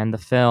scan the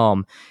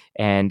film,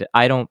 and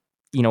I don't,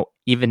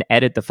 even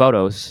edit the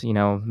photos.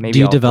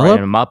 Maybe I'll develop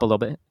them up a little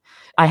bit.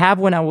 I have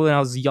when I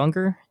was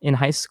younger in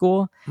high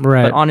school,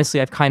 right? But honestly,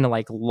 I've kind of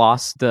like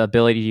lost the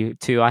ability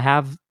to. I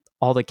have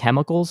all the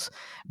chemicals,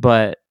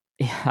 but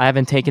I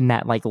haven't taken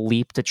that like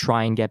leap to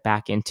try and get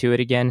back into it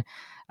again.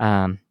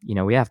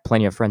 We have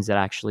plenty of friends that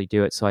actually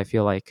do it, so I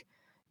feel like,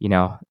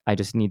 I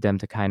just need them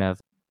to kind of,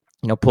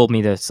 pull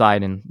me to the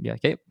side and be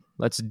like, hey,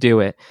 let's do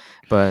it.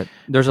 But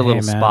there's a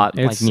little spot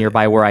like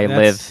nearby where I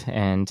live,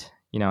 and,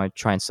 I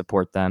try and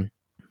support them.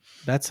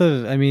 It's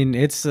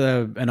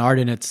an art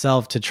in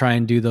itself to try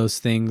and do those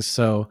things.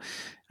 So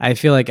I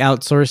feel like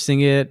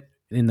outsourcing it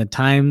in the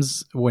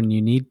times when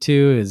you need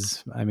to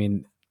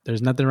there's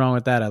There's nothing wrong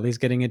with that. At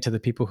least getting it to the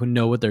people who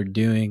know what they're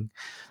doing.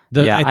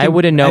 I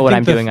wouldn't know what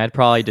I'm doing. I'd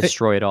probably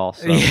destroy it all.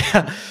 So.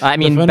 Yeah, I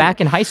mean,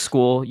 back in high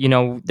school,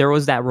 there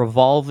was that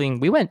revolving.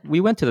 We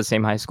went to the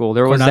same high school.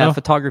 There was Coronado? that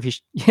photography.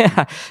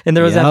 And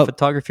there was that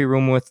photography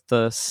room with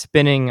the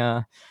spinning,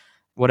 the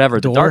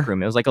dark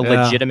room. It was like a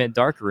legitimate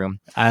dark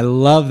room. I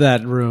love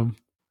that room.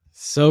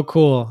 So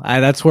cool.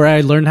 That's where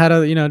I learned how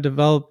to,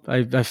 develop.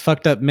 I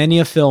fucked up many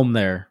a film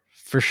there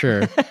for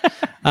sure.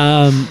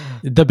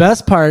 The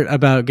best part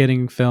about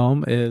getting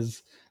film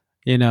is,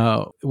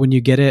 when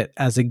you get it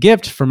as a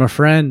gift from a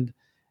friend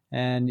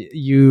and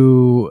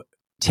you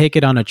take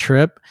it on a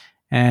trip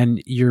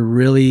and you're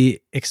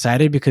really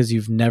excited because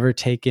you've never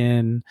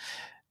taken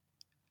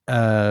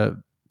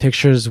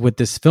pictures with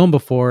this film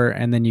before,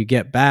 and then you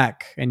get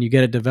back and you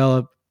get it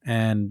developed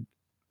and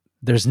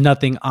there's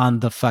nothing on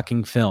the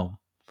fucking film.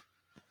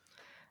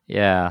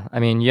 Yeah, I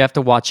mean, you have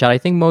to watch out. I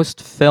think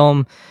most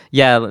film,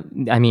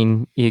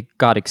 it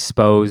got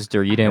exposed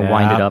or you didn't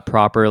wind it up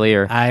properly,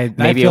 or I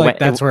feel like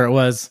that's where it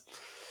was.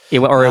 It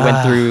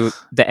went through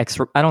the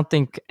X-ray. I don't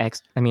think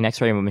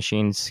X-ray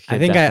machines. I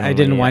think I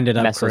didn't wind it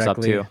up mess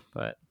correctly. Us up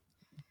too,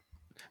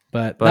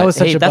 but that was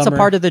such a bummer. That's a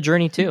part of the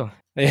journey too.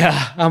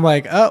 Yeah, I'm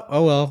like,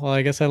 oh well. Well,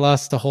 I guess I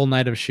lost a whole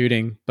night of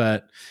shooting,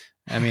 but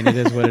I mean, it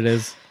is what it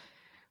is.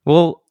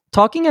 Well,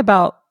 talking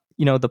about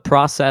the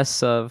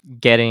process of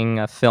getting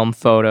a film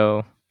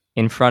photo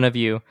in front of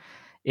you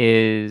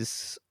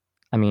is,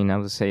 I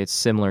would say it's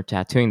similar to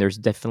tattooing. There's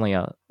definitely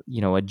a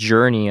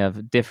journey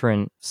of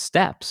different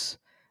steps.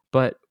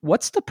 But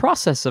what's the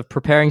process of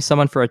preparing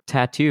someone for a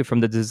tattoo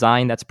from the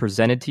design that's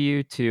presented to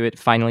you to it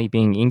finally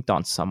being inked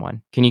on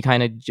someone? Can you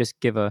kind of just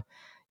give a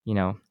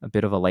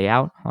bit of a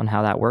layout on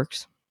how that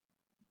works?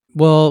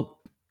 Well,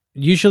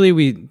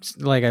 usually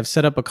I've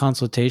set up a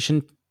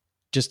consultation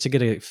just to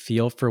get a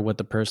feel for what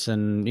the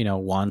person,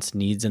 wants,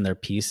 needs in their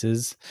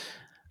pieces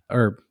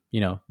or,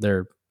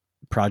 their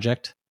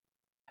project.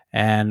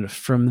 And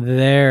from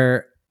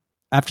there,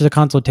 after the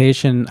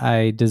consultation,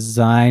 I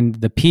designed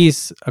the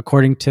piece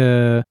according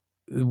to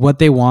what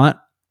they want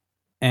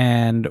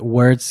and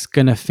where it's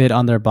going to fit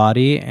on their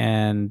body.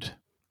 And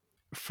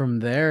from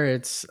there,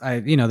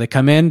 they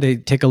come in, they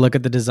take a look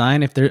at the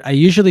design. I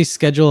usually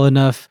schedule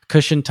enough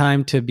cushion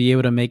time to be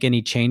able to make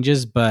any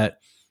changes, but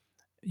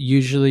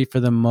usually for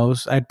the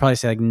most, I'd probably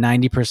say like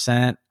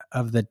 90%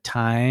 of the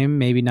time,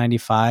 maybe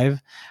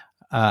 95,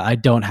 I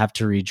don't have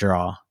to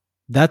redraw.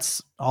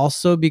 That's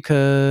also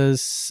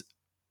because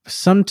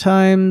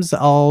sometimes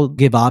I'll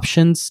give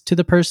options to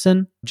the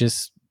person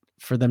just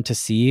for them to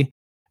see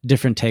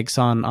different takes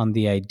on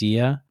the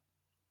idea.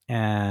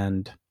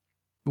 And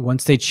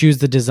once they choose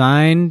the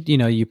design,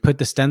 you put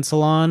the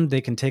stencil on,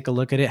 they can take a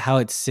look at it, how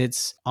it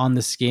sits on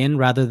the skin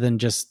rather than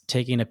just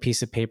taking a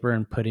piece of paper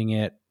and putting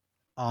it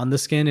on the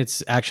skin.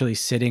 It's actually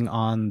sitting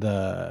on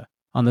the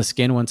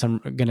skin once I'm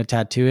going to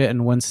tattoo it.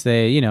 And once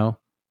they,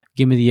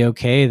 give me the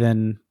okay,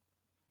 then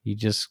you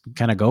just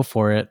kind of go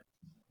for it.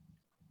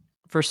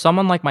 For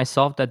someone like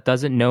myself that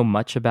doesn't know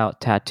much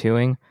about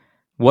tattooing,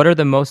 what are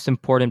the most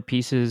important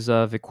pieces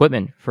of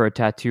equipment for a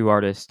tattoo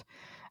artist?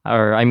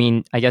 Or, I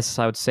guess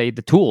I would say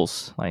the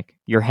tools, like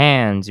your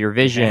hands, your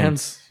vision,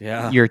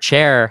 your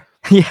chair.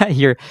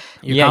 You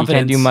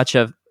can't do much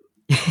of...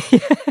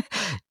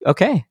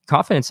 Okay,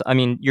 confidence.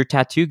 Your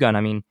tattoo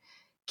gun.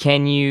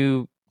 Can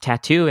you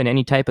tattoo in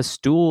any type of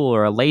stool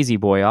or a lazy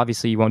boy?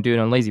 Obviously, you won't do it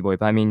on lazy boy,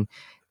 but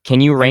can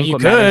you rank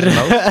what matters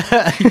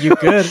the most? You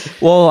could.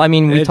 Well,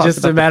 we it talked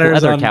just about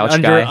matters the leather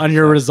couch on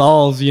your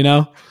resolve,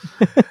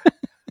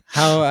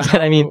 How?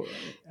 Can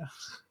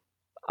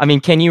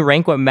you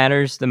rank what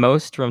matters the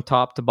most from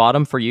top to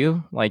bottom for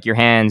you? Like your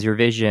hands, your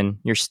vision,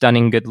 your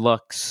stunning good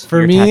looks,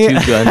 for your me,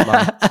 tattoo gun,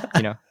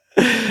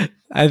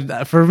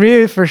 For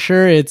me, for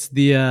sure, it's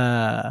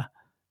the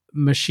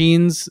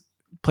machines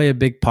play a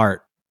big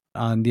part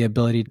on the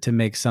ability to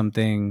make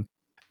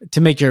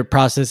your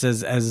process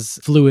as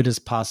fluid as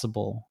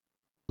possible.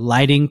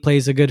 Lighting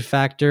plays a good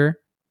factor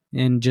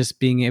in just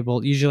being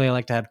able. Usually, I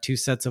like to have two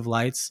sets of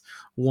lights,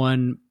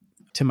 one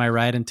to my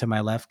right and to my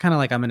left, kind of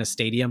like I'm in a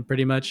stadium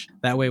pretty much.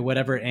 That way,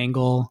 whatever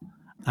angle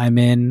I'm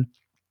in,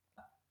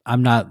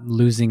 I'm not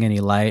losing any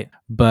light.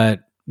 But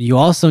you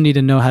also need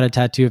to know how to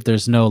tattoo if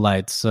there's no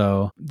lights.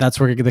 So that's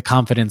where the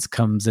confidence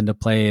comes into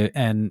play.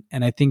 And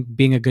I think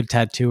being a good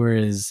tattooer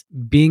is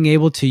being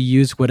able to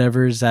use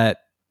whatever's at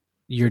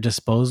your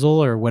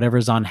disposal or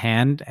whatever's on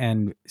hand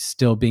and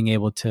still being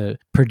able to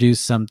produce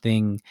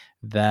something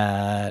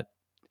that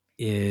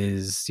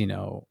is,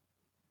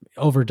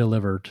 over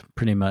delivered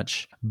pretty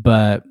much.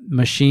 But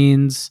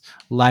machines,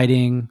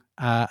 lighting,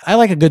 I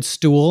like a good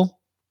stool.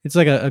 It's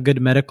like a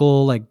good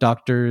medical, like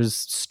doctor's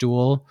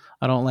stool.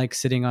 I don't like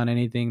sitting on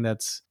anything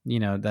that's,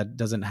 that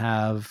doesn't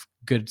have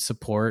good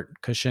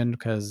support cushion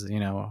because,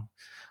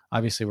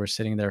 obviously we're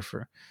sitting there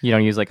for... You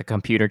don't use like a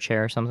computer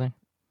chair or something?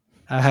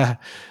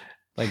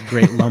 Like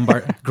great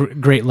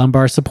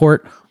lumbar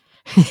support.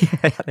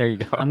 Yeah, there you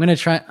go. I'm going to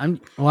try.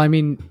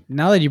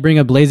 Now that you bring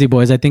up Lazy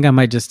Boys, I think I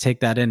might just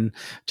take that in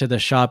to the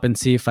shop and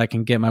see if I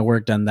can get my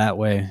work done that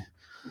way.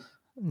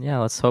 Yeah,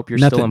 let's hope you're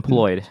still Nothing,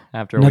 employed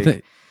after a week.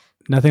 nothing,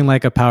 nothing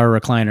like a power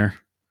recliner.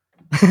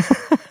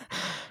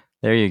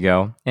 There you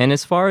go. And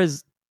as far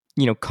as,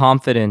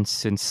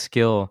 confidence and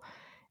skill,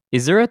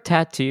 is there a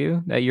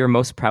tattoo that you're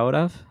most proud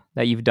of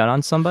that you've done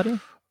on somebody?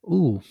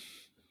 Ooh,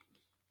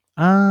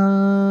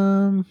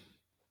 um,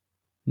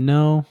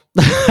 no,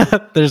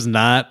 there's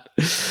not.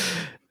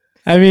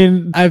 I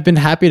mean, I've been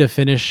happy to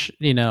finish,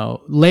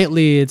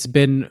 lately it's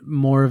been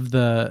more of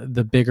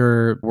the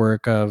bigger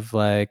work of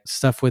like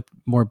stuff with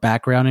more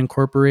background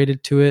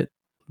incorporated to it,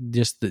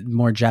 just the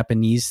more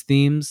Japanese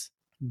themes,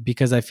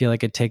 because I feel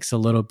like it takes a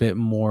little bit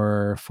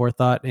more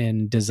forethought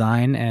in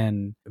design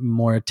and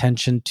more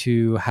attention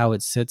to how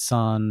it sits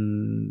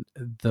on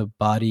the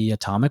body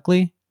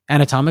anatomically,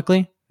 not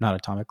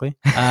atomically.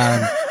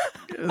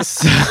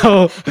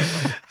 So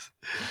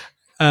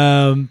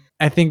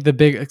I think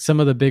some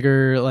of the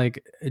bigger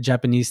like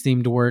Japanese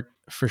themed work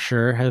for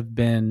sure have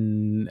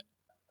been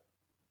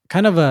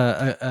kind of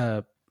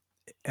a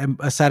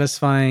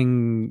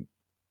satisfying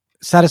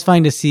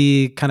to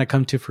see kind of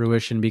come to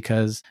fruition,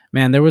 because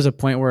man, there was a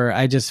point where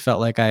I just felt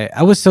like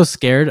I was so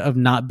scared of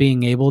not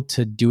being able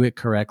to do it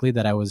correctly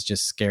that I was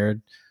just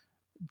scared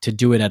to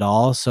do it at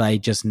all, so I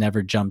just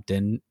never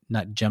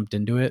not jumped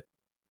into it.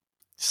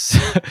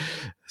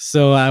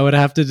 So I would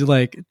have to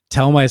like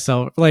tell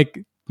myself,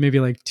 like maybe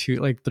like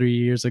 3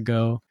 years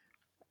ago,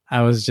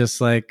 I was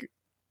just like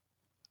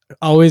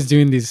always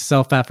doing these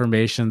self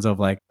affirmations of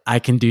like, I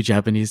can do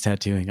Japanese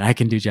tattooing. I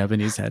can do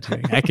Japanese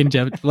tattooing.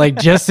 Like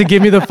just to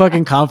give me the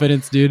fucking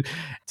confidence, dude.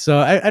 So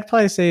I'd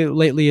probably say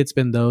lately it's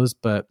been those,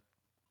 but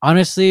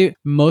honestly,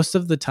 most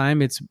of the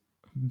time it's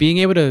being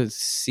able to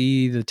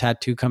see the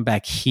tattoo come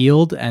back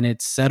healed and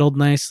it's settled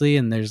nicely.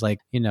 And there's like,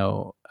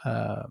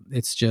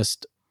 it's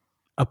just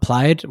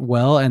applied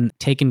well and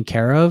taken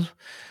care of.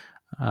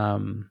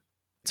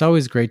 It's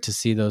always great to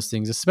see those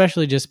things,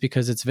 especially just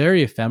because it's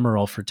very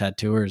ephemeral for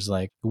tattooers.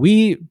 Like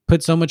we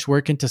put so much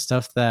work into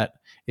stuff that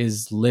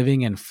is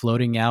living and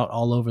floating out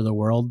all over the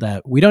world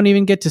that we don't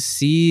even get to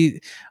see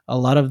a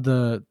lot of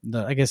the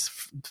I guess,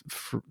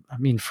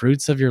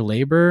 fruits of your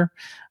labor.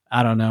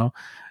 I don't know.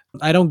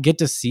 I don't get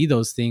to see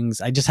those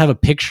things. I just have a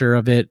picture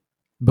of it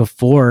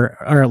before,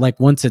 or like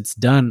once it's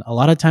done. A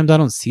lot of times I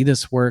don't see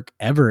this work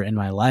ever in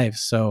my life.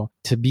 So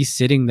to be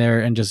sitting there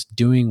and just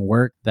doing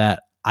work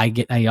that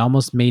I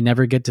almost may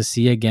never get to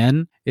see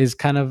again is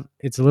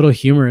it's a little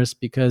humorous,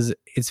 because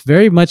it's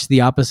very much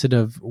the opposite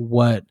of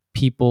what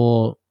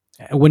people,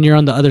 when you're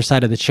on the other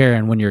side of the chair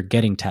and when you're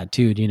getting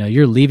tattooed,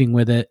 you're leaving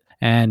with it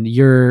and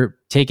you're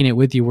taking it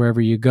with you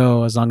wherever you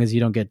go, as long as you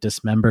don't get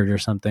dismembered or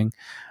something.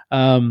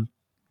 There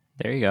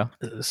you go.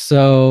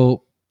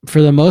 So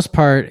for the most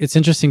part, it's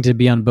interesting to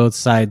be on both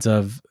sides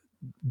of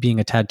being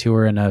a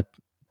tattooer and a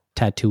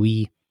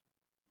tattooee.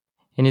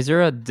 And is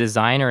there a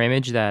design or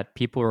image that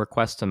people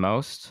request the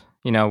most?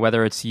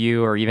 Whether it's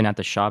you or even at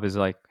the shop, is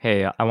like,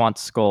 hey, I want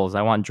skulls,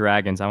 I want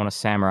dragons, I want a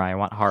samurai, I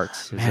want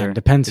hearts.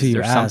 Depends who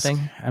you ask.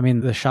 I mean,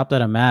 the shop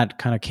that I'm at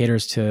kind of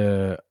caters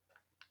to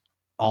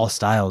all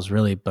styles,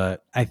 really.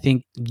 But I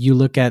think you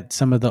look at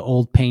some of the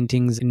old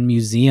paintings in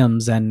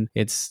museums and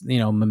it's,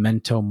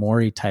 memento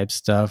mori type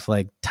stuff,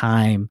 like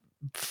time,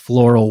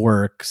 floral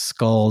work,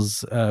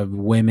 skulls,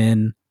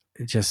 women.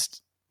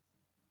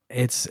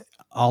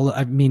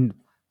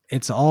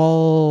 It's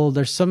all,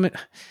 there's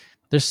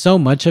so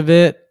much of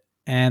it,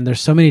 and there's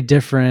so many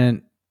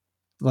different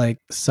like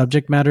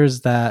subject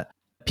matters that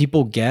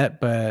people get,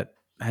 but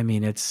I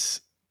mean, it's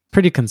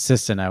pretty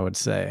consistent, I would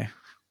say.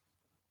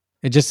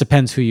 It just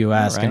depends who you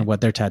ask and what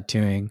they're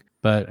tattooing.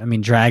 But I mean,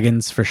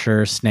 dragons for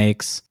sure,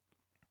 snakes,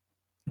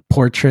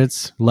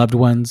 portraits, loved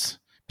ones,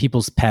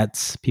 people's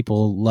pets.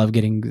 People love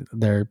getting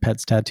their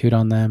pets tattooed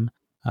on them.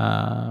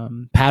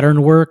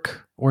 Pattern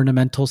work,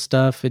 ornamental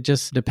stuff. It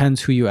just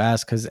depends who you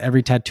ask, because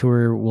every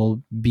tattooer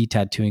will be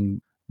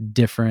tattooing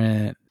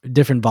different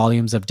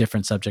volumes of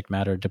different subject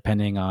matter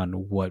depending on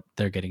what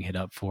they're getting hit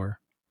up for.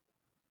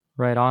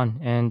 Right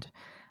on. And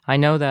I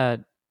know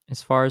that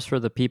as far as for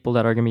the people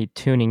that are going to be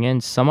tuning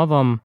in, some of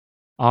them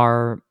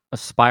are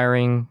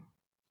aspiring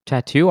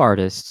tattoo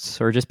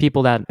artists or just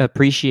people that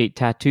appreciate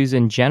tattoos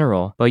in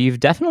general. But you've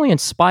definitely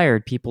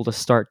inspired people to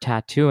start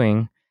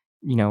tattooing,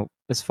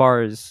 as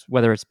far as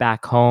whether it's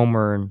back home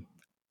or in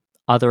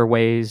other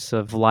ways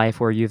of life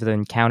where you've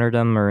encountered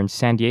them or in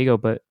San Diego.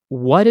 But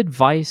what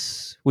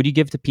advice would you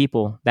give to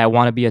people that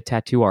want to be a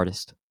tattoo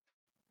artist?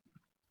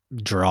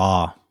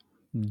 Draw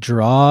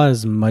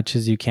as much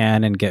as you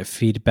can and get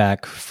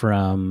feedback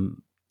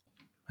from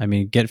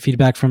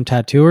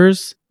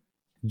tattooers.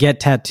 Get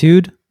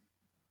tattooed.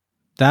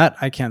 That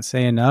I can't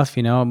say enough.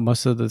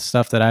 Most of the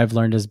stuff that I've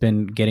learned has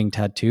been getting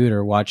tattooed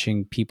or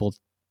watching people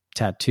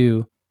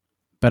tattoo.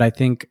 But I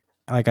think,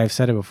 like I've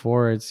said it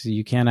before,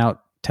 you can't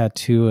out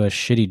tattoo a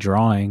shitty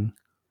drawing.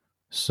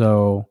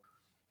 So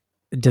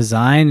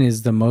design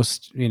is the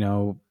most,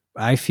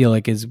 I feel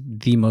like is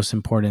the most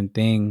important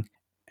thing.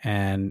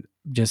 And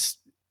just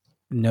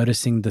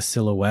noticing the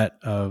silhouette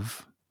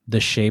of the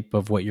shape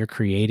of what you're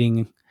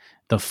creating,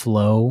 the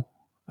flow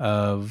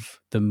of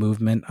the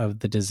movement of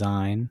the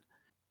design.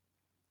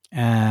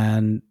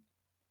 and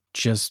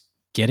just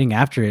getting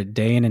after it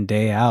day in and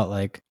day out.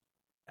 Like,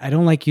 I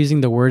don't like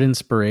using the word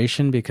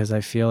inspiration because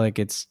I feel like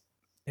it's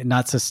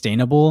not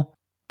sustainable,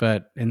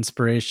 but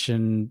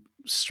inspiration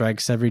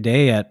strikes every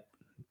day at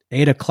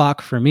 8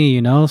 o'clock for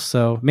me,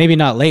 so maybe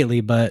not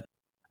lately, but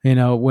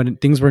when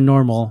things were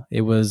normal,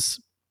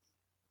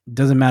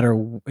 doesn't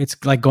matter. It's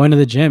like going to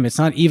the gym. It's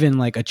not even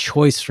like a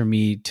choice for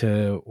me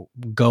to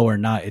go or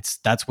not.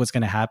 That's what's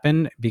going to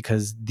happen,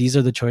 because these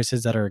are the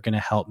choices that are going to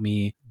help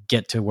me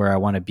get to where I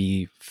want to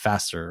be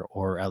faster,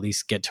 or at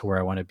least get to where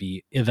I want to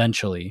be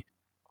eventually.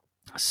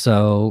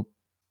 So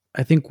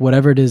I think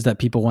whatever it is that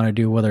people want to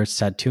do, whether it's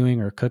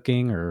tattooing or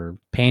cooking or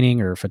painting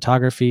or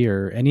photography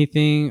or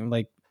anything,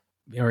 like,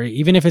 or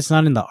even if it's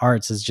not in the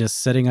arts, is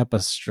just setting up a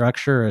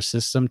structure or a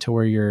system to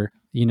where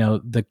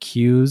the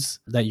cues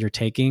that you're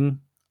taking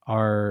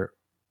are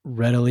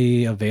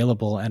readily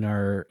available and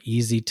are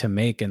easy to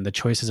make, and the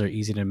choices are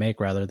easy to make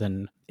rather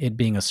than it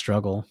being a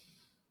struggle.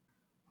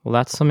 Well,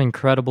 that's some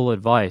incredible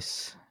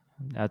advice.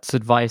 That's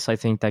advice I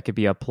think that could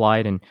be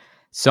applied in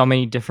so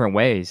many different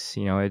ways.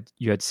 You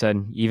had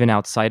said even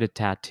outside of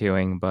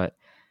tattooing. But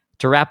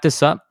to wrap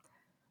this up,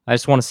 I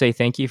just want to say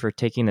thank you for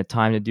taking the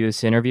time to do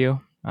this interview.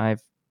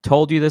 I've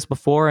told you this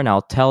before, and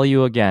I'll tell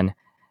you again.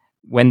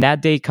 When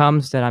that day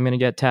comes that I'm going to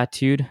get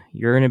tattooed,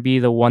 you're going to be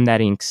the one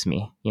that inks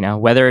me.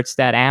 Whether it's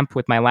that amp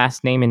with my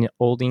last name in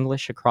Old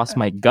English across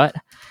my gut,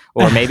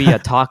 or maybe a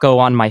taco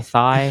on my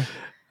thigh.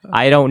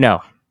 I don't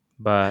know.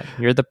 But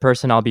you're the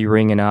person I'll be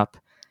ringing up.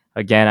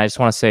 Again, I just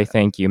want to say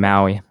thank you,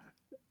 Maui.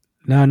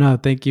 No,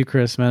 thank you,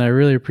 Chris, man. I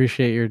really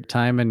appreciate your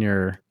time and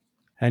your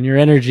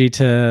energy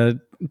to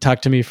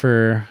talk to me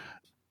for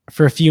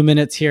a few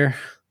minutes here.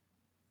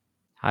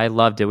 I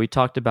loved it. We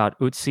talked about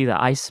Ötzi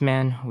the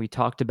Iceman. We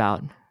talked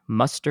about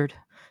mustard,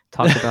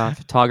 talked about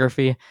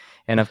photography,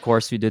 and of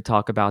course we did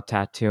talk about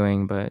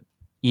tattooing, but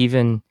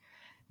even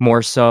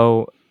more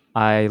so,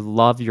 I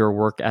love your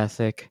work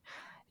ethic.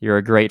 You're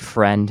a great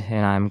friend,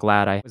 and I'm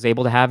glad I was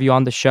able to have you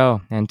on the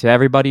show. And to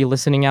everybody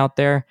listening out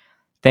there,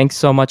 thanks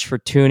so much for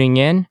tuning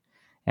in.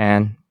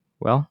 And,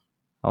 well,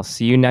 I'll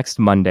see you next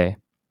Monday.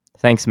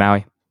 Thanks,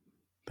 Maui.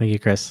 Thank you,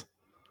 Chris.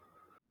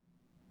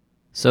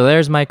 So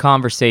there's my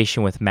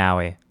conversation with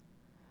Maui.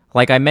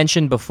 Like I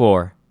mentioned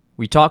before,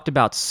 we talked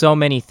about so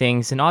many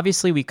things, and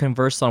obviously we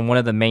conversed on one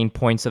of the main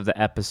points of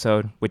the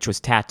episode, which was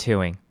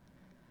tattooing.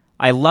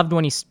 I loved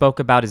when he spoke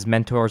about his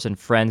mentors and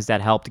friends that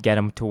helped get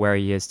him to where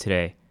he is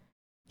today.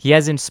 He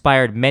has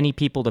inspired many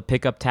people to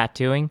pick up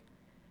tattooing,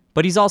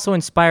 but he's also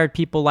inspired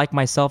people like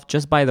myself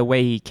just by the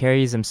way he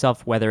carries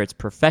himself, whether it's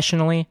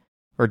professionally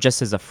or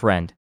just as a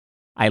friend.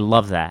 I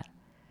love that.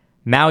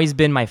 Maui's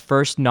been my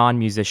first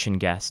non-musician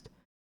guest.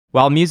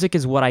 While music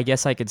is what I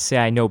guess I could say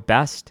I know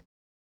best,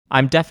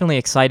 I'm definitely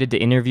excited to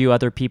interview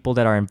other people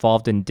that are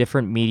involved in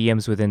different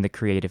mediums within the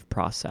creative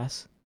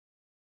process.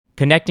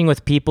 Connecting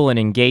with people and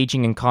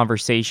engaging in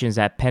conversations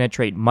that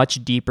penetrate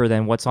much deeper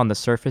than what's on the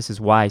surface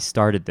is why I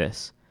started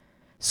this.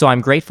 So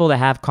I'm grateful to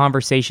have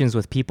conversations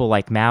with people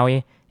like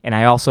Maui, and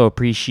I also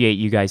appreciate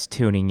you guys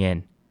tuning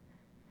in.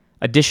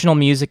 Additional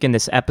music in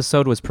this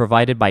episode was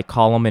provided by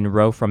Colin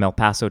Monroe from El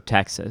Paso,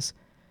 Texas,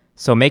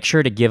 so make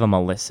sure to give him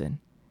a listen.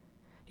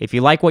 If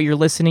you like what you're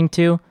listening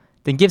to,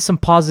 then give some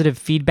positive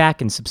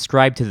feedback and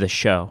subscribe to the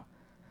show.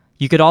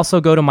 You could also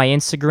go to my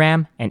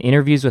Instagram and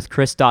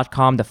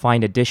interviewswithchris.com to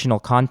find additional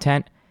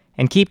content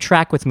and keep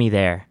track with me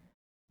there.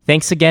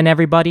 Thanks again,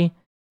 everybody.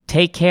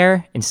 Take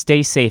care and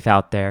stay safe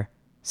out there.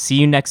 See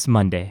you next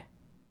Monday.